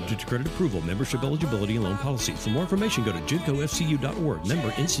 Subject to credit approval, membership eligibility, and loan policy. For more information, go to GencoFCU.org. Member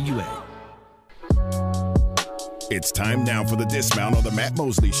NCUA. It's time now for the dismount on the Matt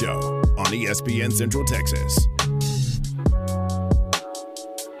Mosley Show on ESPN Central Texas.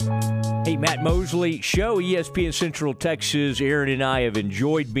 Hey, Matt Mosley Show, ESPN Central Texas. Aaron and I have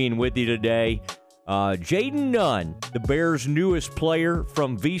enjoyed being with you today. Jaden Nunn, the Bears' newest player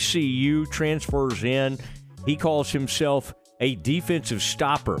from VCU, transfers in. He calls himself a defensive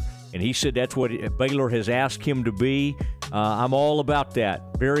stopper, and he said that's what Baylor has asked him to be. I'm all about that.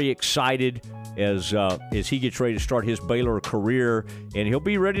 Very excited as he gets ready to start his Baylor career, and he'll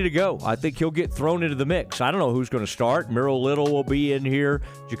be ready to go. I think he'll get thrown into the mix. I don't know who's going to start. Merrill Little will be in here,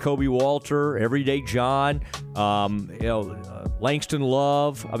 Jacoby Walter, Everyday John, Langston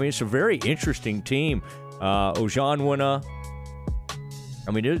Love. I mean, it's a very interesting team. Ojanwina.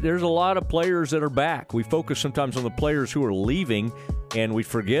 I mean, there's a lot of players that are back. We focus sometimes on the players who are leaving, and we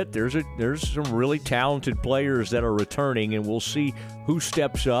forget there's some really talented players that are returning, and we'll see who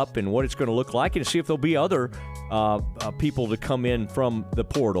steps up and what it's going to look like, and see if there'll be other people to come in from the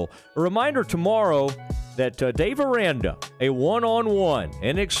portal. A reminder tomorrow that Dave Aranda, a one-on-one,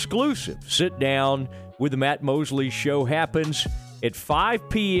 an exclusive sit-down with the Matt Mosley Show happens at 5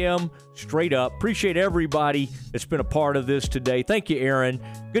 p.m. straight up. Appreciate everybody that's been a part of this today. Thank you, Aaron.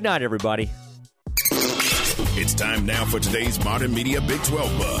 Good night, everybody. It's time now for today's Modern Media Big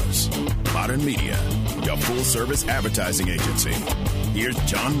 12 Buzz. Modern Media, your full-service advertising agency. Here's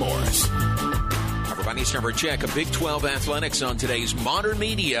John Morris. Everybody's number check of Big 12 athletics on today's Modern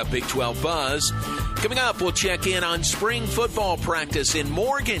Media Big 12 Buzz. Coming up, we'll check in on spring football practice in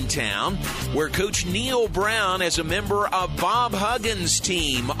Morgantown, where Coach Neil Brown is a member of Bob Huggins'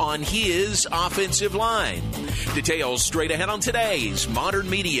 team on his offensive line. Details straight ahead on today's Modern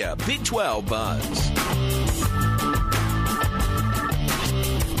Media Big 12 Buzz.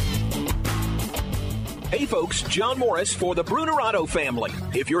 Hey folks, John Morris for the Bruner Auto family.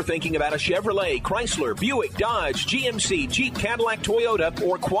 If you're thinking about a Chevrolet, Chrysler, Buick, Dodge, GMC, Jeep, Cadillac, Toyota,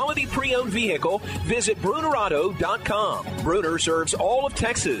 or quality pre-owned vehicle, visit BrunerAuto.com. Bruner serves all of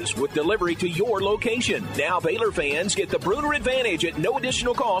Texas with delivery to your location. Now Baylor fans get the Bruner Advantage at no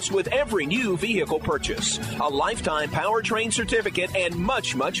additional cost with every new vehicle purchase. A lifetime powertrain certificate and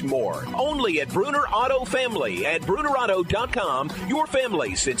much, much more. Only at Bruner Auto Family at BrunerAuto.com, your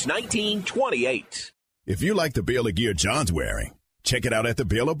family since 1928. If you like the Baylor gear John's wearing, check it out at the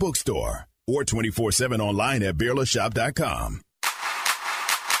Baylor Bookstore or 24/7 online at BaylorShop.com.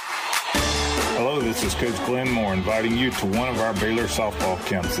 Hello, this is Coach Glenn Moore inviting you to one of our Baylor softball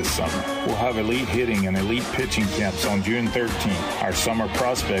camps this summer. We'll have elite hitting and elite pitching camps on June 13th, our summer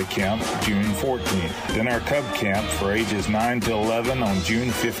prospect camp June 14th, then our Cub camp for ages 9 to 11 on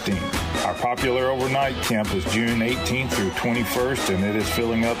June 15th. Our popular overnight camp is June 18th through 21st, and it is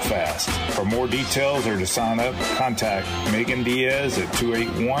filling up fast. For more details or to sign up, contact Megan Diaz at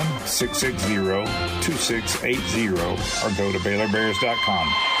 281-660-2680 or go to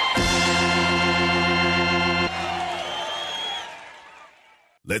BaylorBears.com.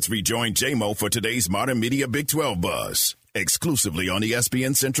 Let's rejoin J-Mo for today's Modern Media Big 12 Buzz, exclusively on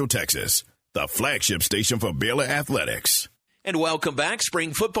ESPN Central Texas, the flagship station for Baylor Athletics. And welcome back.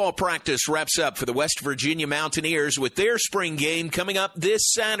 Spring football practice wraps up for the West Virginia Mountaineers with their spring game coming up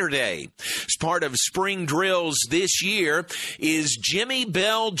this Saturday. As part of spring drills this year is Jimmy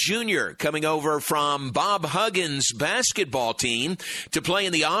Bell Jr. coming over from Bob Huggins' basketball team to play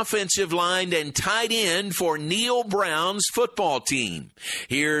in the offensive line and tight end for Neil Brown's football team.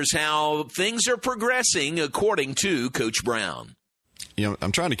 Here's how things are progressing according to Coach Brown. You know,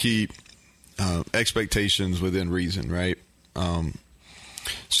 I'm trying to keep expectations within reason, right?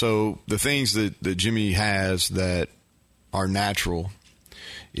 So the things that Jimmy has that are natural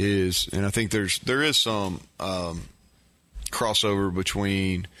is, and I think there is some crossover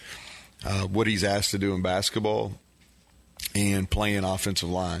between what he's asked to do in basketball and playing offensive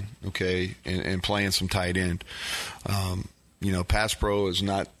line, okay, and playing some tight end. Pass pro is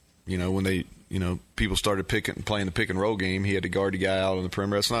not, when they, people started playing the pick and roll game, he had to guard the guy out on the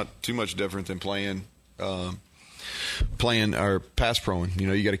perimeter. It's not too much different than playing or pass proing.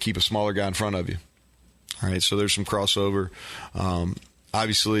 You got to keep a smaller guy in front of you. All right, so there's some crossover.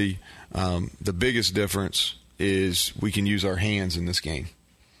 Obviously, the biggest difference is we can use our hands in this game.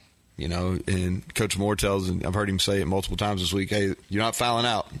 And Coach Moore tells, and I've heard him say it multiple times this week, hey, you're not fouling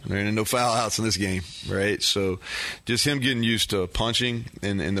out. There ain't no foul outs in this game, right? So just him getting used to punching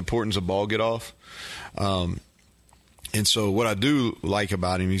and the importance of ball get off. And so what I do like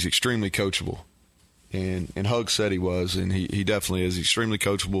about him, he's extremely coachable. And Hug said he was, and he definitely is extremely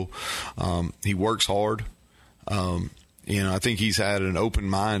coachable. He works hard. I think he's had an open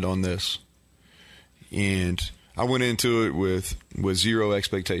mind on this. And I went into it with zero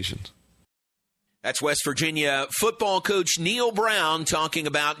expectations. That's West Virginia football coach Neil Brown talking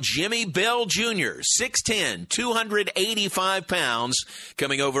about Jimmy Bell Jr., 6'10", 285 pounds,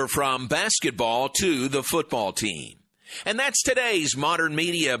 coming over from basketball to the football team. And that's today's Modern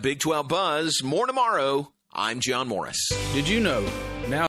Media Big 12 Buzz. More tomorrow. I'm John Morris. Did you know now